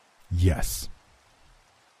 Yes.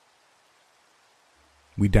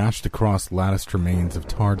 We dashed across latticed remains of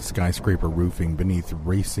tarred skyscraper roofing beneath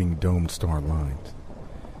racing domed star lines.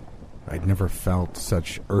 I'd never felt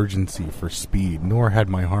such urgency for speed, nor had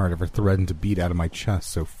my heart ever threatened to beat out of my chest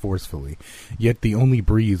so forcefully, yet the only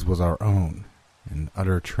breeze was our own, and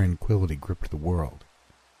utter tranquility gripped the world.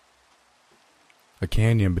 A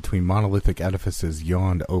canyon between monolithic edifices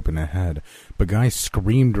yawned open ahead, but Guy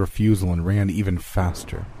screamed refusal and ran even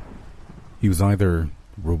faster. He was either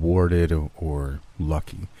rewarded or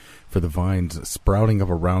lucky, for the vines sprouting up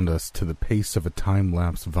around us to the pace of a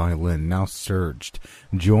time-lapse violin now surged,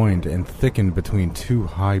 joined, and thickened between two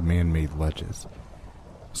high man-made ledges.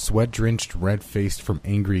 Sweat-drenched, red-faced from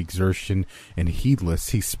angry exertion, and heedless,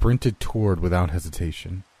 he sprinted toward without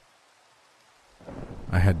hesitation.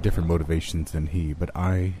 I had different motivations than he, but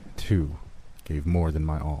I, too, gave more than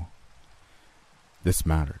my all. This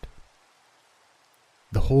mattered.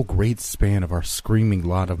 The whole great span of our screaming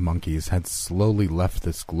lot of monkeys had slowly left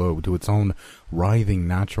this globe to its own writhing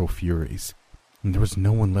natural furies, and there was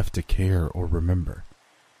no one left to care or remember,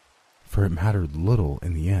 for it mattered little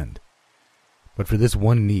in the end. But for this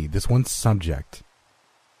one need, this one subject,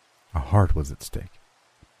 a heart was at stake.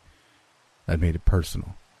 That made it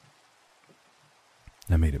personal.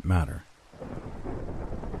 That made it matter.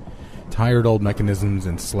 Tired old mechanisms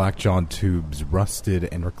and slack-jawed tubes rusted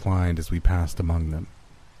and reclined as we passed among them.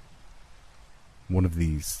 One of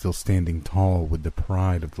these, still standing tall with the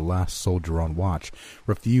pride of the last soldier on watch,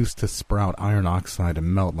 refused to sprout iron oxide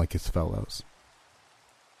and melt like his fellows.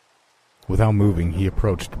 Without moving, he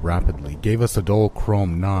approached rapidly, gave us a dull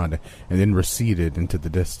chrome nod, and then receded into the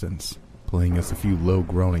distance, playing us a few low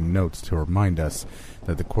groaning notes to remind us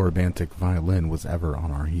that the corybantic violin was ever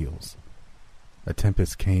on our heels. A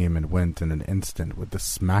tempest came and went in an instant with the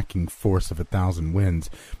smacking force of 1,000 winds,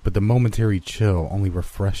 but the momentary chill only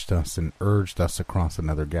refreshed us and urged us across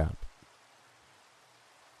another gap.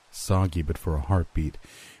 Soggy but for a heartbeat,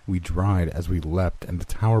 we dried as we leapt, and the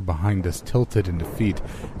tower behind us tilted in defeat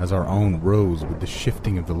as our own rose with the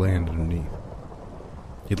shifting of the land underneath.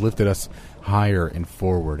 It lifted us higher and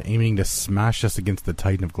forward, aiming to smash us against the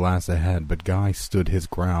titan of glass ahead, but Guy stood his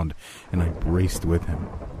ground, and I braced with him.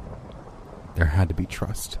 There had to be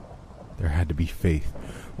trust. There had to be faith.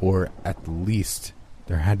 Or, at least,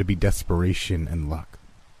 there had to be desperation and luck.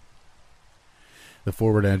 The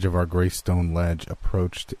forward edge of our gray stone ledge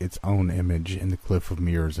approached its own image in the cliff of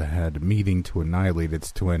mirrors ahead, meeting to annihilate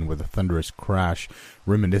its twin with a thunderous crash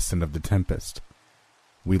reminiscent of the tempest.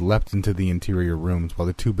 We leapt into the interior rooms while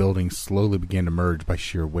the two buildings slowly began to merge by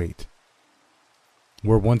sheer weight.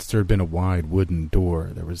 Where once there had been a wide wooden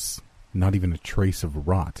door, there was not even a trace of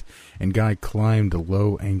rot, and Guy climbed a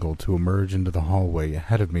low angle to emerge into the hallway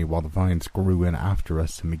ahead of me while the vines grew in after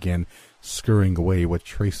us and began scurrying away what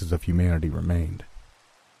traces of humanity remained.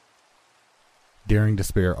 Daring to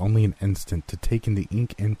spare only an instant to take in the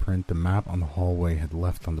ink imprint the map on the hallway had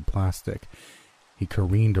left on the plastic, he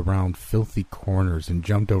careened around filthy corners and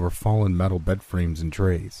jumped over fallen metal bed frames and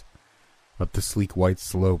trays, up the sleek white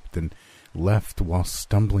slope, then left while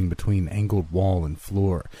stumbling between angled wall and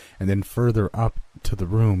floor, and then further up to the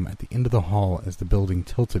room at the end of the hall as the building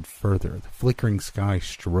tilted further. The flickering sky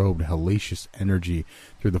strobed hellacious energy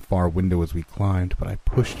through the far window as we climbed, but I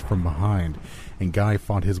pushed from behind, and Guy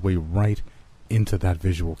fought his way right into that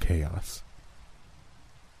visual chaos.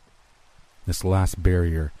 This last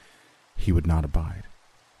barrier he would not abide.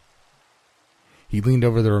 He leaned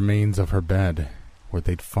over the remains of her bed, where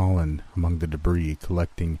they'd fallen among the debris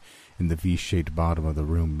collecting in the V-shaped bottom of the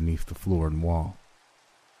room beneath the floor and wall.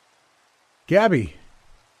 "Gabby!"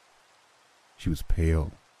 She was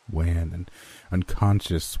pale, wan, and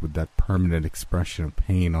unconscious with that permanent expression of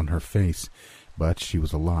pain on her face, but she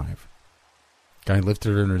was alive. Guy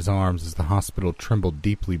lifted her in his arms as the hospital trembled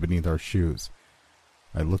deeply beneath our shoes.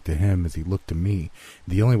 I looked at him as he looked at me.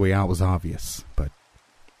 The only way out was obvious, but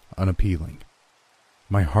unappealing.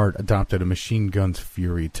 My heart adopted a machine gun's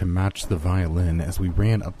fury to match the violin as we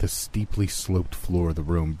ran up the steeply sloped floor of the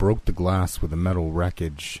room, broke the glass with the metal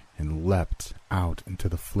wreckage, and leapt out into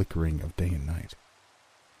the flickering of day and night.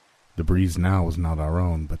 The breeze now was not our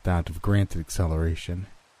own, but that of granted acceleration.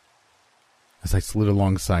 As I slid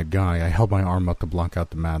alongside Guy, I held my arm up to block out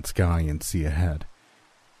the mad sky and see ahead.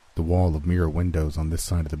 The wall of mirror windows on this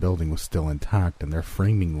side of the building was still intact, and their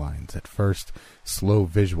framing lines, at first slow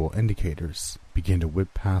visual indicators, began to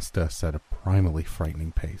whip past us at a primally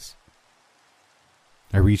frightening pace.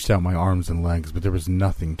 I reached out my arms and legs, but there was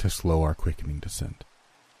nothing to slow our quickening descent.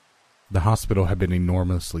 The hospital had been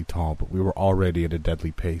enormously tall, but we were already at a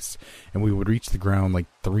deadly pace, and we would reach the ground like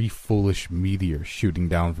 3 foolish meteors shooting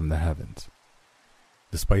down from the heavens.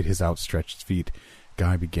 Despite his outstretched feet,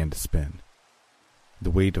 Guy began to spin. The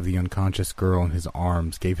weight of the unconscious girl in his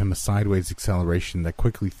arms gave him a sideways acceleration that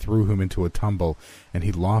quickly threw him into a tumble, and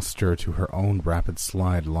he lost her to her own rapid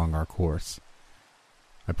slide along our course.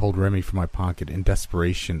 I pulled Remy from my pocket in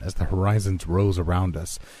desperation as the horizons rose around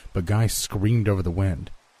us, but Guy screamed over the wind.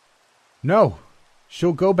 "No!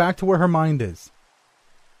 She'll go back to where her mind is!"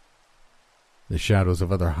 The shadows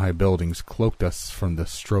of other high buildings cloaked us from the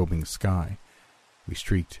strobing sky. We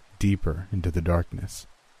streaked deeper into the darkness.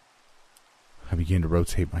 I began to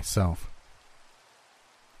rotate myself.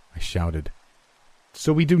 I shouted,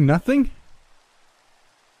 "So we do nothing?"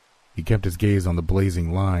 He kept his gaze on the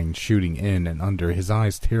blazing line, shooting in and under, his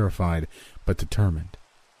eyes terrified but determined.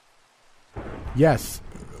 "Yes,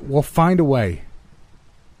 we'll find a way."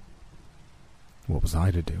 What was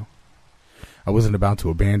I to do? I wasn't about to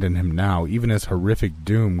abandon him now, even as horrific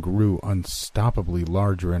doom grew unstoppably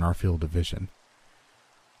larger in our field of vision.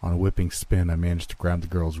 On a whipping spin, I managed to grab the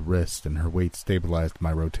girl's wrist, and her weight stabilized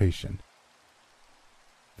my rotation.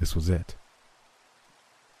 This was it.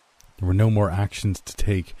 There were no more actions to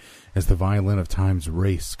take as the violin of time's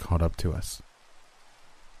race caught up to us.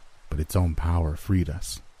 But its own power freed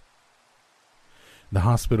us. The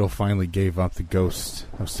hospital finally gave up the ghost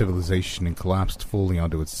of civilization and collapsed fully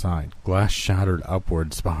onto its side. Glass shattered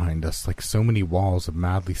upwards behind us like so many walls of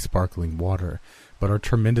madly sparkling water, but our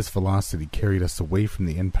tremendous velocity carried us away from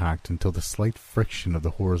the impact until the slight friction of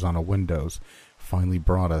the horizontal windows finally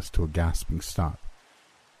brought us to a gasping stop,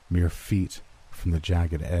 mere feet from the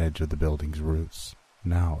jagged edge of the building's roofs,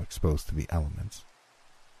 now exposed to the elements.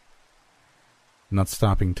 Not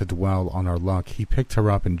stopping to dwell on our luck, he picked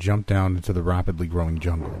her up and jumped down into the rapidly growing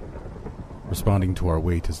jungle. Responding to our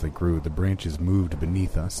weight as they grew, the branches moved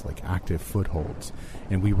beneath us like active footholds,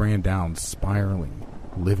 and we ran down spiraling,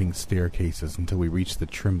 living staircases until we reached the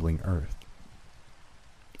trembling earth.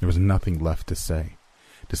 There was nothing left to say.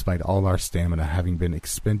 Despite all our stamina having been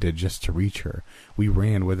expended just to reach her, we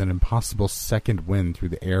ran with an impossible second wind through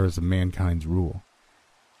the airs of mankind's rule.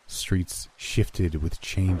 Streets shifted with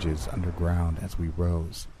changes underground as we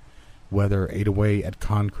rose. Weather ate away at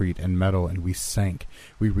concrete and metal, and we sank.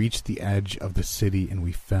 We reached the edge of the city, and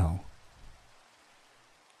we fell.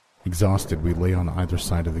 Exhausted, we lay on either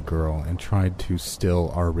side of the girl and tried to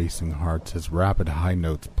still our racing hearts as rapid high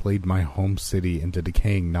notes played my home city into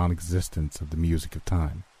decaying non-existence of the music of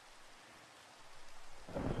time.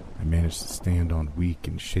 I managed to stand on weak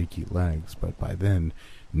and shaky legs, but by then,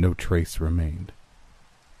 no trace remained.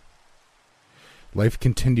 Life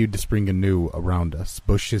continued to spring anew around us.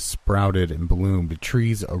 Bushes sprouted and bloomed.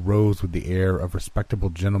 Trees arose with the air of respectable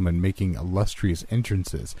gentlemen making illustrious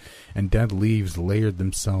entrances, and dead leaves layered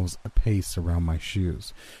themselves apace around my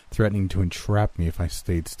shoes, threatening to entrap me if I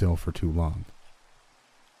stayed still for too long.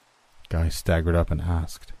 Guy staggered up and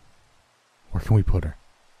asked, "Where can we put her?"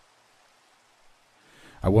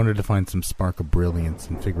 I wanted to find some spark of brilliance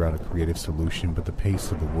and figure out a creative solution, but the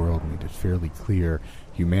pace of the world made it fairly clear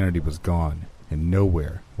humanity was gone, and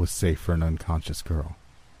nowhere was safe for an unconscious girl.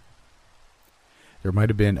 There might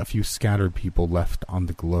have been a few scattered people left on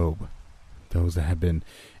the globe, those that had been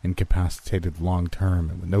incapacitated long-term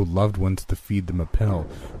and with no loved ones to feed them a pill,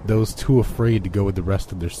 those too afraid to go with the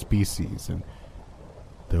rest of their species, and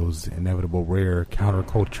those inevitable rare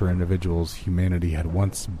counterculture individuals humanity had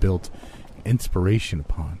once built inspiration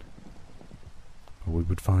upon. But we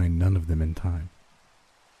would find none of them in time.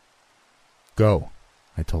 "Go,"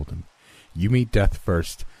 I told him. "You meet death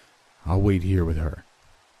first. I'll wait here with her.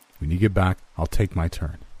 When you get back, I'll take my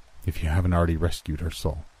turn, if you haven't already rescued her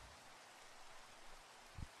soul."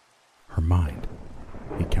 "Her mind,"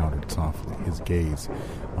 he countered softly, his gaze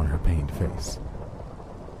on her pained face.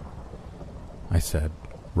 I said,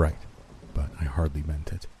 "Right," but I hardly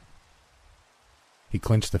meant it. He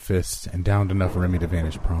clenched the fist and downed enough Remy to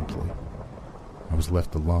vanish promptly. I was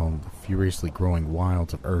left alone, the furiously growing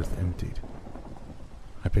wilds of earth emptied.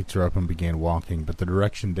 I picked her up and began walking, but the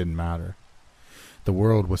direction didn't matter. The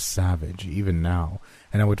world was savage, even now,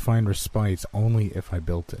 and I would find respite only if I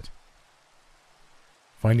built it.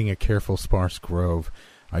 Finding a careful sparse grove,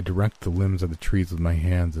 I directed the limbs of the trees with my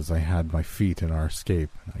hands as I had my feet in our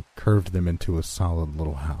escape, and I curved them into a solid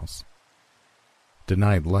little house.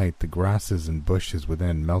 Denied light, the grasses and bushes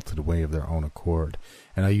within melted away of their own accord,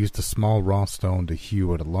 and I used a small raw stone to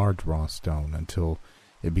hew at a large raw stone until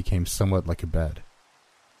it became somewhat like a bed.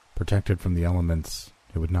 Protected from the elements,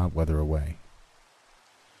 it would not weather away.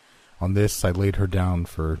 On this I laid her down,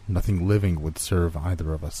 for nothing living would serve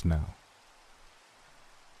either of us now.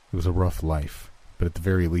 It was a rough life, but at the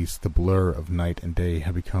very least the blur of night and day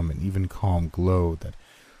had become an even calm glow that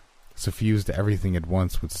suffused everything at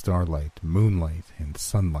once with starlight, moonlight, and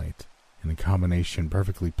sunlight, in a combination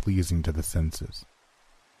perfectly pleasing to the senses.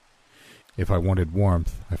 If I wanted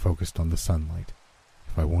warmth, I focused on the sunlight.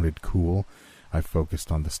 If I wanted cool, I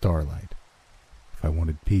focused on the starlight. If I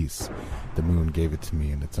wanted peace, the moon gave it to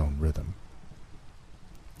me in its own rhythm.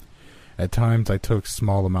 At times I took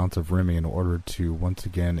small amounts of Remy in order to once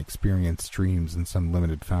again experience dreams in some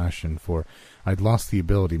limited fashion, for I'd lost the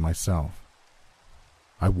ability myself.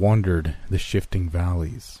 I wandered the shifting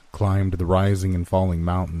valleys, climbed the rising and falling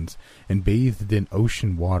mountains, and bathed in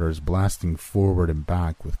ocean waters blasting forward and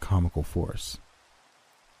back with comical force.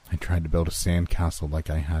 I tried to build a sandcastle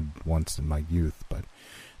like I had once in my youth, but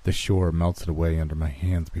the shore melted away under my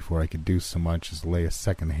hands before I could do so much as lay a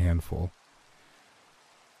second handful.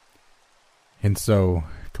 And so,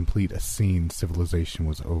 complete a scene, civilization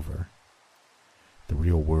was over. The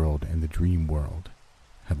real world and the dream world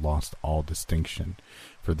had lost all distinction,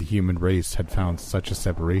 for the human race had found such a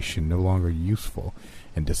separation no longer useful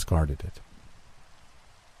and discarded it.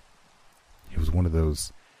 It was one of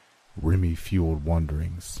those Remy-fueled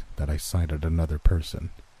wanderings that I sighted another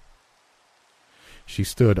person. She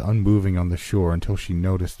stood unmoving on the shore until she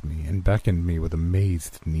noticed me and beckoned me with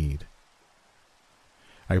amazed need.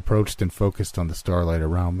 I approached and focused on the starlight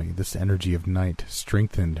around me. This energy of night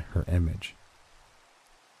strengthened her image.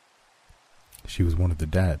 She was one of the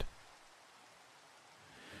dead.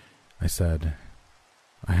 I said,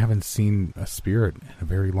 "I haven't seen a spirit in a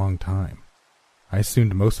very long time. I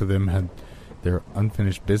assumed most of them had their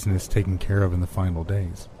unfinished business taken care of in the final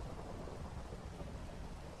days."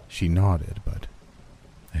 She nodded, but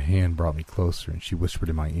a hand brought me closer and she whispered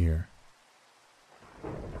in my ear.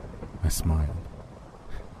 I smiled.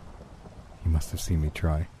 You must have seen me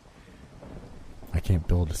try. I can't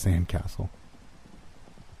build a sandcastle.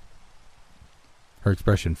 Her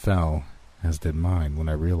expression fell, as did mine, when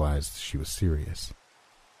I realized she was serious.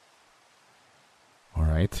 "All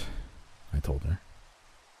right," I told her.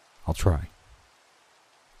 "I'll try."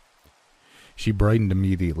 She brightened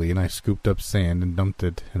immediately, and I scooped up sand and dumped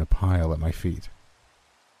it in a pile at my feet.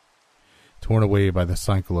 Torn away by the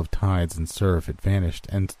cycle of tides and surf, it vanished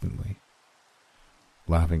instantly.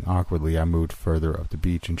 Laughing awkwardly, I moved further up the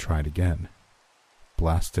beach and tried again.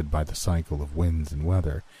 Blasted by the cycle of winds and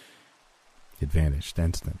weather, it vanished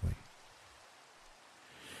instantly.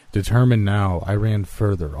 Determined now, I ran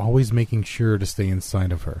further, always making sure to stay in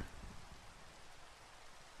sight of her.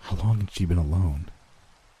 How long had she been alone?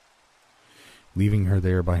 Leaving her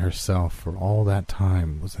there by herself for all that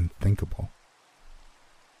time was unthinkable.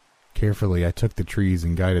 Carefully, I took the trees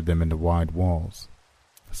and guided them into wide walls.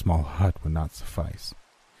 A small hut would not suffice.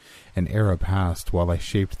 An era passed while I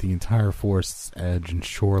shaped the entire forest's edge and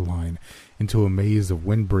shoreline into a maze of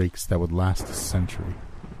windbreaks that would last a century.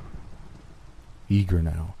 Eager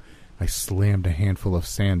now, I slammed a handful of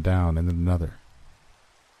sand down and then another.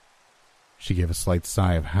 She gave a slight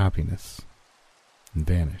sigh of happiness and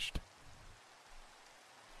vanished.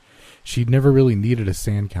 She'd never really needed a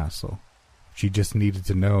sandcastle. She just needed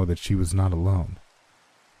to know that she was not alone.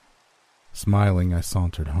 Smiling, I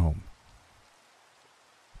sauntered home.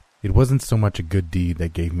 It wasn't so much a good deed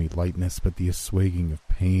that gave me lightness, but the assuaging of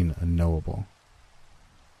pain unknowable.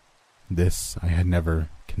 This I had never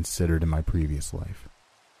considered in my previous life.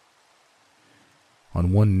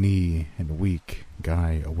 On one knee and weak,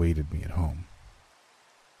 Guy awaited me at home.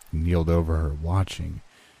 He kneeled over her, watching,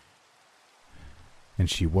 and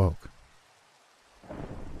she woke.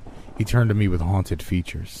 He turned to me with haunted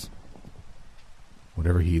features.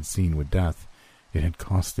 Whatever he had seen with death, it had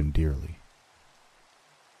cost him dearly.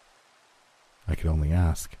 I could only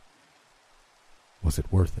ask, was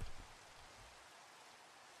it worth it?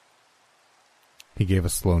 He gave a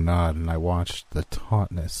slow nod, and I watched the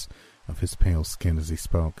tautness of his pale skin as he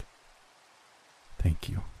spoke. "Thank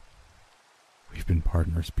you. We've been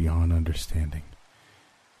partners beyond understanding.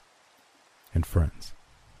 And friends."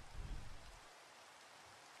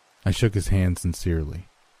 I shook his hand sincerely.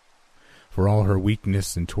 For all her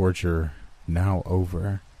weakness and torture now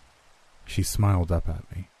over, she smiled up at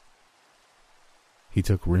me. He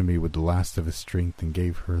took Remy with the last of his strength and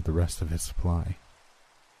gave her the rest of his supply.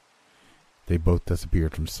 They both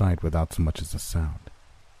disappeared from sight without so much as a sound.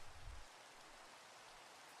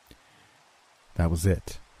 That was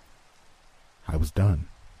it. I was done.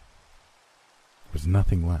 There was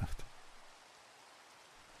nothing left.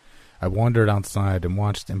 I wandered outside and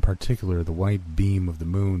watched in particular the white beam of the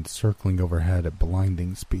moon circling overhead at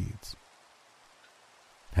blinding speeds.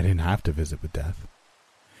 I didn't have to visit with death.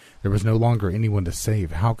 There was no longer anyone to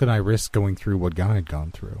save. How could I risk going through what Guy had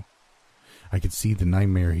gone through? I could see the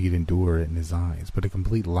nightmare he'd endured in his eyes, but a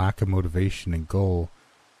complete lack of motivation and goal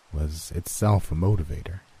was itself a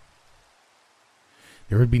motivator.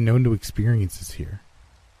 There would be no new experiences here.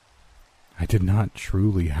 I did not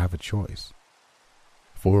truly have a choice.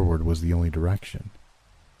 Forward was the only direction.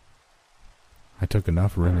 I took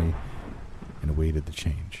enough Remy and awaited the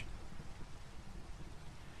change.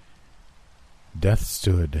 Death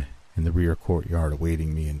stood in the rear courtyard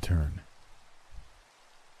awaiting me in turn.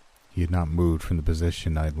 He had not moved from the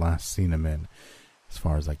position I had last seen him in, as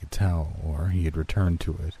far as I could tell, or he had returned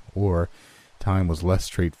to it, or time was less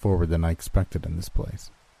straightforward than I expected in this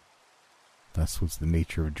place. Thus was the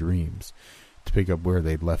nature of dreams, to pick up where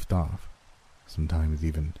they'd left off, sometimes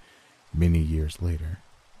even many years later.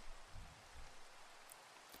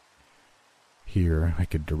 Here I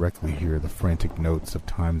could directly hear the frantic notes of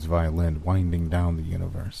time's violin winding down the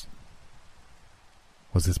universe.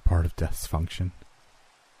 Was this part of death's function?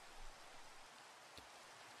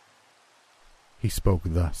 He spoke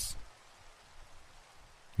thus.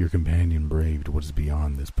 Your companion braved what is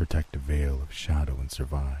beyond this protective veil of shadow and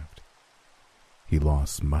survived. He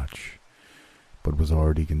lost much, but was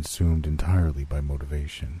already consumed entirely by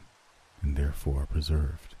motivation, and therefore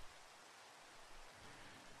preserved.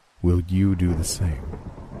 Will you do the same?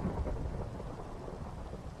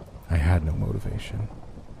 I had no motivation,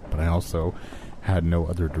 but I also had no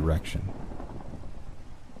other direction.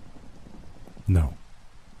 No,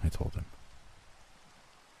 I told him.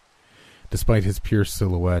 Despite his pure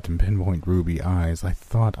silhouette and pinpoint ruby eyes, I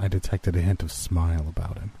thought I detected a hint of smile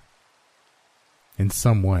about him. In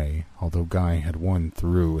some way, although Guy had won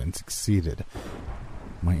through and succeeded,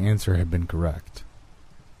 my answer had been correct.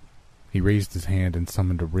 He raised his hand and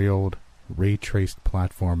summoned a railed, ray-traced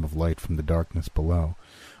platform of light from the darkness below.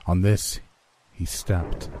 On this, he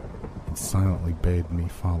stepped and silently bade me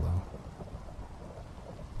follow.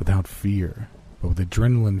 Without fear, but with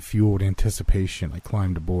adrenaline-fueled anticipation, I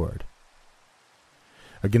climbed aboard.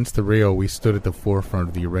 Against the rail, we stood at the forefront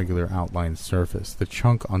of the irregular outlined surface. The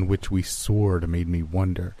chunk on which we soared made me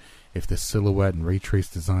wonder if the silhouette and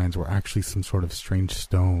ray-traced designs were actually some sort of strange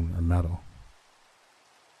stone or metal.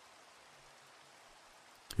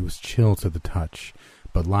 It was chill to the touch,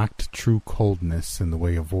 but lacked true coldness in the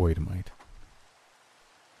way a void might.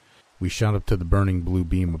 We shot up to the burning blue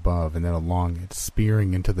beam above and then along it,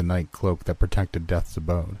 spearing into the night cloak that protected Death's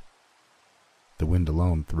abode. The wind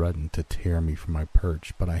alone threatened to tear me from my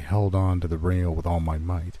perch, but I held on to the rail with all my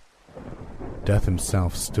might. Death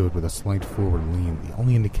himself stood with a slight forward lean, the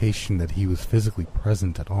only indication that he was physically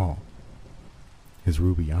present at all. His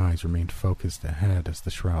ruby eyes remained focused ahead as the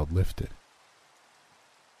shroud lifted.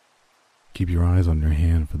 Keep your eyes on your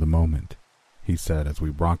hand for the moment, he said as we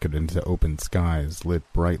rocketed into open skies lit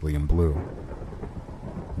brightly in blue.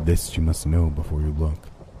 This you must know before you look.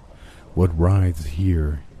 What rides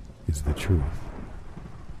here is the truth.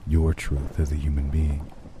 Your truth as a human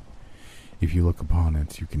being. If you look upon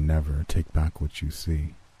it, you can never take back what you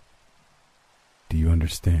see. Do you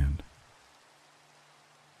understand?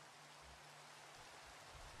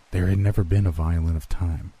 There had never been a violin of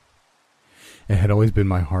time. It had always been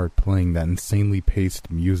my heart playing that insanely paced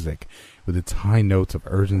music with its high notes of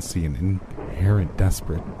urgency and inherent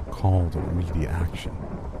desperate call to immediate action.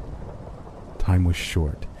 Time was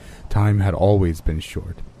short. Time had always been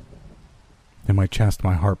short. In my chest,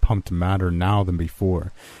 my heart pumped madder now than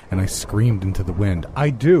before, and I screamed into the wind,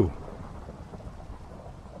 I do!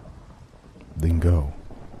 Then go.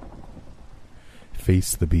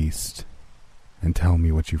 Face the beast, and tell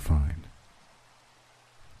me what you find.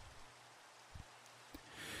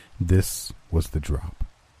 This was the drop.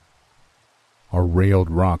 Our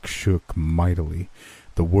railed rock shook mightily.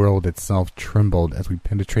 The world itself trembled as we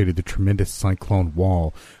penetrated the tremendous cyclone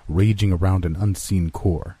wall, raging around an unseen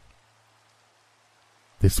core.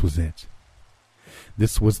 This was it.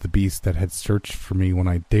 This was the beast that had searched for me when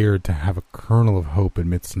I dared to have a kernel of hope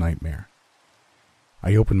amidst nightmare.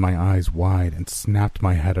 I opened my eyes wide and snapped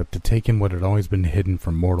my head up to take in what had always been hidden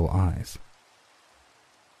from mortal eyes.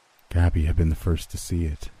 Gabby had been the first to see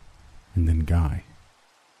it, and then Guy.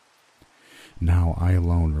 Now I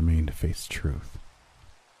alone remained to face truth.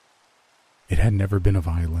 It had never been a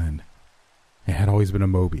violin. It had always been a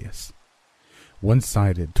Mobius.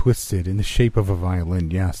 One-sided, twisted, in the shape of a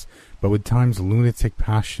violin, yes, but with time's lunatic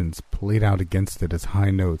passions played out against it as high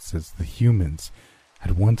notes as the humans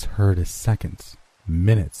had once heard as seconds,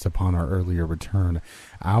 minutes upon our earlier return,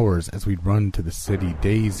 hours as we'd run to the city,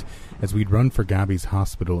 days as we'd run for Gabby's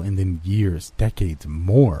hospital, and then years, decades,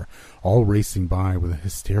 more, all racing by with a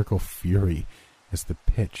hysterical fury as the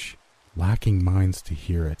pitch, lacking minds to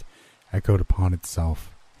hear it, echoed upon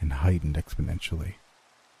itself and heightened exponentially.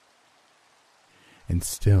 And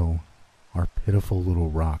still, our pitiful little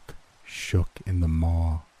rock shook in the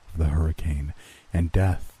maw of the hurricane, and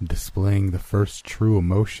Death, displaying the first true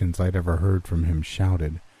emotions I'd ever heard from him,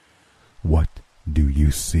 shouted, "What do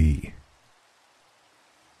you see?"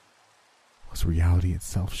 Was reality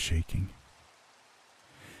itself shaking?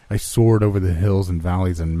 I soared over the hills and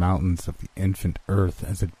valleys and mountains of the infant earth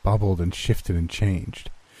as it bubbled and shifted and changed.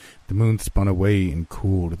 The moon spun away and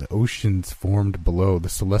cooled, the oceans formed below, the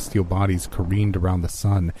celestial bodies careened around the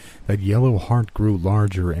sun, that yellow heart grew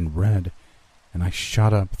larger and red, and I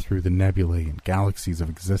shot up through the nebulae and galaxies of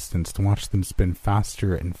existence to watch them spin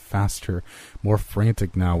faster and faster, more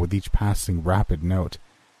frantic now with each passing rapid note.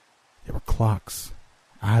 They were clocks,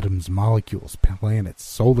 atoms, molecules, planets,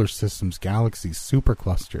 solar systems, galaxies,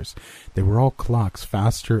 superclusters. They were all clocks,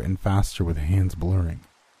 faster and faster with hands blurring.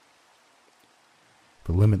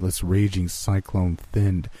 The limitless raging cyclone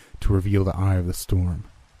thinned to reveal the eye of the storm,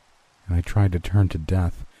 and I tried to turn to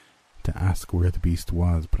Death to ask where the beast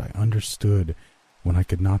was, but I understood when I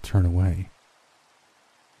could not turn away.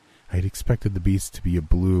 I had expected the beast to be a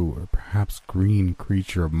blue or perhaps green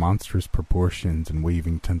creature of monstrous proportions and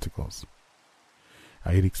waving tentacles.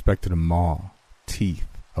 I had expected a maw, teeth,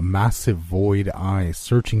 a massive void eye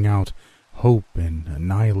searching out hope and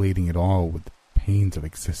annihilating it all with the pains of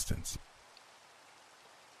existence.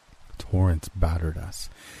 Torrents battered us,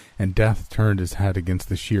 and Death turned his head against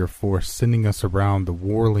the sheer force, sending us around the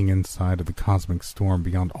whirling inside of the cosmic storm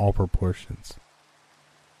beyond all proportions.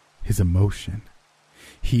 His emotion.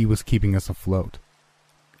 He was keeping us afloat.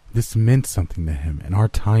 This meant something to him, and our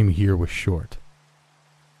time here was short.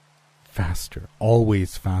 Faster,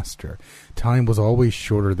 always faster. Time was always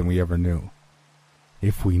shorter than we ever knew.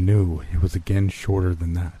 If we knew, it was again shorter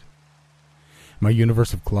than that. My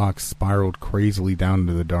universe of clocks spiraled crazily down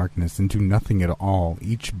into the darkness, into nothing at all,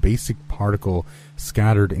 each basic particle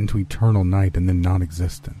scattered into eternal night and then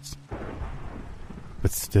non-existence.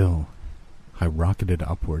 But still, I rocketed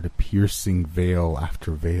upward, piercing veil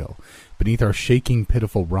after veil. Beneath our shaking,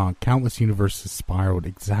 pitiful rock, countless universes spiraled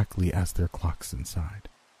exactly as their clocks inside.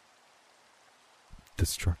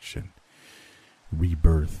 Destruction,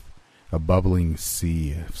 rebirth, a bubbling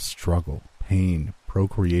sea of struggle, pain,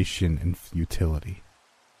 procreation, and futility.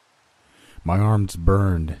 My arms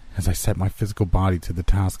burned as I set my physical body to the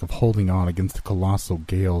task of holding on against the colossal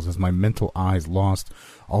gales as my mental eyes lost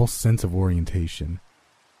all sense of orientation.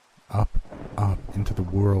 Up, up into the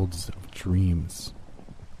worlds of dreams,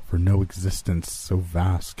 for no existence so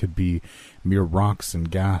vast could be mere rocks and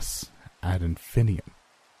gas ad infinitum.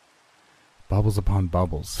 Bubbles upon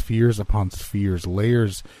bubbles, spheres upon spheres,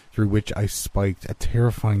 layers through which I spiked at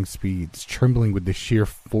terrifying speeds, trembling with the sheer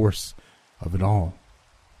force of it all.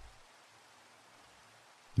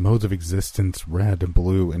 Modes of existence, red and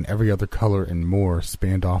blue, and every other color and more,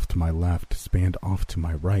 spanned off to my left, spanned off to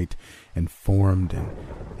my right, and formed an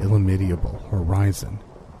illimitable horizon.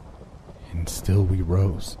 And still we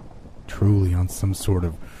rose, truly on some sort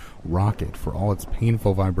of rocket for all its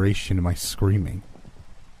painful vibration and my screaming.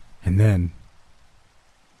 And then,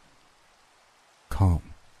 calm.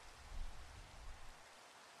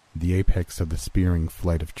 The apex of the spearing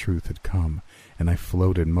flight of truth had come, and I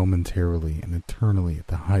floated momentarily and eternally at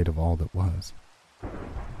the height of all that was.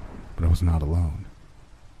 But I was not alone.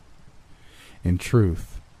 In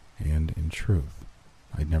truth,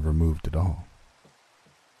 I'd never moved at all.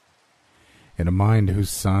 In a mind whose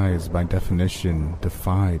size, by definition,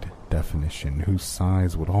 defied definition, whose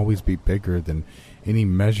size would always be bigger than any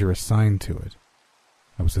measure assigned to it,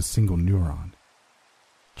 I was a single neuron.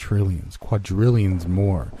 Trillions, quadrillions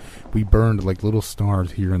more. We burned like little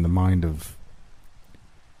stars here in the mind of...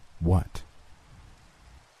 what?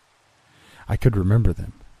 I could remember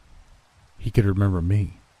them. He could remember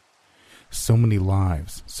me. So many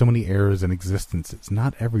lives, so many eras and existences,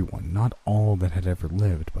 not everyone, not all that had ever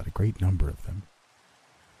lived, but a great number of them.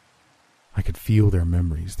 I could feel their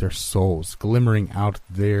memories, their souls, glimmering out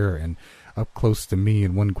there and up close to me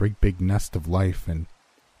in one great big nest of life and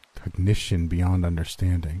cognition beyond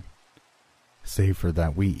understanding. save for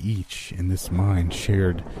that we each in this mind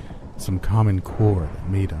shared some common core that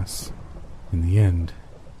made us, in the end,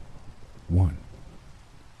 one.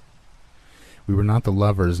 We were not the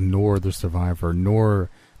lovers, nor the survivor, nor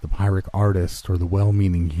the pirate artist, or the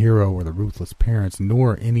well-meaning hero, or the ruthless parents,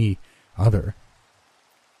 nor any other.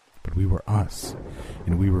 But we were us,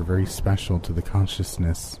 and we were very special to the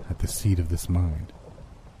consciousness at the seat of this mind.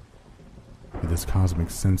 With his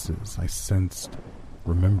cosmic senses, I sensed,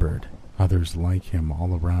 remembered, others like him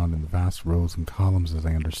all around in the vast rows and columns as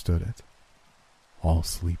I understood it, all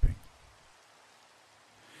sleeping.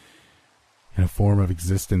 In a form of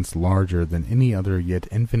existence larger than any other, yet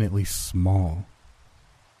infinitely small.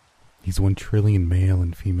 These 1 trillion male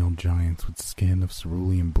and female giants with skin of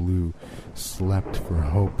cerulean blue slept for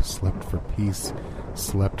hope, slept for peace,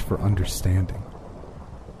 slept for understanding.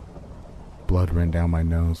 Blood ran down my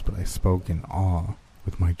nose, but I spoke in awe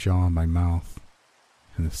with my jaw in my mouth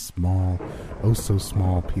and the small, oh so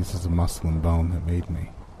small pieces of muscle and bone that made me.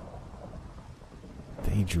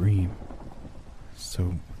 They dream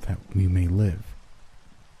so that we may live.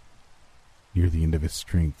 Near the end of his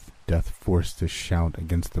strength, Death forced his shout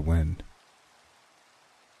against the wind.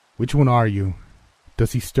 "Which one are you?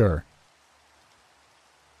 Does he stir?"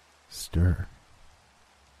 Stir?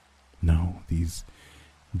 No, these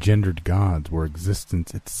gendered gods were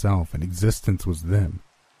existence itself, and existence was them.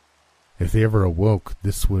 If they ever awoke,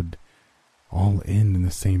 this would all end in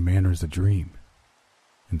the same manner as a dream,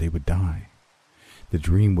 and they would die. The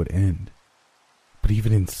dream would end. But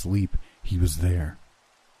even in sleep, he was there.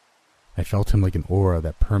 I felt him like an aura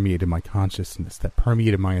that permeated my consciousness, that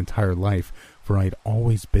permeated my entire life, for I had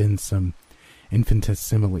always been some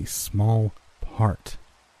infinitesimally small part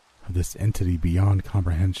of this entity beyond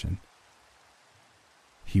comprehension.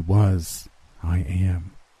 He was, I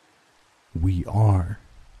am, we are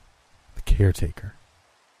the caretaker.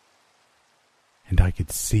 And I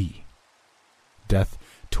could see. Death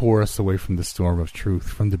tore us away from the storm of truth,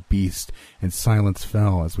 from the beast, and silence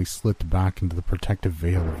fell as we slipped back into the protective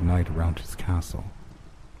veil of night around his castle.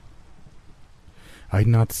 I had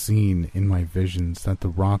not seen in my visions that the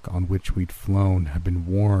rock on which we'd flown had been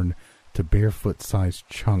worn to barefoot-sized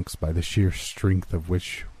chunks by the sheer strength of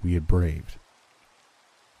which we had braved.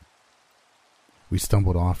 We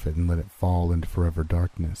stumbled off it and let it fall into forever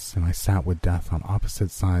darkness, and I sat with Death on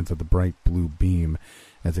opposite sides of the bright blue beam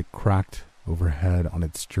as it cracked overhead on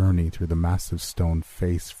its journey through the massive stone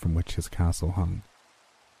face from which his castle hung.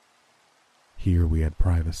 Here we had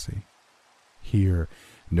privacy. Here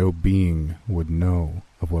no being would know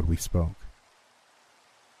of what we spoke.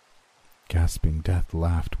 Gasping, Death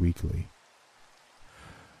laughed weakly.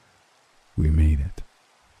 We made it.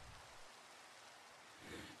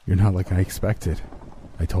 "You're not like I expected,"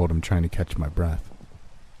 I told him, trying to catch my breath.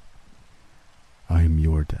 "I am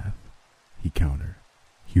your death," he countered.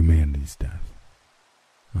 "Humanity's death.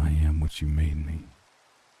 I am what you made me."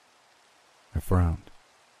 I frowned.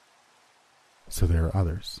 "So there are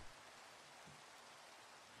others?"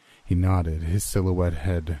 He nodded, his silhouette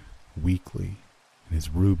head weakly, and his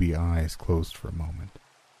ruby eyes closed for a moment.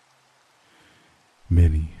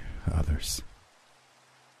 "Many others."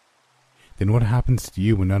 "Then what happens to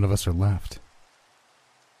you when none of us are left?"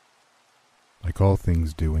 "Like all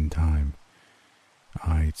things do in time,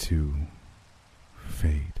 I, too,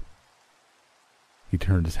 fade." He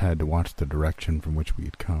turned his head to watch the direction from which we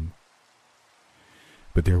had come.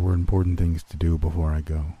 "But there were important things to do before I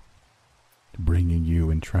go. Bringing you,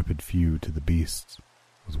 intrepid few, to the beasts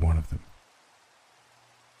was one of them."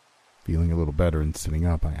 Feeling a little better and sitting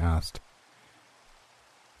up, I asked,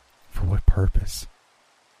 "For what purpose?"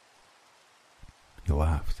 He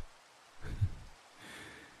laughed.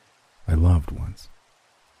 "I loved once.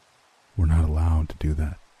 We're not allowed to do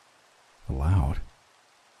that." "Allowed?"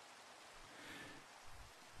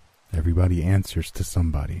 "Everybody answers to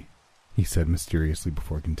somebody," he said mysteriously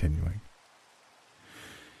before continuing.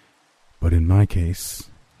 "But in my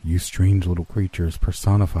case, you strange little creatures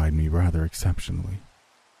personified me rather exceptionally.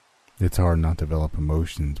 It's hard not to develop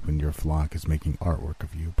emotions when your flock is making artwork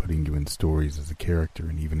of you, putting you in stories as a character,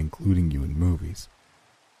 and even including you in movies.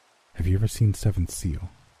 Have you ever seen Seventh Seal?"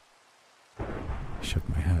 I shook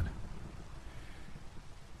my head.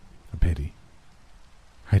 "A pity.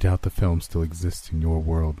 I doubt the film still exists in your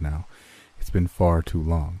world now. It's been far too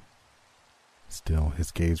long." Still, his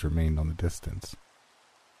gaze remained on the distance.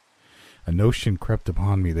 A notion crept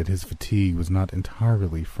upon me that his fatigue was not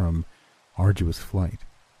entirely from arduous flight.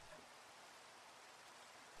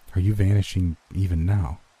 "Are you vanishing even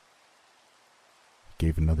now?" He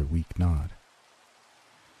gave another weak nod.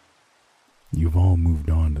 "You've all moved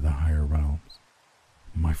on to the higher realms.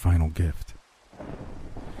 My final gift.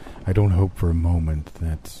 I don't hope for a moment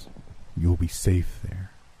that you'll be safe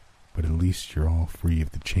there, but at least you're all free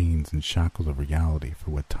of the chains and shackles of reality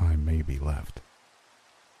for what time may be left.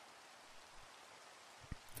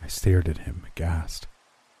 I stared at him, aghast.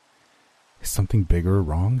 Is something bigger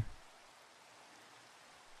wrong?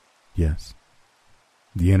 Yes.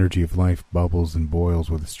 The energy of life bubbles and boils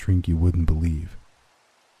with a strength you wouldn't believe.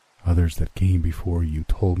 Others that came before you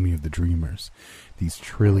told me of the dreamers, these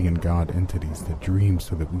trillion god entities that dream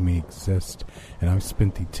so that we may exist, and I've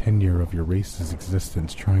spent the tenure of your race's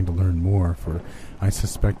existence trying to learn more, for I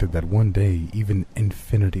suspected that one day even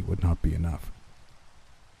infinity would not be enough.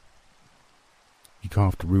 He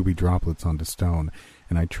coughed ruby droplets onto stone,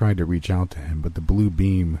 and I tried to reach out to him, but the blue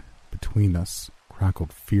beam between us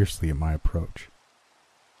crackled fiercely at my approach.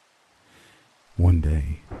 One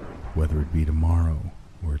day, whether it be tomorrow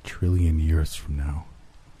or a trillion years from now,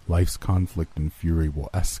 life's conflict and fury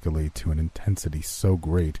will escalate to an intensity so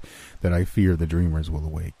great that I fear the dreamers will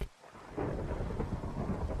awake.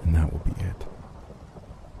 And that will be it.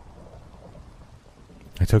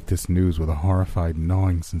 I took this news with a horrified,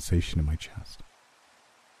 gnawing sensation in my chest.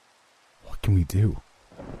 What can we do?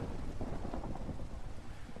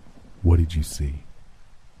 What did you see?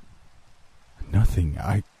 Nothing.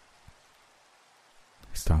 I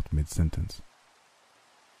stopped mid-sentence.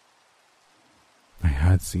 I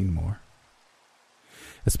had seen more.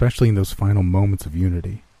 Especially in those final moments of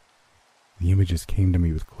unity. The images came to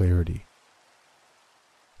me with clarity.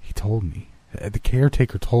 He told me. The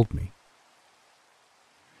caretaker told me.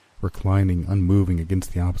 Reclining, unmoving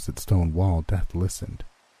against the opposite stone wall, Death listened.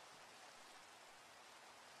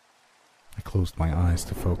 I closed my eyes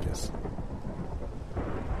to focus.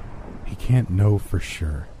 He can't know for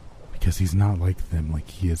sure, because he's not like them like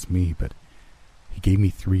he is me, but he gave me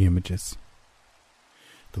 3 images.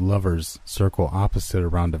 The lovers circle opposite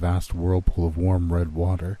around a vast whirlpool of warm red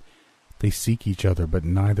water. They seek each other, but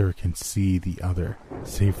neither can see the other,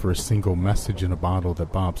 save for a single message in a bottle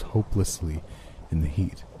that bobs hopelessly in the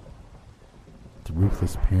heat. The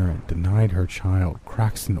ruthless parent, denied her child,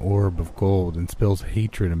 cracks an orb of gold and spills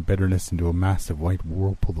hatred and bitterness into a massive white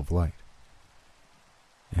whirlpool of light.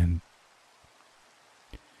 And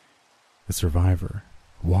the survivor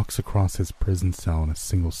walks across his prison cell in a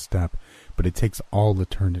single step, but it takes all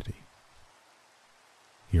eternity.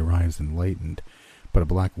 He arrives enlightened, but a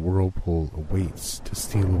black whirlpool awaits to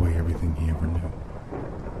steal away everything he ever knew.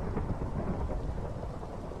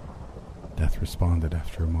 Death responded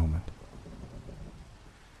after a moment.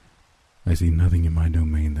 I see nothing in my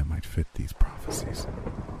domain that might fit these prophecies.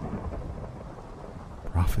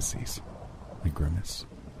 Prophecies? I grimace.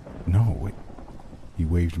 No, wait. He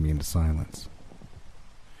waved me into silence.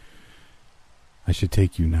 I should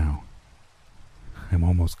take you now. I'm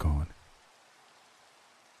almost gone.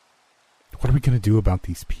 What are we going to do about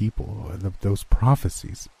these people, those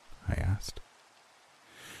prophecies? I asked.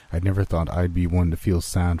 I'd never thought I'd be one to feel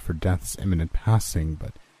sad for Death's imminent passing,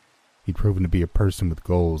 but he'd proven to be a person with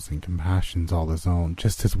goals and compassions all his own,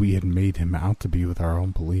 just as we had made him out to be with our own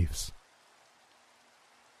beliefs.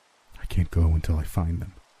 I can't go until I find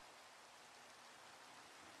them.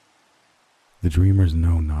 The dreamers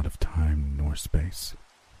know not of time nor space.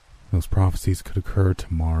 Those prophecies could occur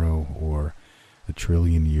tomorrow or a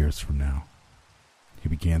trillion years from now. He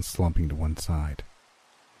began slumping to one side.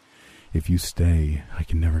 If you stay, I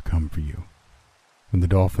can never come for you. When the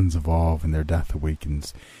dolphins evolve and their death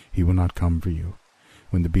awakens, he will not come for you.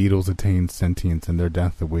 When the beetles attain sentience and their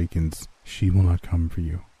death awakens, she will not come for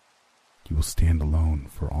you. You will stand alone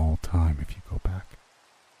for all time if you go back.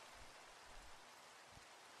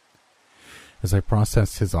 As I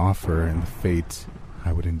processed his offer and the fate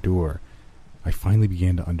I would endure, I finally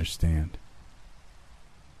began to understand.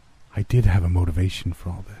 I did have a motivation for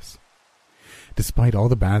all this. Despite all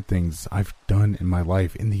the bad things I've done in my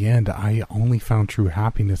life, in the end, I only found true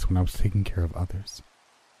happiness when I was taking care of others.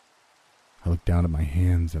 I looked down at my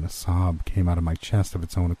hands and a sob came out of my chest of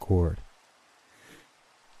its own accord.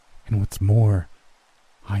 And what's more,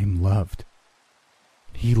 I am loved.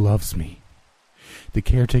 He loves me. The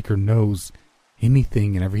caretaker knows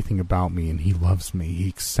anything and everything about me, and he loves me. He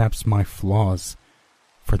accepts my flaws,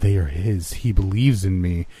 for they are his. He believes in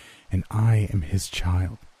me, and I am his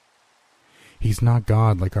child. He's not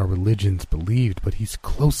God like our religions believed, but he's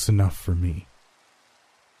close enough for me.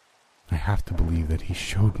 I have to believe that he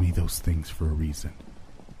showed me those things for a reason.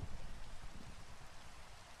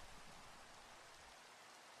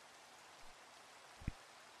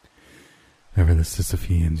 Ever the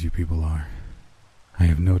Sisypheans you people are, I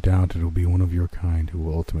have no doubt it will be one of your kind who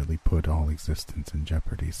will ultimately put all existence in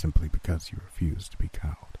jeopardy simply because you refuse to be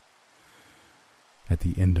cowed. At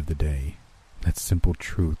the end of the day, That simple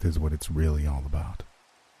truth is what it's really all about.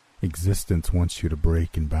 Existence wants you to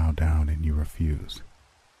break and bow down, and you refuse.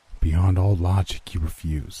 Beyond all logic, you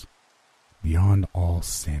refuse. Beyond all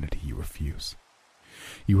sanity, you refuse.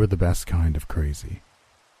 You are the best kind of crazy.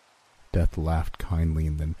 Death laughed kindly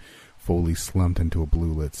and then fully slumped into a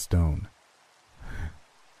blue-lit stone.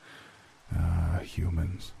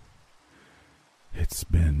 Humans. It's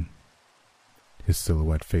been... His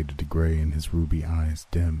silhouette faded to gray and his ruby eyes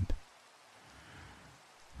dimmed.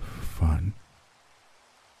 Fun.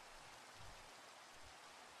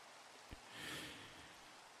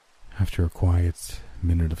 After a quiet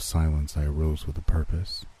minute of silence, I arose with a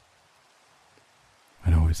purpose.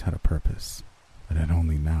 I'd always had a purpose, but I'd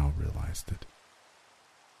only now realized it.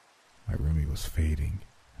 My roomie was fading,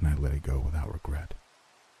 and I let it go without regret.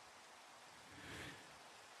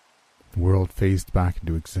 The world phased back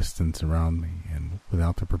into existence around me, and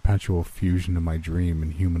without the perpetual fusion of my dream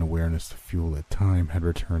and human awareness to fuel it, time had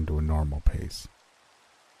returned to a normal pace.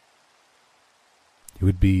 It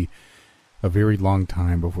would be a very long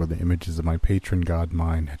time before the images of my patron god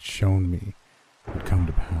mine had shown me would come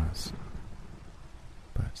to pass.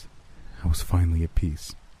 But I was finally at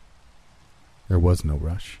peace. There was no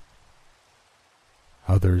rush.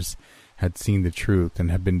 Others had seen the truth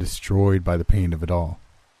and had been destroyed by the pain of it all.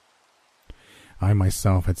 I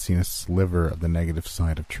myself had seen a sliver of the negative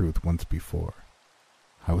side of truth once before.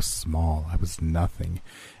 I was small, I was nothing,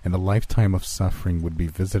 and a lifetime of suffering would be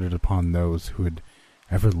visited upon those who had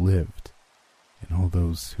ever lived, and all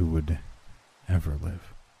those who would ever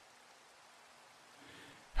live.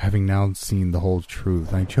 Having now seen the whole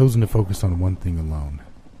truth, I had chosen to focus on one thing alone.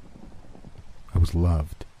 I was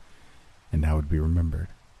loved, and I would be remembered.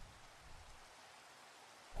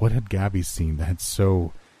 What had Gabby seen that had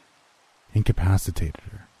so incapacitated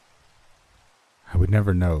her? I would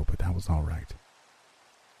never know, but that was all right.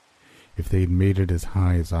 If they had made it as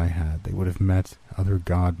high as I had, they would have met other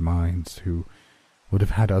god minds who would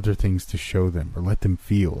have had other things to show them or let them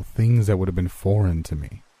feel, things that would have been foreign to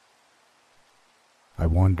me. I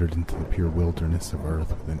wandered into the pure wilderness of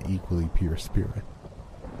earth with an equally pure spirit.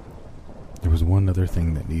 There was one other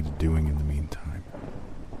thing that needed doing in the meantime.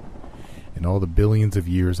 In all the billions of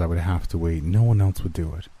years I would have to wait, no one else would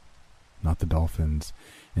do it. Not the dolphins,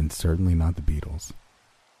 and certainly not the beetles.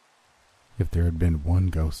 If there had been one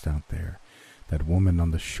ghost out there, that woman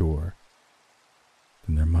on the shore,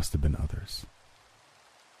 then there must have been others.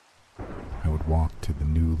 I would walk to the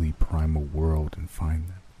newly primal world and find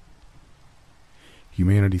them.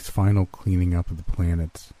 Humanity's final cleaning up of the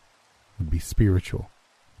planet would be spiritual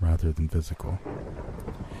rather than physical,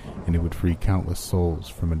 and it would free countless souls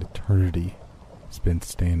from an eternity spent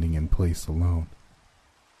standing in place alone.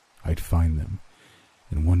 I'd find them,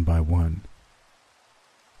 and one by one,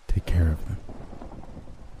 take care of them.